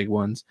need the big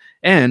ones,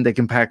 and they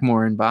can pack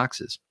more in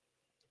boxes.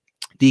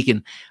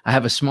 Deacon, I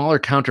have a smaller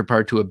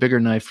counterpart to a bigger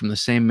knife from the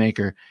same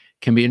maker.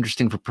 Can be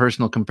interesting for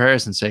personal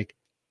comparison's sake.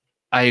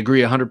 I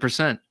agree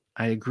 100%.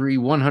 I agree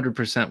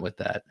 100% with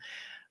that.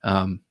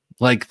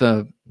 Like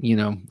the, you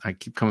know, I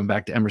keep coming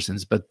back to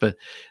Emerson's, but the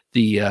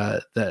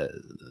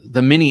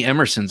mini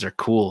Emerson's are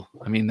cool.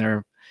 I mean,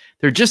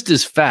 they're just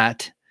as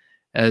fat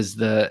as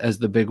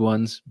the big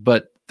ones,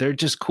 but they're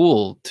just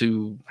cool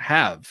to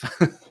have.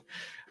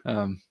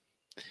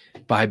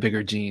 Buy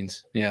bigger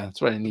jeans. Yeah,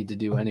 that's what I need to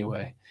do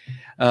anyway.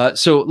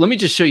 So let me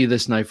just show you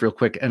this knife real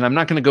quick, and I'm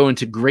not going to go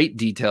into great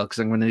detail because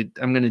I'm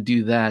going to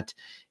do that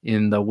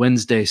in the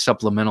Wednesday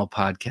supplemental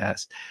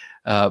podcast.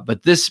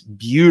 But this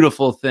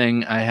beautiful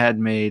thing I had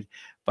made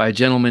by a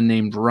gentleman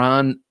named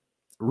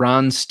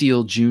Ron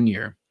Steele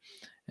Jr.,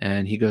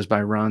 and he goes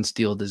by Ron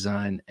Steele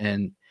Design.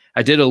 And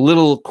I did a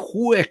little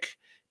quick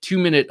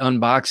 2-minute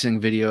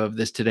unboxing video of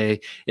this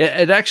today.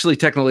 It actually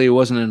technically it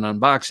wasn't an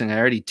unboxing. I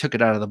already took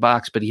it out of the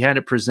box, but he had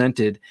it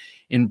presented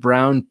in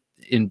brown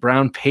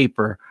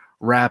paper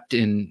wrapped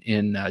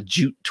in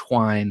jute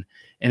twine,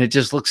 and it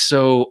just looks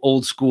so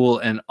old school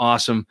and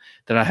awesome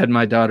that I had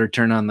my daughter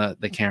turn on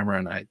the camera,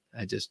 and I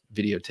just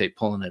videotaped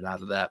pulling it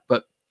out of that.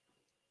 But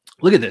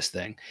look at this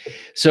thing.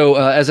 So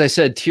as I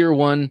said, Tier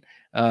 1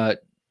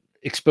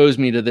 exposed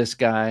me to this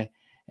guy,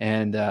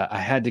 and I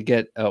had to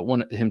get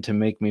him to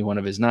make me one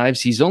of his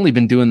knives. He's only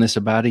been doing this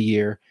about a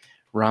year,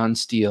 Ron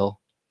Steele,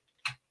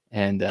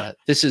 and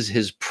this is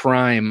his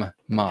prime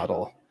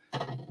model,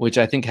 which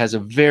I think has a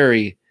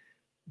very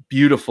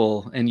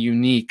beautiful and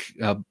unique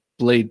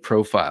blade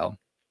profile.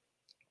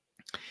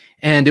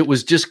 And it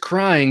was just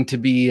crying to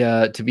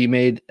be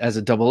made as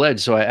a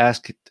double-edged. So I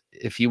asked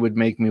if he would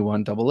make me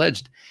one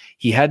double-edged.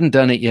 He hadn't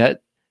done it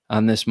yet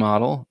on this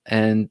model,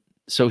 and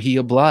so he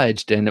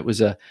obliged. And it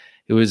was a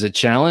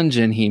challenge,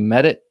 and he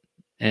met it.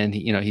 And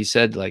he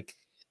said, like,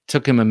 it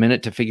took him a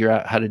minute to figure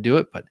out how to do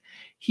it, but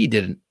he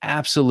did an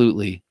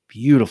absolutely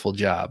beautiful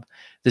job.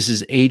 This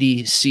is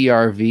 80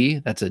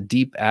 CRV. That's a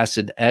deep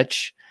acid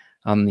etch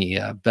on the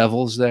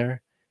bevels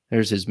there.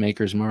 There's his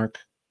maker's mark.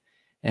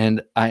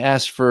 And I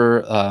asked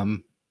for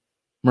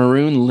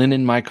maroon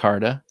linen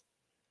micarta.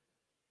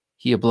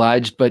 He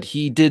obliged, but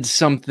he did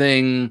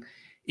something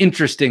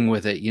interesting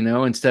with it,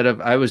 instead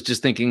of, I was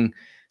just thinking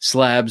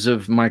slabs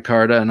of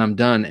micarta and I'm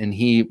done. And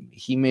he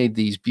made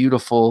these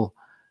beautiful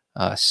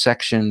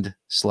sectioned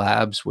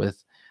slabs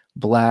with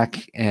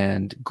black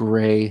and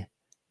gray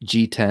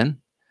G10.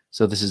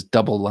 So this is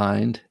double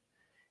lined.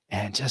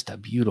 And just a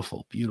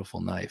beautiful,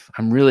 beautiful knife.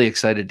 I'm really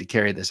excited to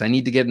carry this. I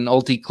need to get an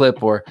ulti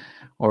clip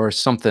or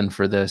something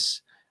for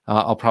this.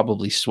 I'll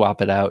probably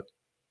swap it out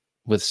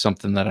with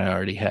something that I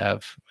already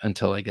have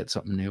until I get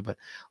something new. But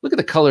look at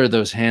the color of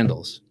those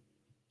handles.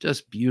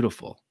 Just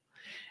beautiful.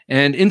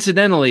 And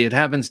incidentally, it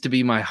happens to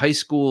be my high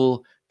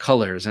school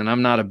colors. And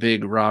I'm not a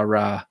big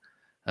rah-rah,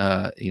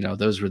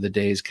 those were the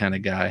days kind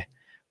of guy.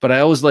 But I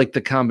always like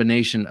the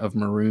combination of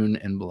maroon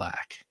and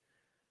black.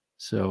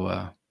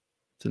 So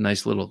it's a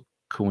nice little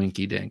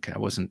coinky dink.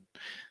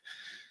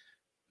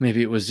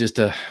 Maybe it was just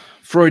a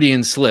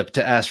Freudian slip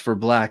to ask for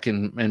black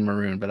and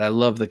maroon, but I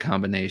love the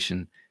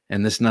combination.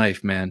 And this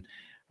knife, man,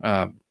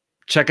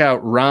 check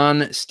out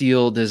Ron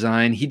Steele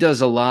Design. He does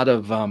a lot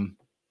of, on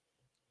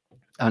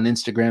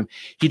Instagram,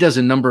 he does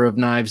a number of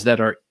knives that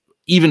are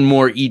even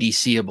more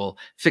EDC-able,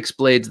 fixed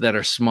blades that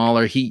are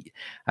smaller.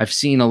 I've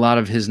seen a lot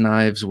of his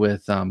knives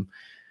with GL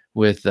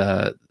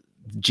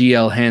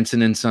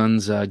Hansen and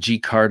Sons, G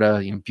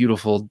Carta,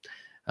 beautiful,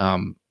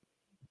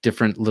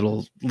 different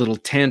little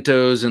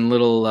tantos and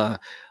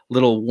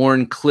little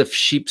Warren Cliff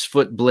sheep's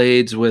foot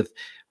blades with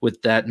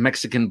that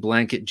Mexican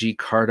blanket G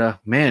Carta.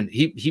 Man,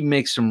 he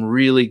makes some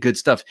really good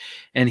stuff,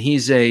 and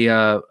he's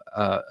a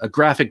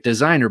graphic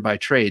designer by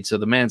trade. So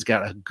the man's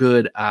got a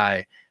good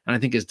eye, and I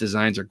think his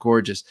designs are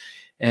gorgeous.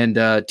 And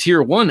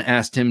Tier 1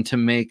 asked him to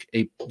make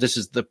this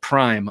is the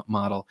Prime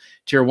model.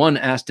 Tier 1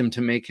 asked him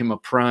to make him a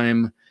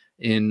Prime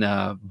in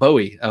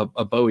Bowie,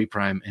 a Bowie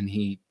Prime, and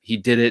he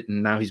did it,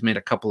 and now he's made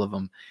a couple of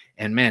them.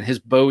 And man, his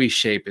Bowie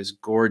shape is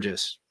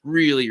gorgeous.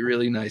 Really,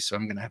 really nice. So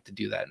I'm going to have to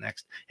do that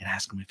next and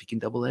ask him if he can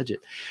double edge it.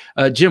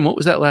 Jim, what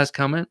was that last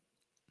comment?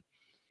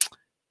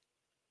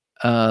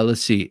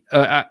 Let's see.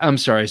 I'm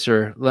sorry,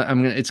 sir.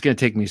 It's going to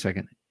take me a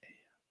second.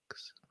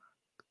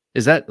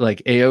 Is that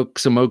like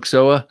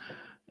Aoxamoxoa?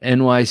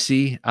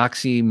 NYC,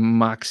 Oxy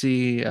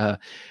Moxie,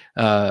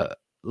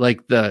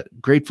 like the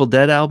Grateful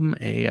Dead album,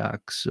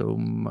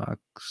 Aoxomoxo,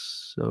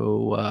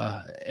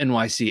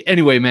 NYC.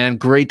 Anyway, man,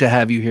 great to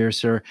have you here,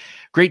 sir.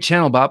 Great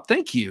channel, Bob.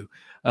 Thank you.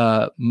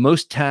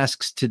 Most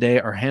tasks today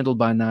are handled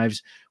by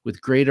knives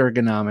with great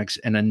ergonomics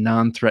and a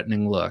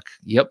non-threatening look.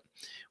 Yep.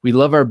 We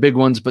love our big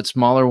ones, but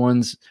smaller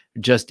ones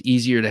are just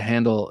easier to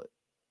handle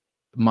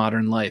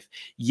modern life.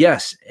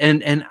 Yes.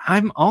 And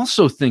I'm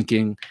also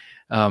thinking,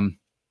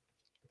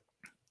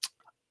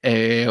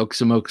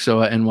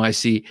 Oxomoxoa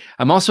NYC.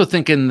 I'm also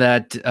thinking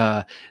that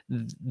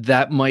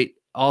that might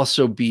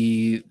also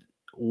be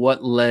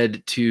what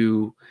led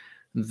to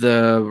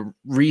the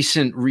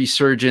recent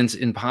resurgence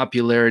in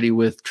popularity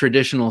with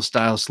traditional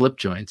style slip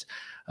joints.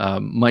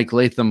 Mike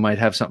Latham might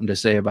have something to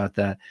say about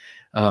that.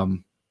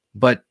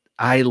 But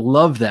I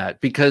love that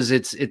because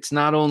it's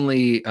not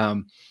only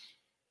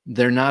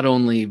they're not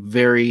only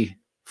very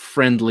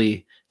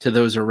friendly to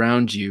those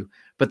around you,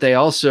 but they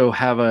also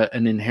have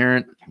an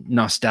inherent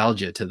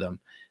nostalgia to them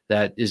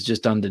that is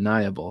just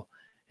undeniable.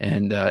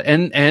 And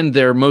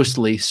they're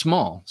mostly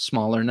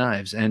smaller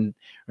knives. And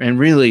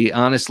really,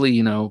 honestly,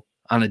 you know,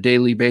 on a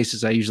daily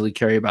basis, I usually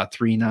carry about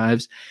 3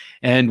 knives.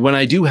 And when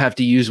I do have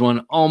to use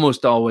one,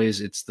 almost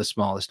always it's the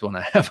smallest one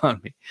I have on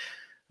me.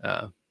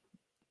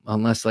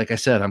 Unless, like I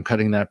said, I'm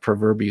cutting that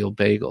proverbial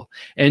bagel.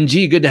 And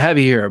gee, good to have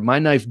you here. My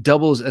knife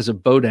doubles as a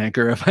boat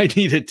anchor if I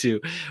needed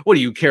to. What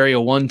do you carry, a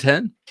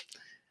 110?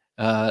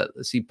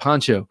 Let's see,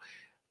 Poncho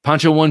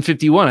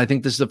 151. I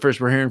think this is the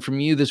first we're hearing from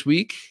you this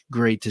week.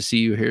 Great to see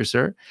you here,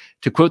 sir.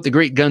 To quote the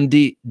great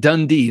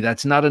Dundee,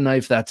 that's not a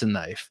knife, that's a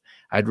knife.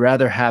 I'd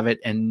rather have it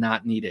and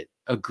not need it.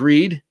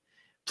 Agreed.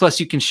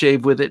 Plus, you can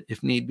shave with it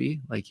if need be,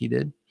 like he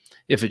did,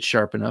 if it's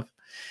sharp enough.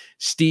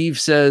 Steve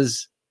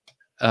says,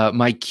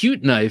 my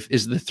cute knife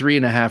is the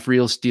 3.5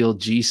 real steel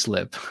G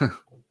slip.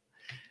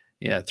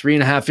 Yeah,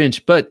 3.5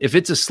 inch. But if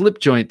it's a slip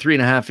joint,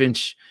 3.5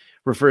 inch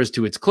refers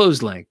to its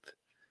close length.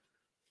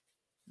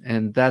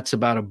 And that's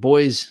about a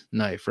boy's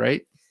knife,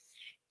 right?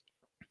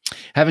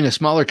 Having a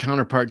smaller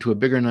counterpart to a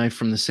bigger knife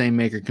from the same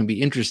maker can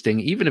be interesting,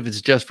 even if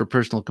it's just for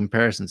personal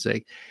comparison's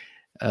sake.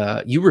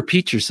 You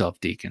repeat yourself,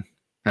 Deacon.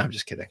 No, I'm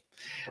just kidding.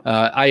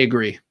 I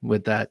agree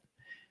with that.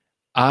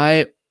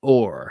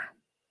 Ior.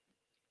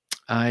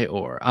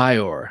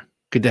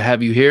 Good to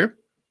have you here.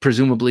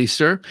 Presumably,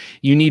 sir,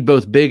 you need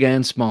both big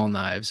and small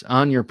knives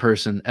on your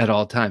person at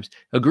all times.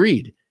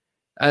 Agreed.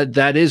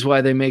 That is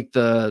why they make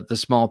the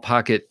small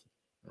pocket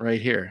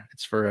right here.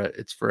 It's for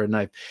a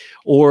knife.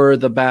 Or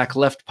the back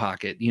left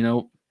pocket. You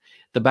know,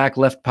 the back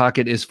left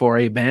pocket is for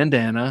a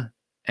bandana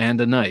and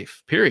a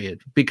knife,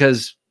 period.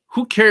 Because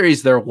who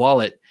carries their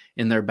wallet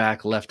in their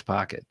back left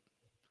pocket?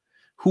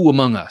 Who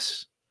among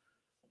us?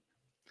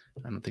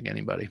 I don't think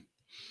anybody.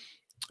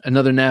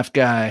 Another NAF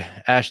guy,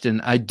 Ashton.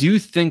 I do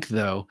think,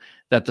 though,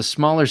 that the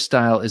smaller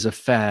style is a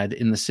fad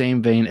in the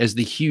same vein as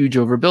the huge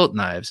overbuilt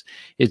knives.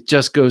 It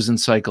just goes in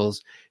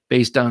cycles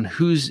based on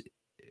who's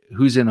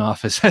in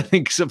office, I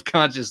think,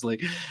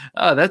 subconsciously.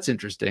 Oh, that's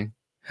interesting.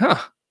 Huh.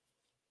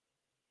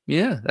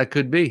 Yeah, that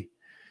could be.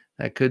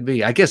 That could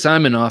be. I guess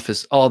I'm in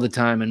office all the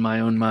time in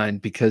my own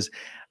mind because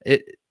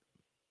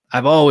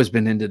I've always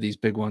been into these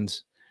big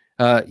ones.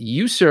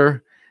 You,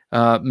 sir,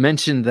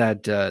 mentioned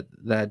that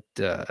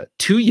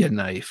Tuya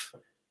knife,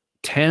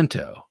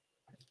 Tanto.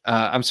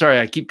 I'm sorry,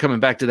 I keep coming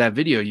back to that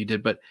video you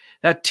did, but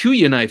that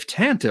Tuya knife,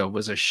 Tanto,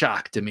 was a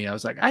shock to me. I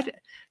was like, I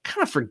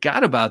kind of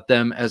forgot about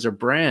them as a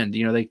brand.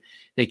 You know,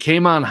 they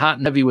came on hot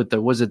and heavy with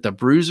was it the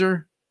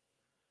Bruiser?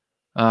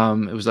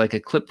 It was like a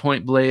clip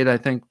point blade, I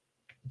think.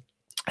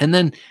 And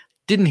then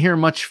didn't hear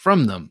much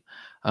from them.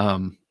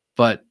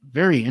 But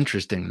very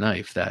interesting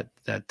knife, that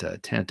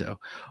Tanto.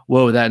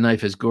 Whoa, that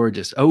knife is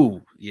gorgeous.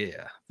 Oh,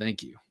 yeah.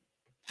 Thank you.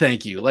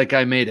 Thank you. Like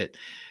I made it.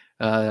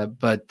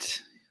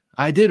 But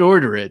I did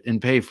order it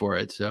and pay for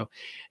it. So,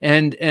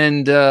 and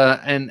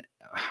that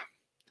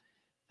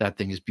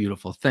thing is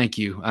beautiful. Thank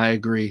you. I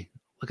agree.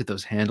 Look at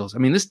those handles. I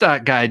mean, this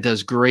guy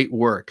does great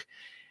work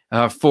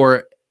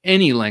for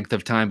any length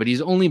of time, but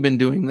he's only been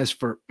doing this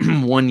for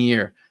 1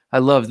 year. I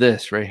love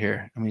this right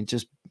here. I mean,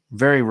 just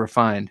very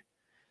refined.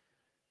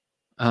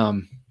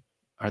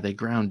 Are they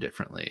ground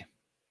differently?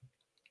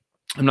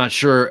 I'm not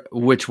sure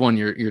which one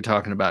you're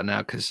talking about now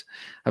because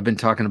I've been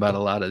talking about a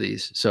lot of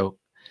these. So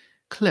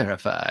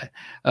clarify.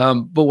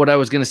 But what I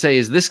was going to say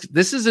is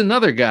this is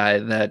another guy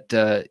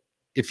that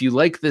if you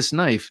like this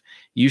knife,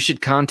 you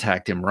should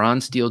contact him,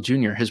 Ron Steele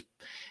Jr.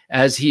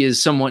 As he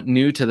is somewhat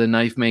new to the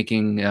knife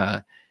making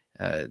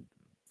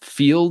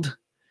field,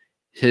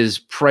 his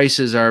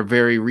prices are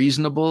very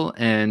reasonable,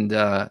 and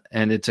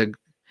it's a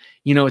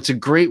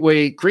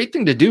great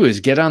thing to do is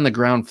get on the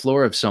ground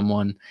floor of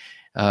someone's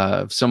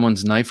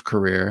knife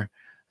career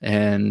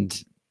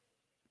and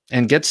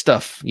get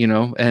stuff, you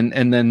know,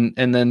 and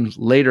then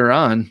later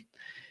on,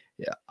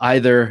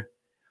 either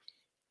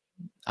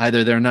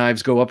their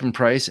knives go up in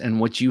price and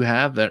what you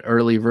have, that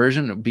early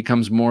version,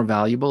 becomes more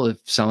valuable if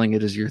selling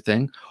it as your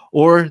thing,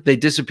 or they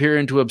disappear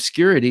into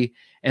obscurity.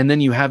 And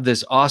then you have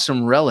this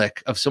awesome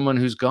relic of someone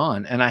who's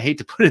gone. And I hate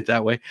to put it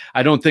that way.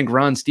 I don't think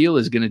Ron Steele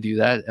is going to do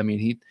that. I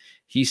mean,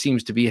 he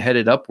seems to be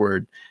headed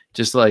upward,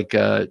 just like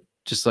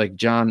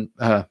John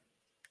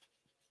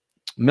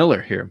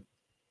Miller here.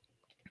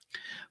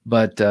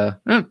 But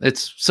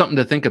it's something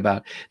to think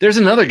about. There's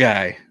another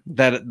guy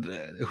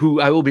who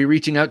I will be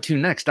reaching out to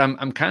next.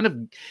 I'm kind of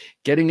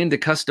getting into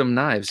custom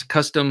knives,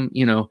 custom,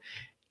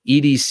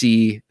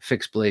 EDC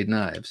fixed blade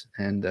knives.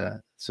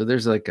 And so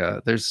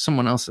there's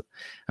someone else.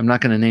 I'm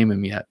not going to name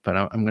him yet, but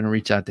I'm going to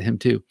reach out to him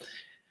too.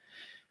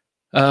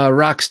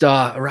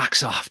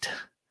 Rocksoft.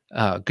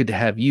 Good to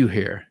have you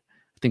here.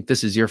 I think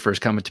this is your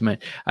first comment to me.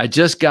 I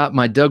just got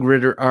my Doug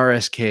Ritter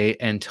RSK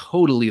and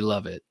totally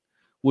love it.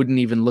 Wouldn't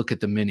even look at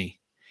the Mini.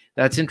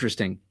 That's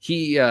interesting.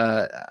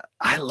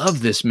 I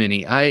love this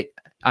Mini. I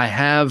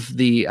had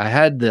the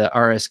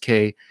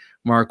RSK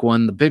Mark I,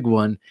 the big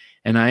one,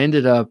 and I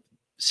ended up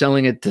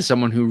selling it to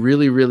someone who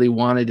really, really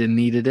wanted and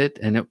needed it.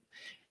 And it,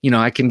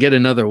 I can get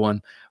another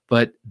one,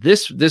 but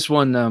this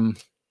one,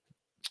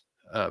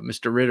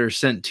 Mr. Ritter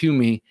sent to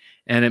me,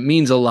 and it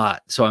means a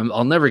lot. So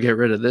I'll never get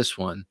rid of this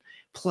one.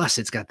 Plus,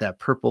 it's got that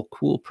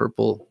cool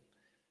purple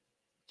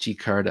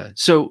G-Carta.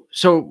 So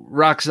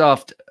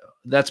Rocksoft,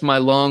 that's my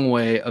long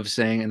way of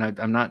saying, and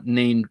I'm not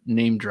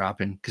name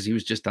dropping because he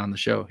was just on the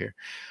show here,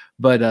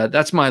 but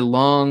that's my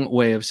long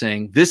way of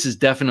saying this is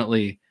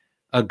definitely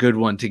a good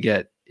one to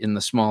get in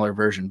the smaller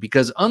version,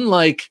 because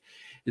unlike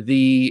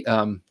the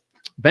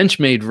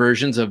Benchmade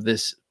versions of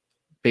this,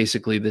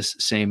 basically this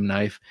same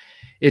knife,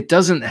 it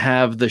doesn't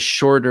have the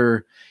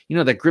shorter,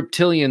 that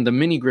Griptilian, the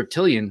Mini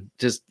Griptilian,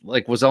 just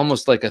was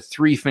almost like a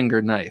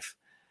 3-finger knife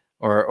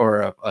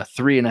or a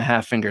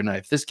 3.5-finger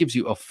knife. This gives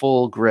you a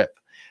full grip,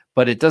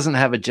 but it doesn't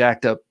have a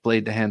jacked up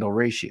blade to handle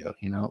ratio.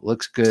 It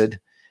looks good,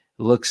 it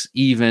looks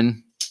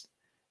even,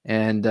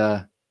 and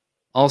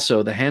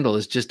also the handle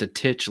is just a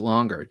titch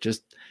longer,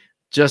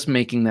 just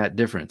making that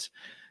difference.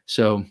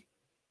 So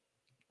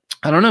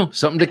I don't know,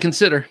 something to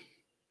consider.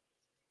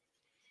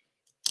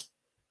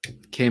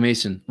 K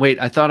Mason, wait,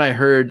 I thought I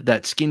heard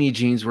that skinny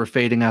jeans were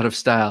fading out of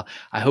style.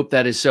 I hope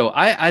that is so.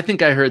 I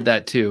think I heard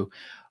that too.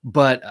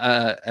 But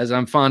as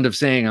I'm fond of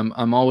saying,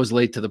 I'm always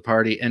late to the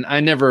party, and I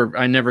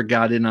never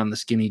got in on the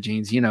skinny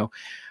jeans.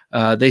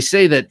 They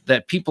say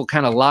that people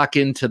kind of lock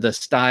into the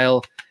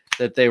style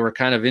that they were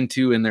kind of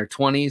into in their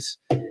 20s,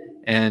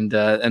 and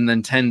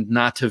then tend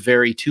not to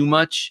vary too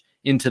much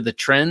into the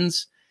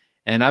trends.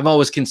 And I've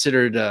always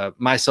considered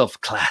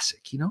myself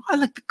classic. I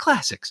like the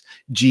classics.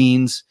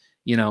 Jeans,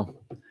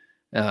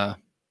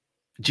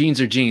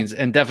 jeans are jeans,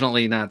 and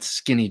definitely not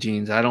skinny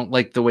jeans. I don't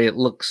like the way it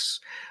looks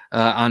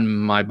on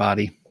my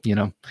body.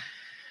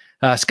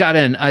 Scott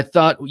N., I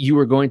thought you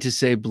were going to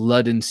say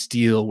Blood and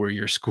Steel were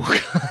your school.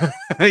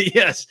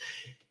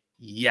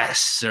 Yes,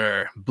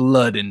 sir.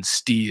 Blood and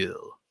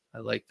Steel. I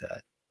like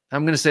that.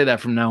 I'm going to say that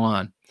from now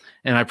on,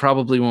 and I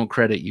probably won't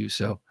credit you,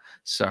 so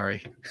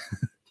sorry.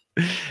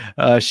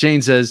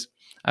 Shane says,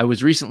 I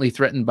was recently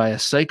threatened by a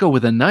psycho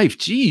with a knife.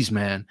 Jeez,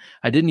 man.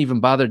 I didn't even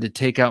bother to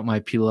take out my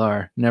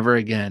Pilar. Never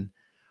again.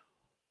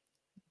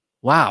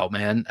 Wow,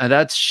 man.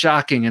 That's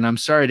shocking, and I'm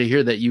sorry to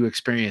hear that you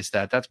experienced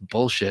that. That's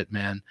bullshit,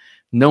 man.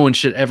 No one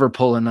should ever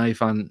pull a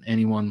knife on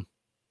anyone,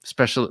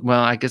 especially,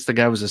 well, I guess the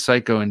guy was a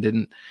psycho and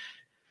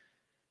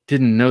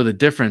didn't know the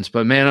difference.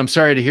 But, man, I'm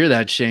sorry to hear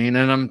that, Shane,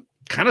 and I'm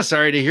kind of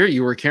sorry to hear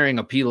you were carrying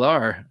a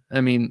Pilar.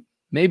 I mean,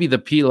 maybe the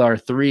Pilar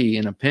 3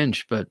 in a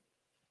pinch, but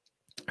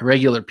a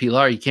regular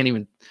Pilar, you can't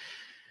even,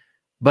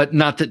 but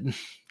not that,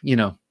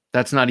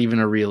 that's not even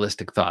a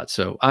realistic thought.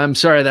 So I'm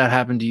sorry that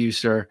happened to you,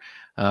 sir.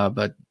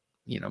 But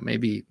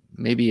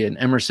maybe an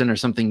Emerson or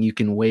something you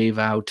can wave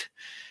out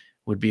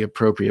would be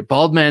appropriate.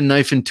 Baldman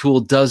Knife and Tool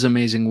does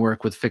amazing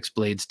work with fixed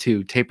blades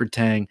too, taper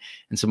tang,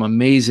 and some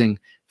amazing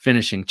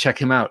finishing. Check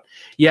him out.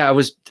 Yeah, I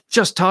was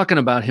just talking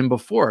about him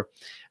before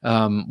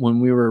when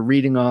we were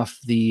reading off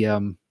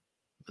my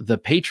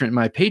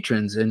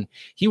patrons, and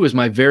he was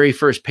my very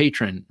first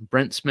patron.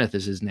 Brent Smith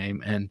is his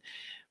name, and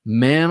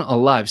man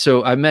alive.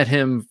 So I met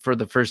him for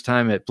the first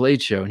time at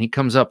Blade Show, and he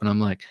comes up, and I'm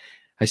like,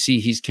 I see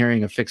he's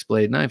carrying a fixed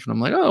blade knife, and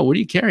I'm like, oh, what are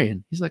you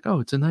carrying? He's like, oh,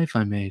 it's a knife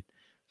I made.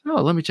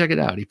 Oh, let me check it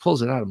out. He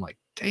pulls it out. I'm like,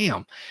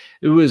 damn,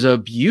 it was a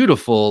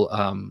beautiful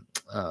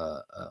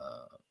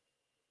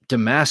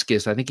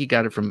Damascus. I think he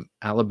got it from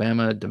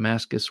Alabama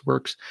Damascus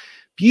Works.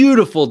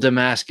 Beautiful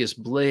Damascus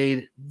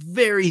blade,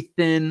 very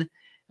thin,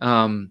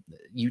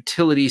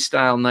 utility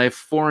style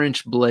knife,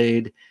 4-inch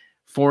blade,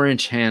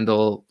 4-inch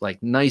handle,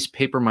 like nice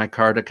paper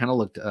micarta, kind of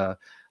looked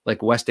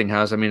like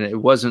Westinghouse. I mean,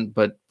 it wasn't,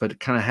 but it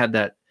kind of had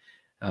that,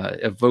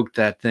 evoked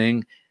that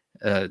thing.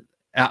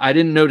 I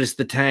didn't notice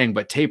the tang,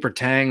 but taper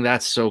tang,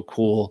 that's so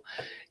cool.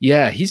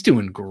 Yeah, he's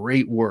doing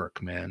great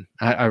work, man.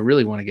 I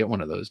really want to get one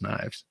of those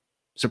knives.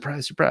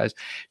 Surprise, surprise.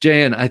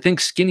 JN, I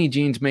think skinny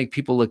jeans make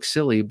people look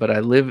silly, but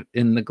I live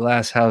in the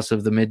glass house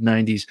of the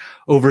mid-90s.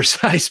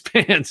 Oversized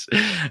pants.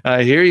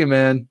 I hear you,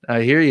 man.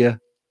 I hear you.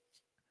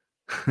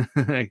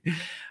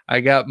 I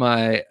got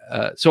my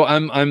so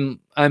I'm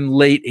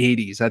late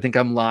 80s. I think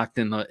I'm locked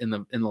in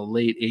the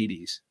late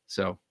 80s.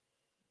 So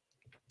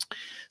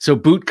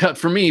boot cut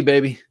for me,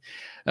 baby.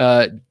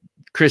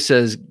 Chris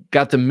says,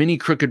 got the mini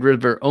Crooked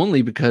River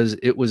only because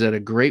it was at a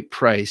great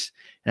price.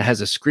 It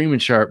has a screaming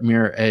sharp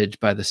mirror edge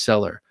by the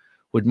seller.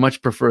 Would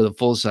much prefer the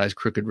full-size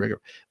Crooked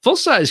River.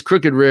 Full-size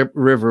Crooked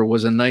River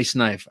was a nice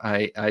knife.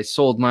 I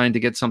sold mine to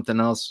get something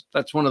else.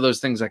 That's one of those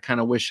things I kind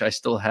of wish I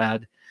still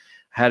had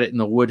it in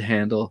the wood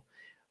handle.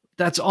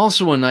 That's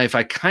also a knife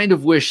I kind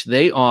of wish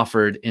they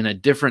offered in a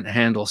different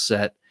handle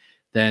set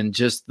than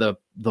just the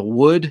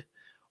wood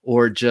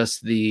or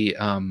just the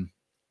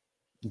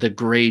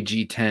gray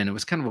G10. It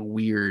was kind of a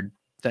weird,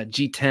 that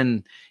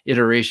G10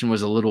 iteration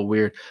was a little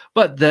weird,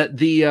 but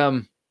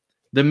the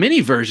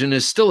mini version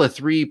is still a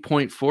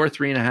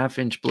 3.5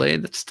 inch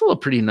blade. That's still a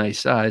pretty nice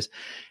size.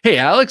 Hey,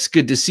 Alex,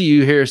 good to see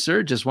you here,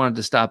 sir. Just wanted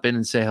to stop in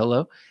and say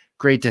hello.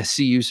 Great to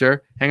see you,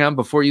 sir. Hang on,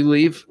 before you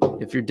leave,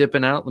 if you're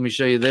dipping out, let me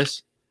show you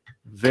this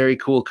very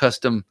cool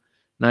custom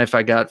knife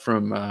I got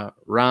from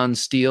Ron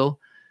Steele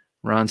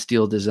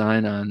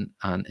Design on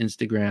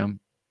Instagram.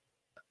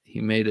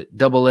 He made it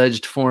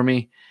double-edged for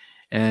me,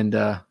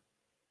 and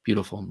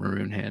beautiful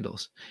maroon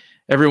handles.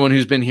 Everyone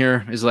who's been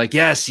here is like,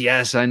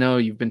 yes, I know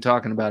you've been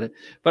talking about it,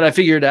 but I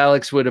figured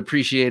Alex would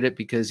appreciate it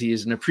because he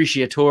is an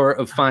appreciator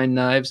of fine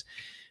knives.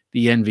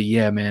 The envy,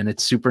 yeah, man,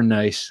 it's super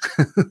nice.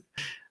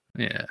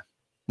 Yeah,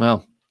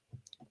 well,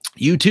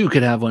 you too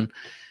could have one.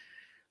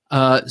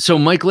 So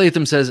Mike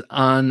Latham says,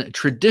 on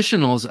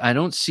traditionals, I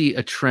don't see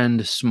a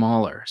trend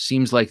smaller.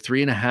 Seems like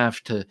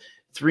 3.5 to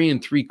 3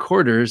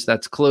 3/4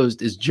 that's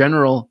closed is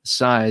general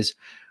size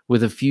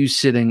with a few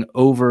sitting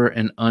over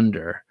and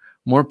under.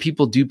 More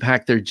people do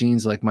pack their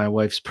jeans like my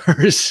wife's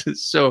purse.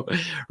 So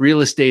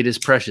real estate is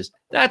precious.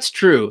 That's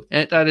true.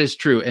 And that is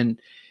true. And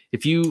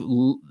if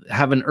you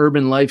have an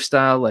urban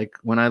lifestyle, like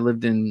when I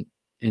lived in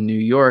New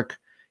York,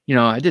 you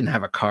know, I didn't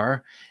have a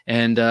car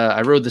and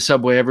I rode the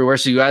subway everywhere.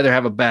 So you either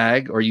have a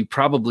bag or you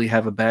probably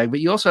have a bag, but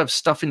you also have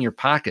stuff in your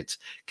pockets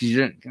because you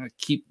don't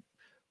keep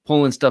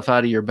pulling stuff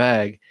out of your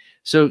bag.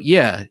 So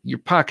yeah, your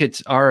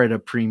pockets are at a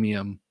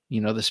premium.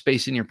 You know, the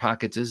space in your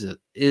pockets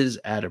is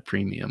at a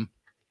premium.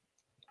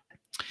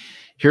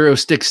 Hero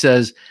Stick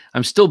says,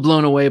 I'm still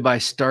blown away by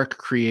Stark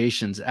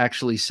Creations,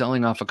 actually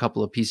selling off a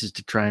couple of pieces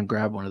to try and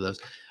grab one of those.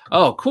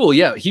 Oh, cool.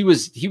 Yeah, he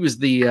is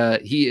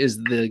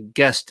the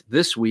guest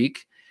this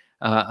week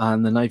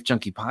on the Knife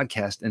Junkie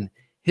podcast, and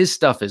his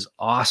stuff is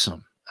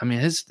awesome. I mean,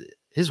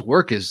 his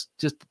work is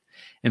just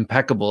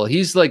impeccable.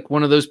 He's like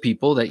one of those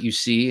people that you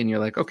see and you're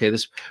like, okay,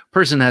 this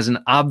person has an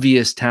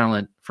obvious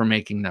talent for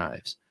making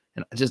knives,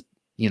 and just,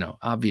 you know,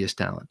 obvious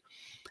talent.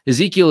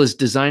 Ezekiel is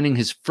designing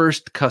his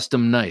first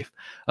custom knife,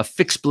 a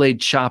fixed blade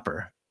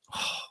chopper.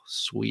 Oh,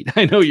 sweet.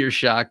 I know you're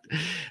shocked.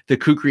 The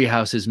Kukri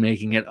House is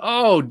making it.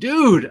 Oh,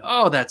 dude.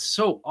 Oh, that's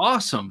so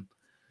awesome.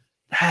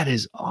 That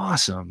is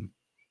awesome.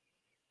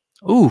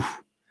 Ooh,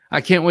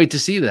 I can't wait to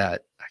see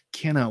that. I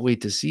cannot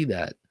wait to see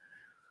that.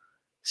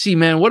 See,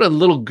 man, what a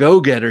little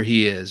go-getter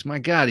he is. My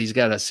God, he's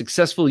got a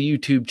successful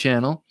YouTube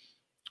channel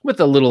with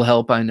a little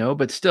help, I know,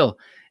 but still.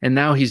 And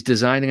now he's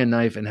designing a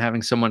knife and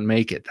having someone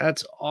make it.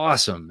 That's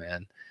awesome,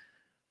 man.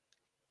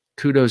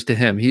 Kudos to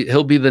him.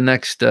 He'll be the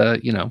next,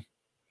 you know,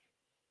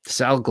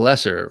 Sal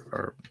Glesser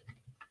or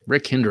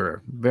Rick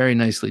Hinderer. Very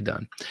nicely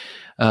done.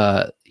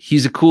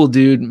 He's a cool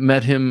dude.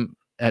 Met him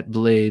at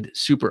Blade.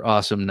 Super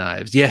awesome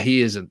knives. Yeah,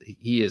 he is a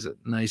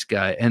nice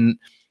guy. And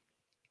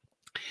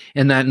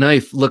that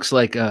knife looks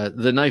like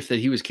the knife that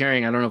he was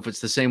carrying. I don't know if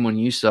it's the same one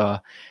you saw.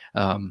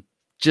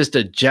 Just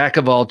a jack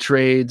of all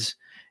trades,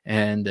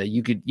 and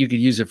you could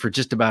use it for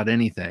just about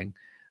anything.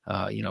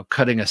 You know,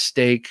 cutting a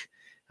steak,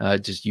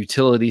 just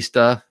utility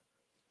stuff.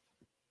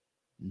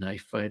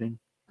 Knife fighting,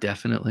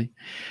 definitely.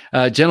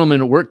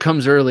 Gentlemen, work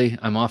comes early.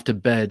 I'm off to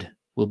bed.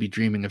 We'll be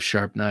dreaming of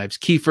sharp knives.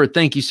 Kiefer,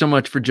 thank you so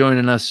much for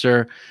joining us,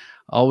 sir.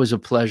 Always a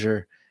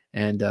pleasure.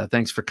 And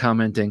thanks for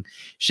commenting.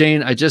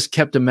 Shane, I just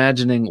kept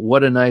imagining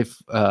what a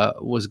knife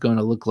was going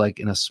to look like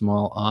in a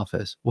small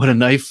office. What a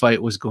knife fight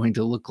was going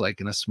to look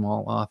like in a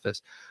small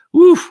office.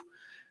 Woo,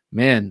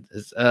 man,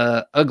 it's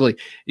ugly.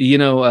 You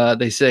know,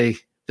 they say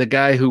the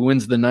guy who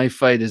wins the knife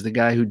fight is the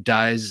guy who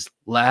dies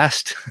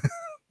last.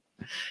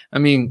 I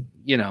mean,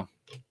 you know,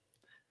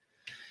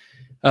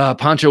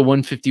 Poncho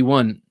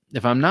 151.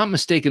 If I'm not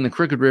mistaken, the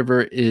Crooked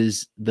River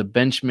is in the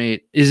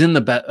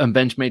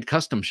Benchmade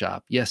custom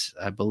shop. Yes,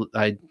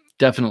 I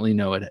definitely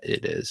know it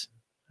is,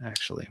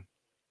 actually.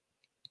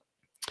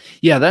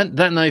 Yeah,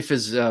 that knife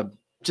is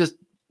just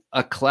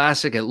a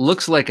classic. It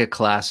looks like a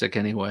classic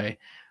anyway.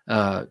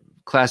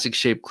 Classic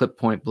shaped clip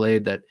point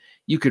blade that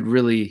you could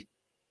really,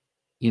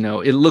 you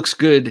know, it looks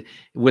good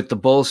with the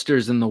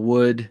bolsters and the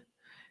wood.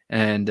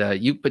 And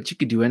but you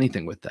could do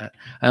anything with that.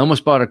 I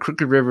almost bought a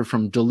Crooked River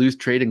from Duluth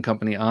Trading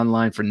Company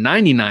online for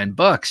 $99,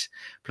 but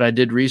I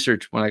did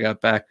research when I got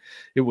back.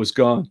 It was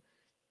gone.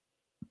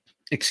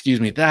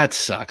 Excuse me. That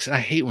sucks. I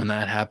hate when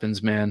that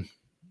happens, man.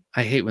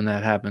 I hate when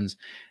that happens.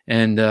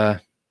 And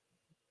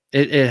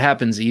it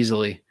happens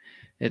easily.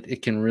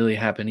 It can really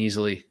happen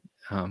easily.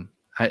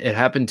 It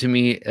happened to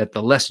me at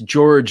the Les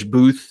George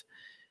booth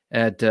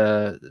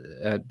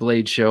at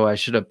Blade Show. I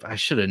should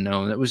have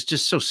known. That was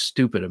just so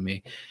stupid of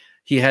me.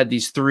 He had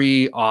these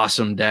 3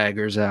 awesome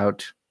daggers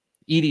out,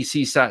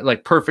 EDC size,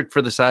 like perfect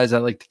for the size I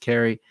like to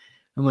carry.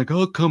 I'm like,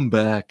 I'll come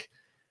back.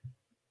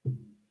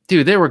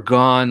 Dude, they were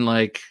gone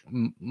like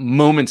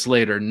moments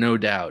later, no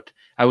doubt.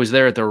 I was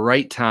there at the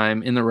right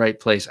time, in the right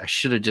place. I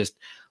should have just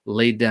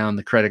laid down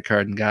the credit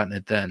card and gotten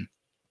it then.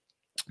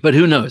 But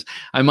who knows?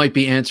 I might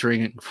be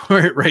answering for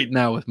it right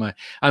now with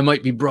I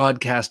might be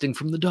broadcasting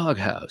from the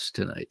doghouse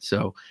tonight.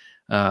 So,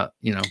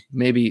 you know,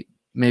 maybe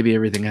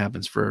everything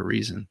happens for a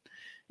reason.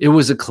 It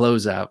was a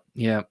closeout.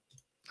 Yeah,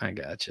 I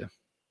gotcha.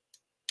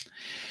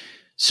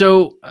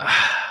 So,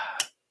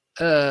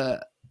 I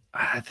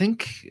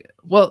think,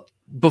 well,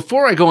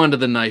 before I go on to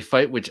the knife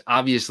fight, which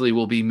obviously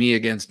will be me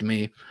against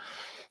me,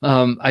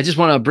 I just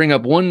want to bring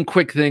up one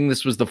quick thing.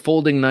 This was the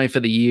folding knife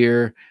of the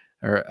year,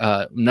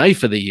 or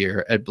knife of the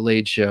year at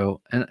Blade Show.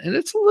 And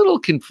it's a little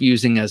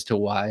confusing as to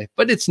why,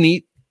 but it's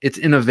neat. It's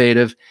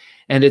innovative.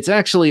 And it's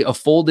actually a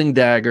folding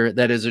dagger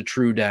that is a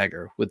true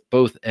dagger with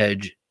both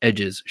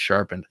edges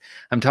sharpened.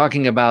 I'm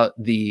talking about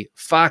the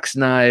Fox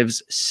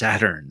Knives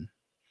Saturn.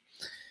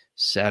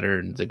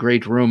 Saturn, the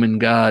great Roman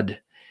god.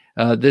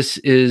 This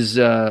is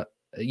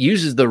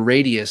uses the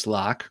radius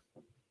lock.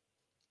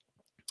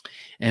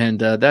 And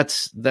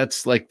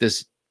that's like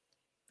this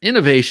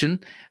innovation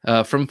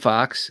from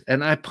Fox,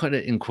 and I put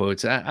it in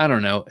quotes. I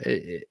don't know.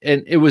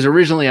 And it was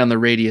originally on the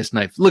radius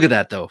knife. Look at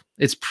that, though.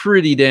 It's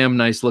pretty damn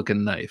nice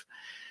looking knife.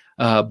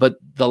 But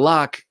the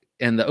lock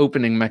and the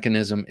opening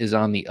mechanism is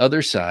on the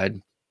other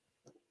side.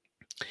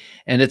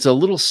 And it's a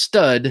little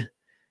stud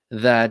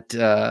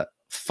that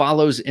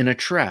follows in a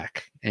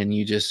track. And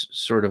you just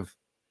sort of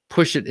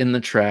push it in the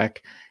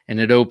track, and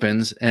it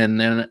opens, and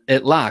then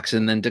it locks.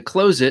 And then to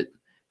close it,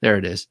 there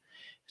it is.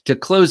 To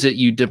close it,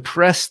 you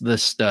depress the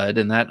stud,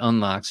 and that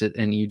unlocks it,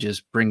 and you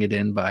just bring it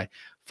in by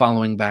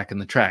following back in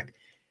the track.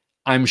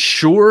 I'm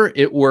sure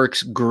it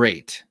works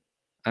great.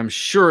 I'm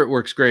sure it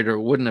works great, or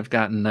it wouldn't have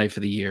gotten Knife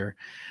of the Year.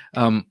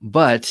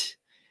 But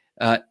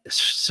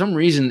some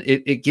reason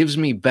it gives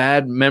me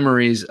bad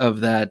memories of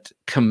that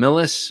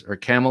Camillus, or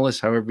Camillus,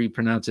 however you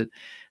pronounce it,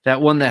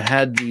 that one that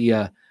had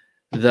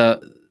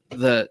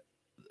the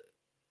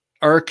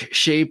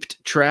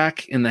arc-shaped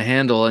track in the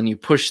handle, and you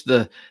push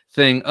the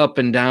thing up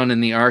and down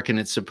in the arc, and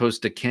it's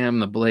supposed to cam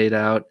the blade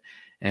out,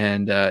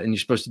 and you're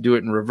supposed to do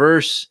it in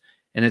reverse,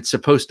 and it's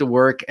supposed to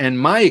work. And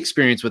my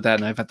experience with that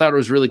knife, I thought it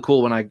was really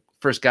cool when I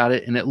first got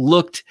it, and it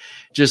looked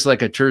just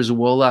like a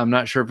Terzuola. I'm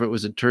not sure if it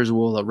was a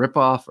Terzuola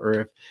ripoff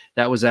or if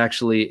that was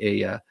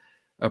actually a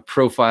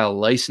profile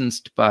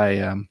licensed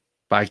by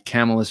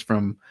Camillus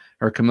from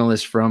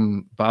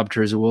Bob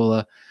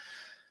Terzuola.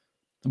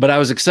 But I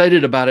was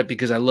excited about it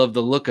because I love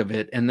the look of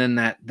it, and then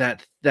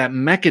that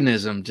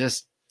mechanism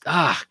just,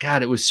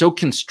 God, it was so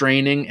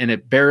constraining, and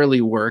it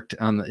barely worked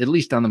at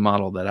least on the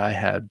model that I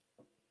had.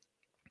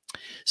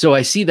 So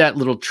I see that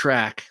little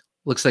track,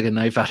 looks like a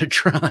knife out of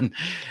Tron.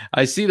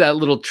 I see that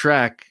little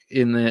track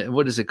in the,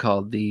 what is it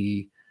called?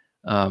 The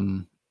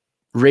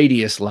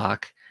radius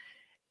lock.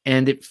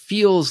 And it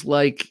feels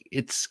like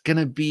it's going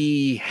to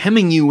be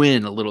hemming you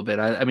in a little bit.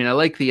 I mean, I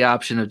like the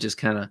option of just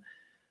kind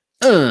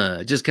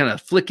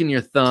of flicking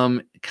your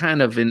thumb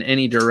kind of in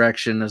any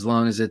direction, as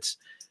long as it's,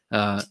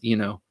 you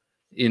know,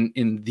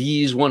 in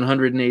these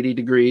 180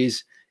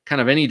 degrees, kind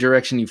of any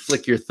direction you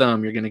flick your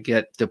thumb, you're going to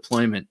get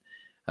deployment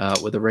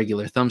with a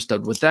regular thumb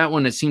stud. With that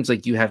one, it seems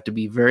like you have to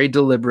be very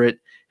deliberate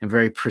and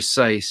very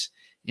precise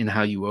in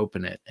how you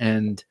open it.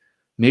 And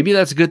maybe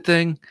that's a good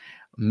thing.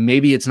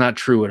 Maybe it's not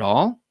true at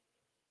all.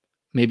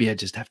 Maybe I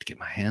just have to get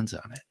my hands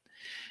on it.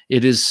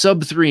 It is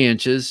sub 3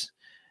 inches.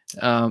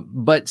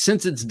 But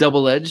since it's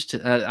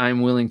double-edged,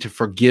 I'm willing to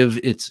forgive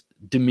its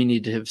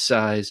diminutive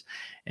size.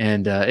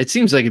 And it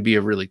seems like it'd be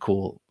a really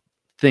cool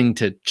thing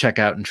to check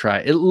out and try.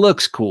 It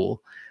looks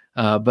cool,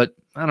 but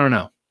I don't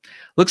know.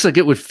 Looks like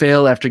it would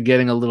fail after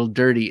getting a little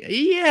dirty.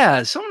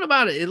 Yeah, something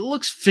about it. It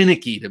looks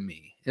finicky to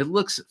me. It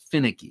looks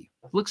finicky.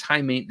 It looks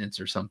high maintenance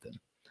or something.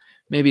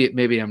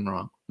 Maybe I'm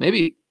wrong.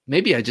 Maybe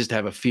I just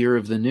have a fear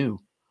of the new.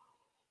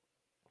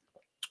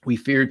 We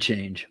fear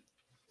change.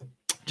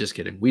 Just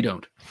kidding. We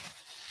don't.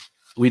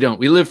 We don't.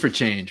 We live for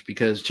change,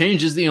 because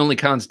change is the only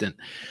constant.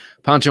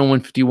 Poncho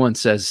 151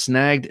 says,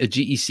 snagged a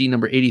GEC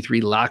number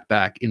 83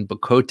 lockback in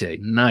Bocote.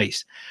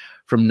 Nice.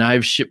 From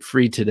Knives Ship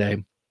Free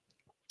today.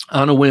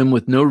 On a whim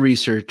with no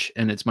research,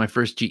 and it's my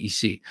first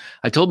GEC.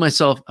 I told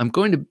myself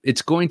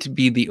it's going to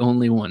be the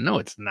only one. No,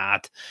 it's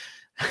not.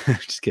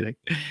 Just kidding.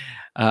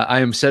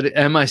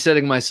 Am I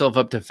setting myself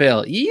up to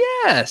fail?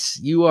 Yes,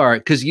 you are.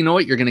 Because you know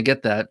what? You're going to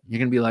get that. You're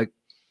going to be like,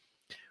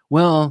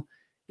 well,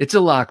 it's a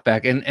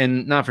lockback,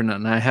 and not for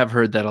nothing. I have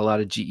heard that a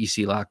lot of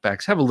GEC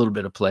lockbacks have a little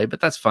bit of play,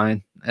 but that's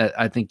fine.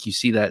 I think you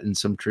see that in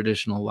some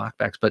traditional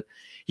lockbacks. But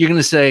you're going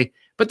to say,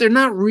 but they're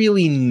not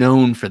really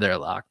known for their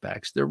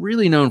lockbacks. They're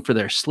really known for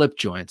their slip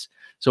joints.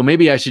 So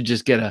maybe I should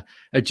just get a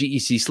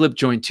GEC slip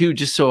joint too,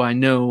 just so I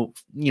know,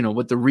 you know,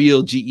 what the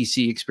real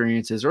GEC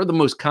experience is, or the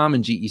most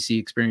common GEC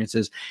experience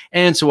is,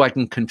 and so I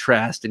can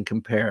contrast and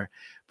compare.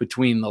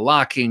 between the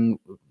locking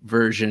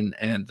version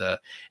and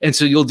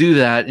so you'll do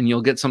that and you'll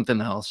get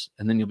something else.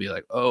 And then you'll be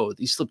like, oh,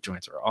 these slip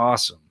joints are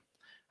awesome.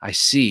 I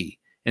see.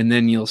 And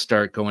then you'll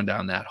start going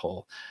down that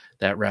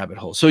rabbit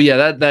hole. So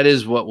yeah, that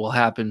is what will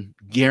happen.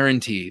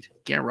 Guaranteed.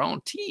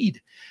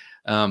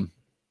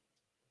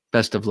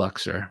 Best of luck,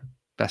 sir.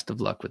 Best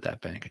of luck with that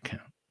bank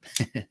account.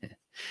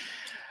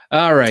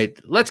 All right,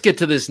 let's get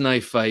to this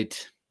knife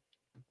fight.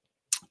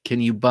 Can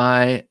you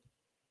buy?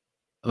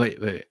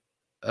 Wait.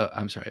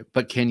 I'm sorry,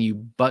 but can you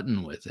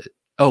button with it?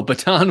 Oh,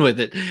 baton with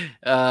it.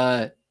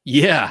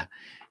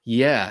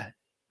 Yeah,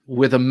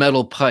 with a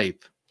metal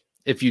pipe.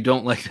 If you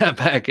don't like that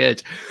back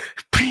edge,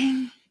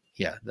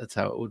 yeah, that's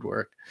how it would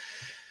work.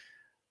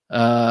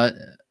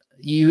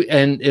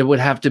 And it would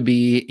have to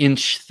be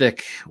inch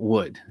thick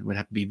wood. It would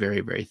have to be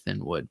very, very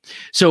thin wood.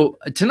 So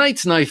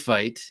tonight's knife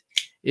fight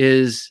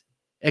is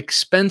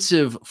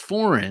expensive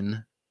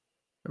foreign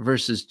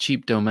versus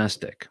cheap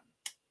domestic.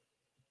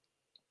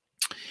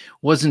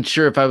 Wasn't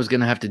sure if I was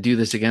going to have to do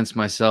this against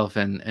myself,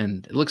 and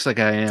it looks like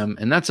I am,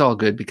 and that's all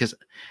good because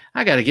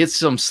I got to get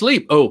some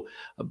sleep. Oh,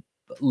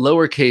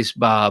 lowercase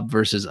Bob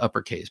versus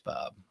uppercase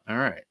Bob. All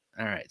right.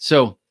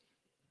 So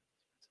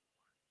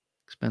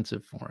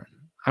expensive foreign.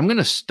 I'm going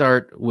to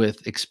start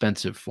with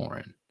expensive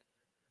foreign.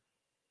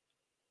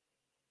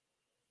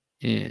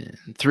 In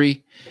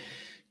 3,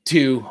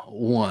 2,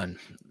 1.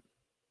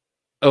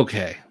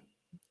 Okay.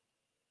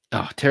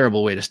 Oh,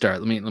 terrible way to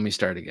start. Let me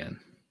start again.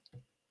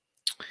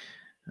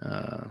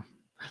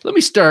 Let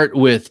me start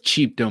with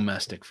cheap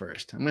domestic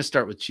first. I'm going to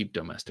start with cheap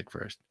domestic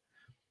first.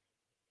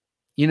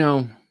 You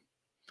know,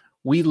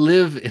 we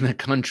live in a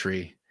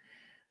country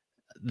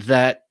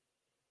that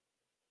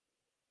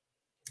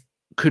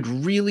could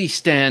really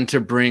stand to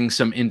bring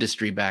some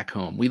industry back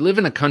home. We live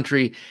in a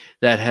country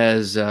that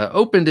has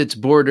opened its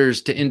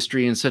borders to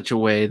industry in such a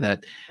way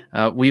that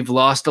we've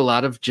lost a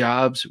lot of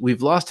jobs.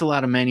 We've lost a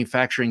lot of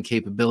manufacturing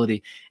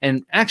capability.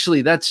 And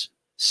actually, that's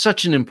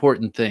such an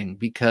important thing,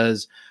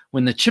 because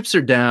when the chips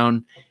are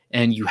down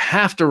and you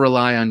have to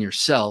rely on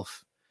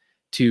yourself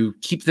to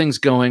keep things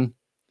going,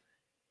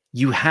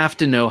 you have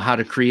to know how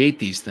to create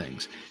these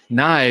things.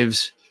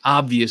 Knives,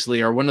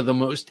 obviously, are one of the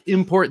most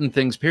important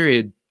things,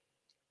 period,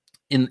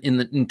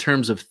 in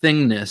terms of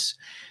thingness.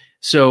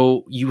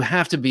 So you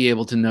have to be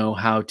able to know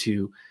how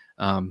to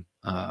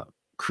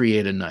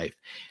create a knife.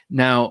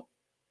 Now,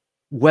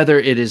 whether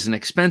it is an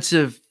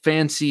expensive,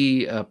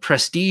 fancy,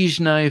 prestige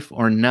knife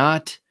or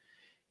not,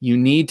 you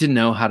need to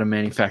know how to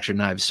manufacture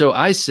knives. So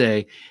I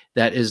say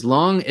that as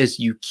long as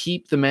you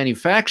keep the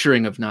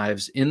manufacturing of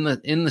knives in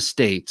the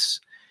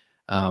States,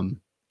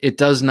 it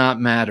does not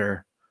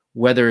matter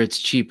whether it's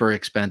cheap or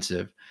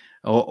expensive.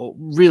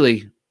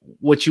 Really,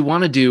 what you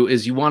want to do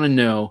is you want to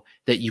know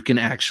that you can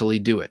actually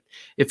do it.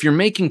 If you're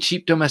making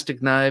cheap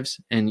domestic knives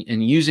and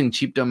using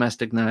cheap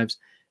domestic knives,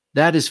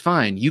 that is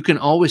fine. You can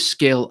always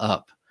scale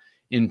up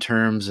in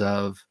terms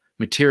of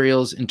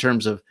materials, in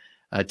terms of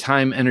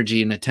time,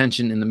 energy, and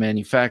attention in the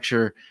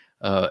manufacture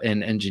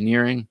and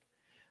engineering.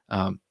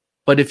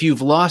 But if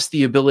you've lost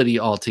the ability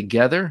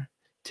altogether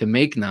to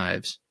make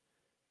knives,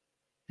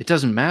 it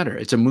doesn't matter.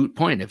 It's a moot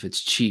point if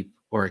it's cheap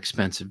or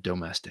expensive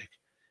domestic.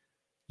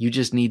 You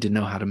just need to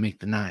know how to make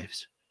the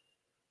knives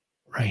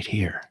right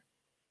here.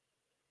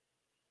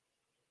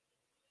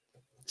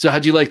 So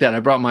how'd you like that? I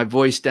brought my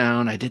voice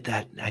down. I did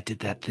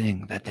that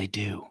thing that they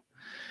do.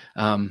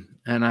 And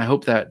I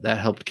hope that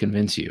helped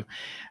convince you.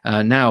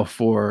 Now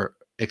for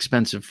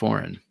expensive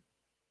foreign.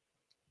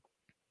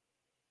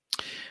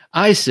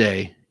 I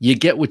say you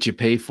get what you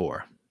pay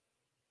for.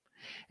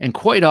 And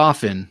quite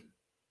often,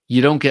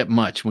 you don't get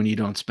much when you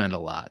don't spend a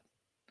lot.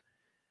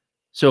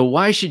 So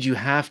why should you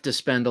have to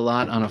spend a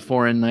lot on a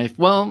foreign knife?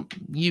 Well,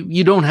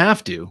 you don't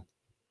have to.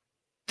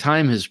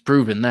 Time has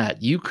proven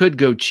that. You could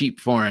go cheap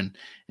foreign,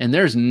 and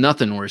there's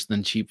nothing worse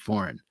than cheap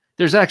foreign.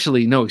 There's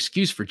actually no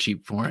excuse for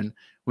cheap foreign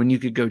when you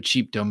could go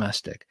cheap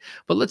domestic.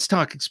 But let's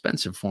talk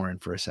expensive foreign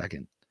for a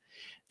second.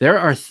 There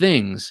are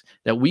things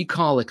that we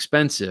call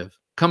expensive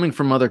coming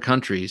from other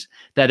countries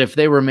that if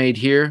they were made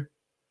here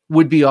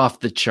would be off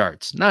the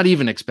charts. Not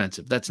even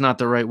expensive. That's not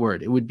the right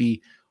word. It would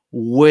be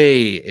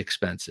way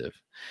expensive.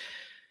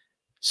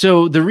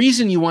 So the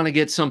reason you want to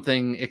get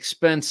something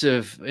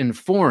expensive and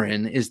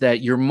foreign is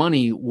that your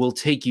money will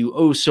take you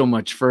oh so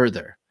much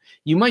further.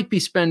 You might be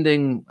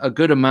spending a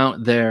good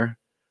amount there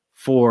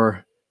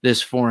for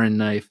this foreign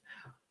knife,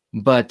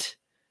 but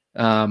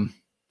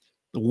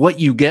what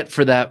you get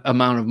for that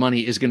amount of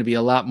money is going to be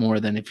a lot more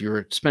than if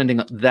you're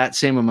spending that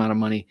same amount of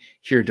money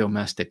here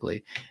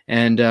domestically.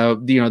 And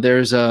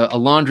there's a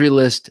laundry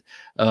list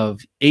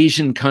of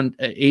Asian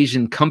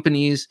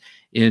companies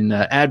in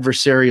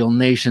adversarial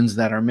nations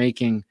that are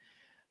making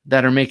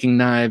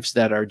knives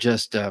that are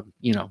just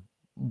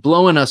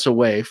blowing us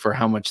away for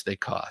how much they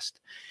cost.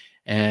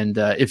 And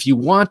if you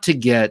want to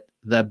get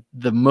the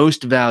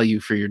most value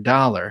for your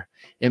dollar,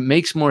 it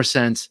makes more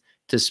sense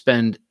to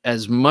spend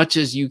as much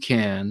as you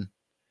can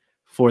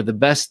for the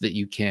best that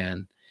you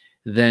can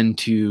than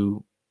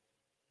to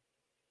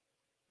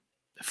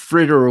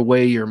fritter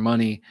away your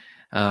money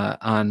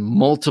on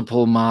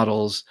multiple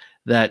models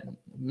that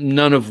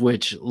none of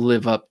which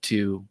live up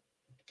to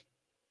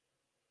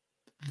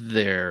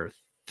their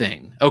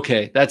thing.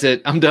 Okay, that's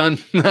it. I'm done.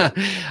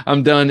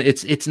 I'm done.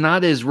 It's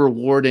not as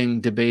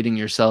rewarding debating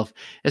yourself,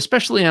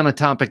 especially on a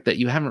topic that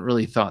you haven't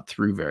really thought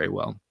through very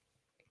well.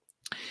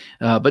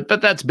 But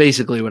that's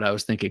basically what I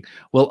was thinking.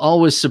 We'll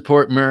always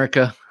support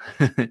America,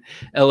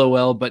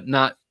 LOL, but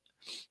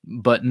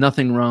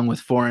nothing wrong with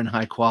foreign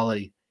high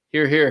quality.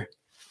 Here, here.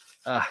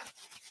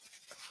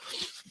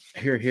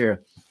 Here,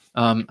 here.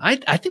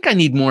 I think I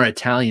need more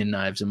Italian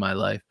knives in my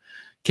life.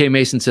 K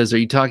Mason says, are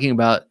you talking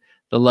about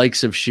the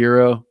likes of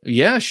Shiro?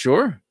 Yeah,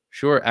 sure.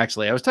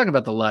 Actually, I was talking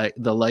about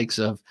the likes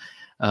of,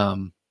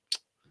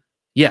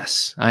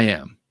 yes, I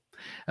am.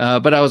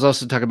 But I was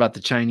also talking about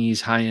the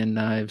Chinese high-end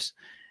knives.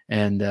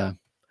 And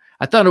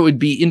I thought it would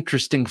be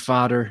interesting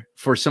fodder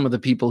for some of the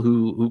people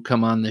who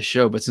come on this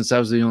show. But since I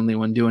was the only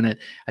one doing it,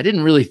 I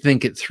didn't really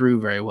think it through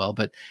very well.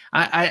 But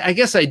I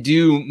guess I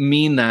do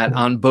mean that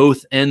on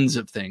both ends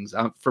of things,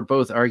 for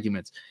both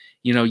arguments.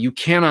 You know, you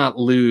cannot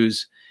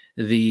lose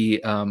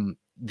the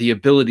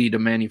ability to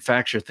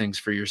manufacture things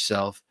for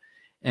yourself.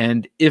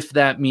 And if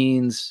that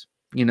means,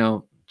 you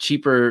know,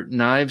 cheaper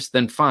knives,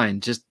 then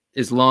fine. Just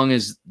as long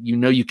as you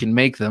know you can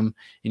make them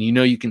and you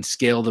know you can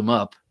scale them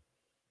up.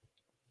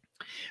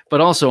 But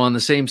also on the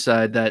same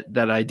side,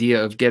 that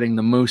idea of getting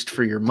the most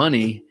for your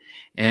money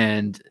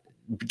and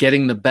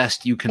getting the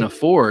best you can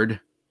afford,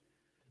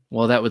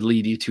 well, that would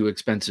lead you to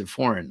expensive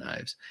foreign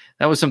knives.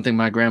 That was something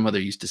my grandmother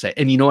used to say.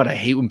 And you know what? I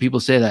hate when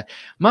people say that.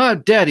 My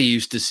daddy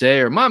used to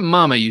say, or my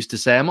mama used to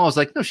say. I'm always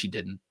like, no, she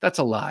didn't. That's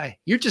a lie.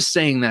 You're just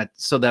saying that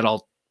so that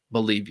I'll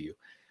believe you.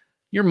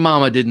 Your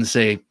mama didn't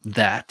say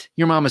that.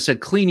 Your mama said,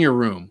 clean your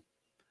room,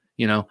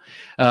 you know,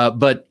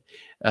 but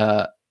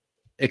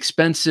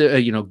expensive,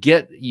 you know,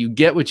 you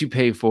get what you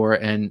pay for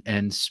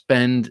and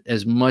spend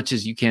as much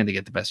as you can to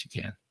get the best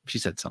you can. She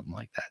said something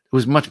like that. It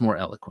was much more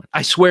eloquent.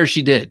 I swear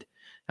she did.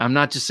 I'm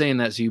not just saying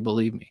that so you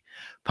believe me.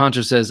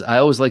 Pancho says, I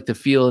always like to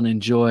feel and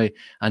enjoy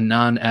a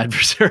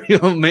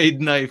non-adversarial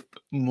made knife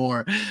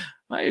more.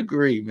 I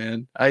agree,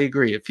 man. I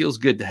agree. It feels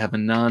good to have a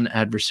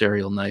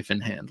non-adversarial knife in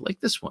hand like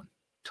this one.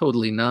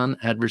 Totally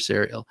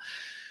non-adversarial.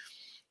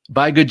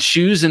 Buy good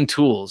shoes and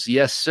tools.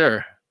 Yes,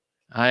 sir.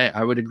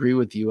 I would agree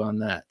with you on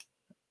that.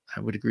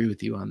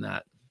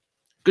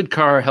 Good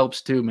car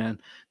helps too, man.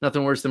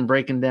 Nothing worse than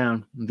breaking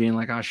down and being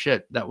like, oh,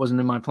 shit, that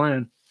wasn't in my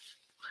plan.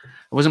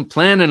 I wasn't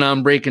planning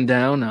on breaking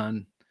down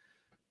on.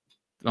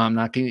 I'm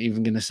not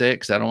even going to say it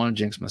because I don't want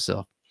to jinx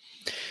myself.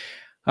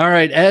 All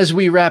right. As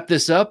we wrap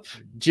this up,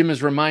 Jim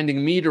is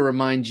reminding me to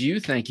remind you,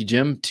 thank you,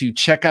 Jim, to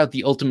check out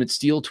the Ultimate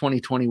Steel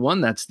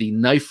 2021. That's the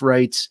Knife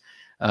Rights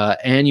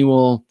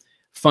annual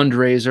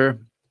fundraiser.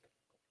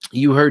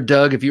 You heard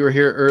Doug. If you were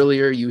here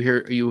earlier,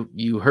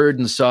 you heard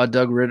and saw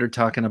Doug Ritter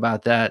talking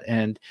about that.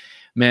 And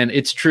man,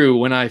 it's true.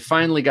 When I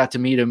finally got to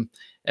meet him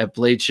at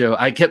Blade Show,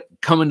 I kept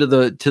coming to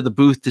the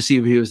booth to see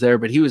if he was there,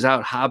 but he was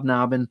out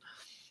hobnobbing,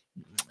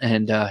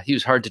 and he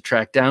was hard to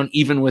track down,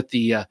 even with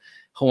the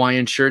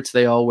Hawaiian shirts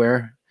they all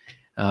wear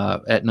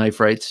at Knife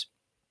Rights.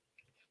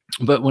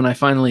 But when I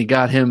finally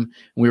got him,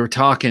 we were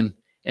talking,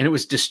 and it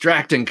was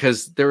distracting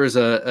because there was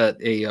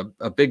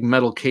a big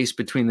metal case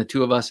between the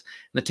two of us,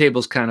 and the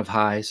table's kind of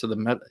high, so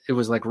it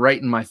was like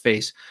right in my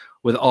face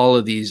with all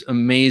of these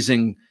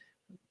amazing,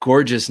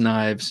 gorgeous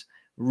knives,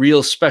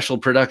 real special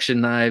production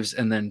knives,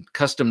 and then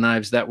custom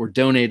knives that were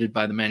donated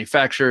by the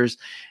manufacturers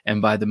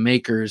and by the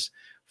makers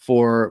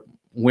for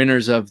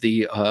winners of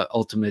the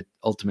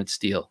Ultimate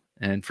Steel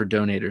and for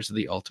donators of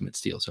the Ultimate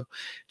Steel. So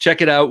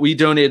check it out. We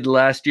donated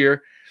last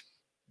year.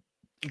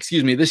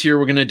 Excuse me. This year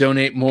we're going to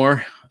donate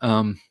more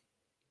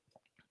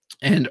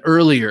and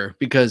earlier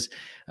because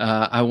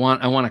I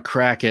want to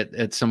crack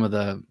at some of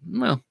the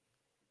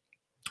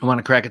I want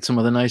to crack at some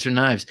of the nicer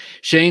knives.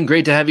 Shane,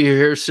 great to have you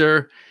here,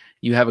 sir.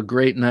 You have a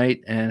great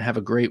night and have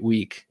a great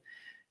week.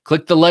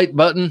 Click the like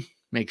button.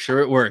 Make sure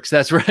it works.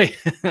 That's right.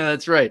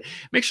 That's right.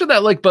 Make sure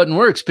that like button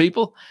works,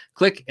 people.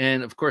 Click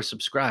and, of course,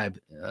 subscribe.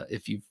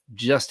 If you've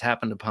just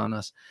happened upon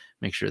us,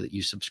 make sure that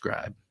you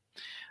subscribe.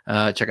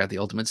 Check out the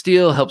Ultimate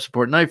Steel. Help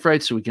support Knife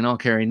Rights so we can all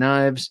carry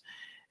knives.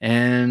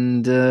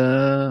 And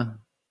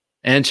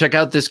check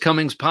out this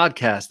coming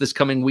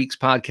week's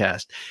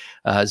podcast.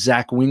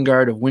 Zach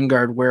Wingard of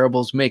Wingard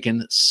Wearables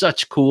making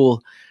such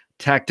cool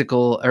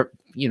tactical,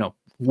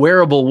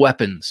 wearable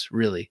weapons,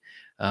 really.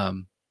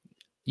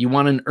 You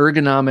want an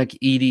ergonomic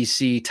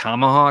EDC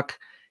Tomahawk?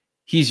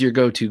 He's your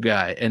go-to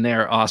guy, and they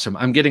are awesome.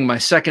 I'm getting my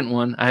second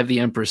one. I have the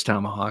Empress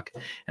Tomahawk,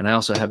 and I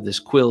also have this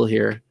quill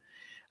here.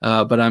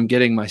 But I'm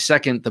getting my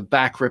second, the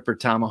Back Ripper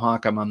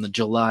Tomahawk. I'm on the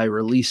July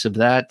release of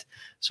that,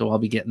 so I'll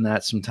be getting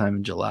that sometime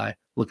in July.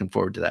 Looking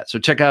forward to that. So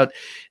check out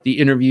the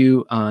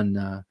interview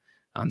on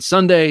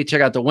Sunday.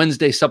 Check out the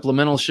Wednesday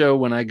supplemental show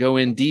when I go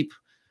in deep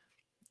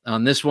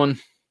on this one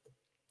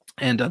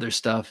and other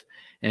stuff.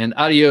 And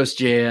adios,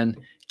 Jan.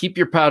 Keep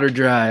your powder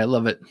dry. I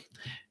love it.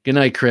 Good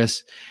night,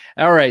 Chris.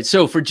 All right.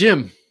 So for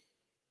Jim,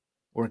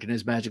 working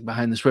his magic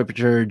behind the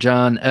switcher,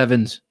 John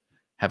Evans,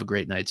 have a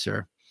great night,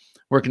 sir.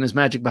 working his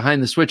magic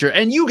behind the switcher.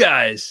 And you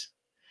guys,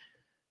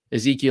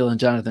 Ezekiel and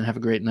Jonathan, have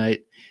a great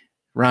night.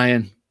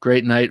 Ryan,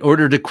 great night.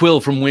 Ordered a quill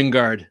from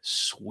Wingard.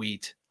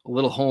 Sweet. A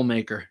little hole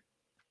maker.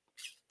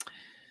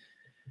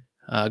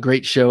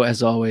 Great show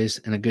as always,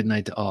 and a good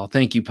night to all.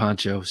 Thank you,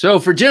 Pancho. So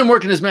for Jim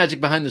working his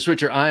magic behind the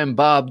switcher, I am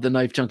Bob, the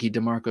Knife Junkie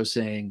DeMarco,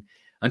 saying,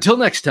 until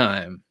next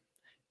time,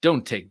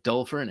 don't take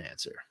dull for an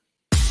answer.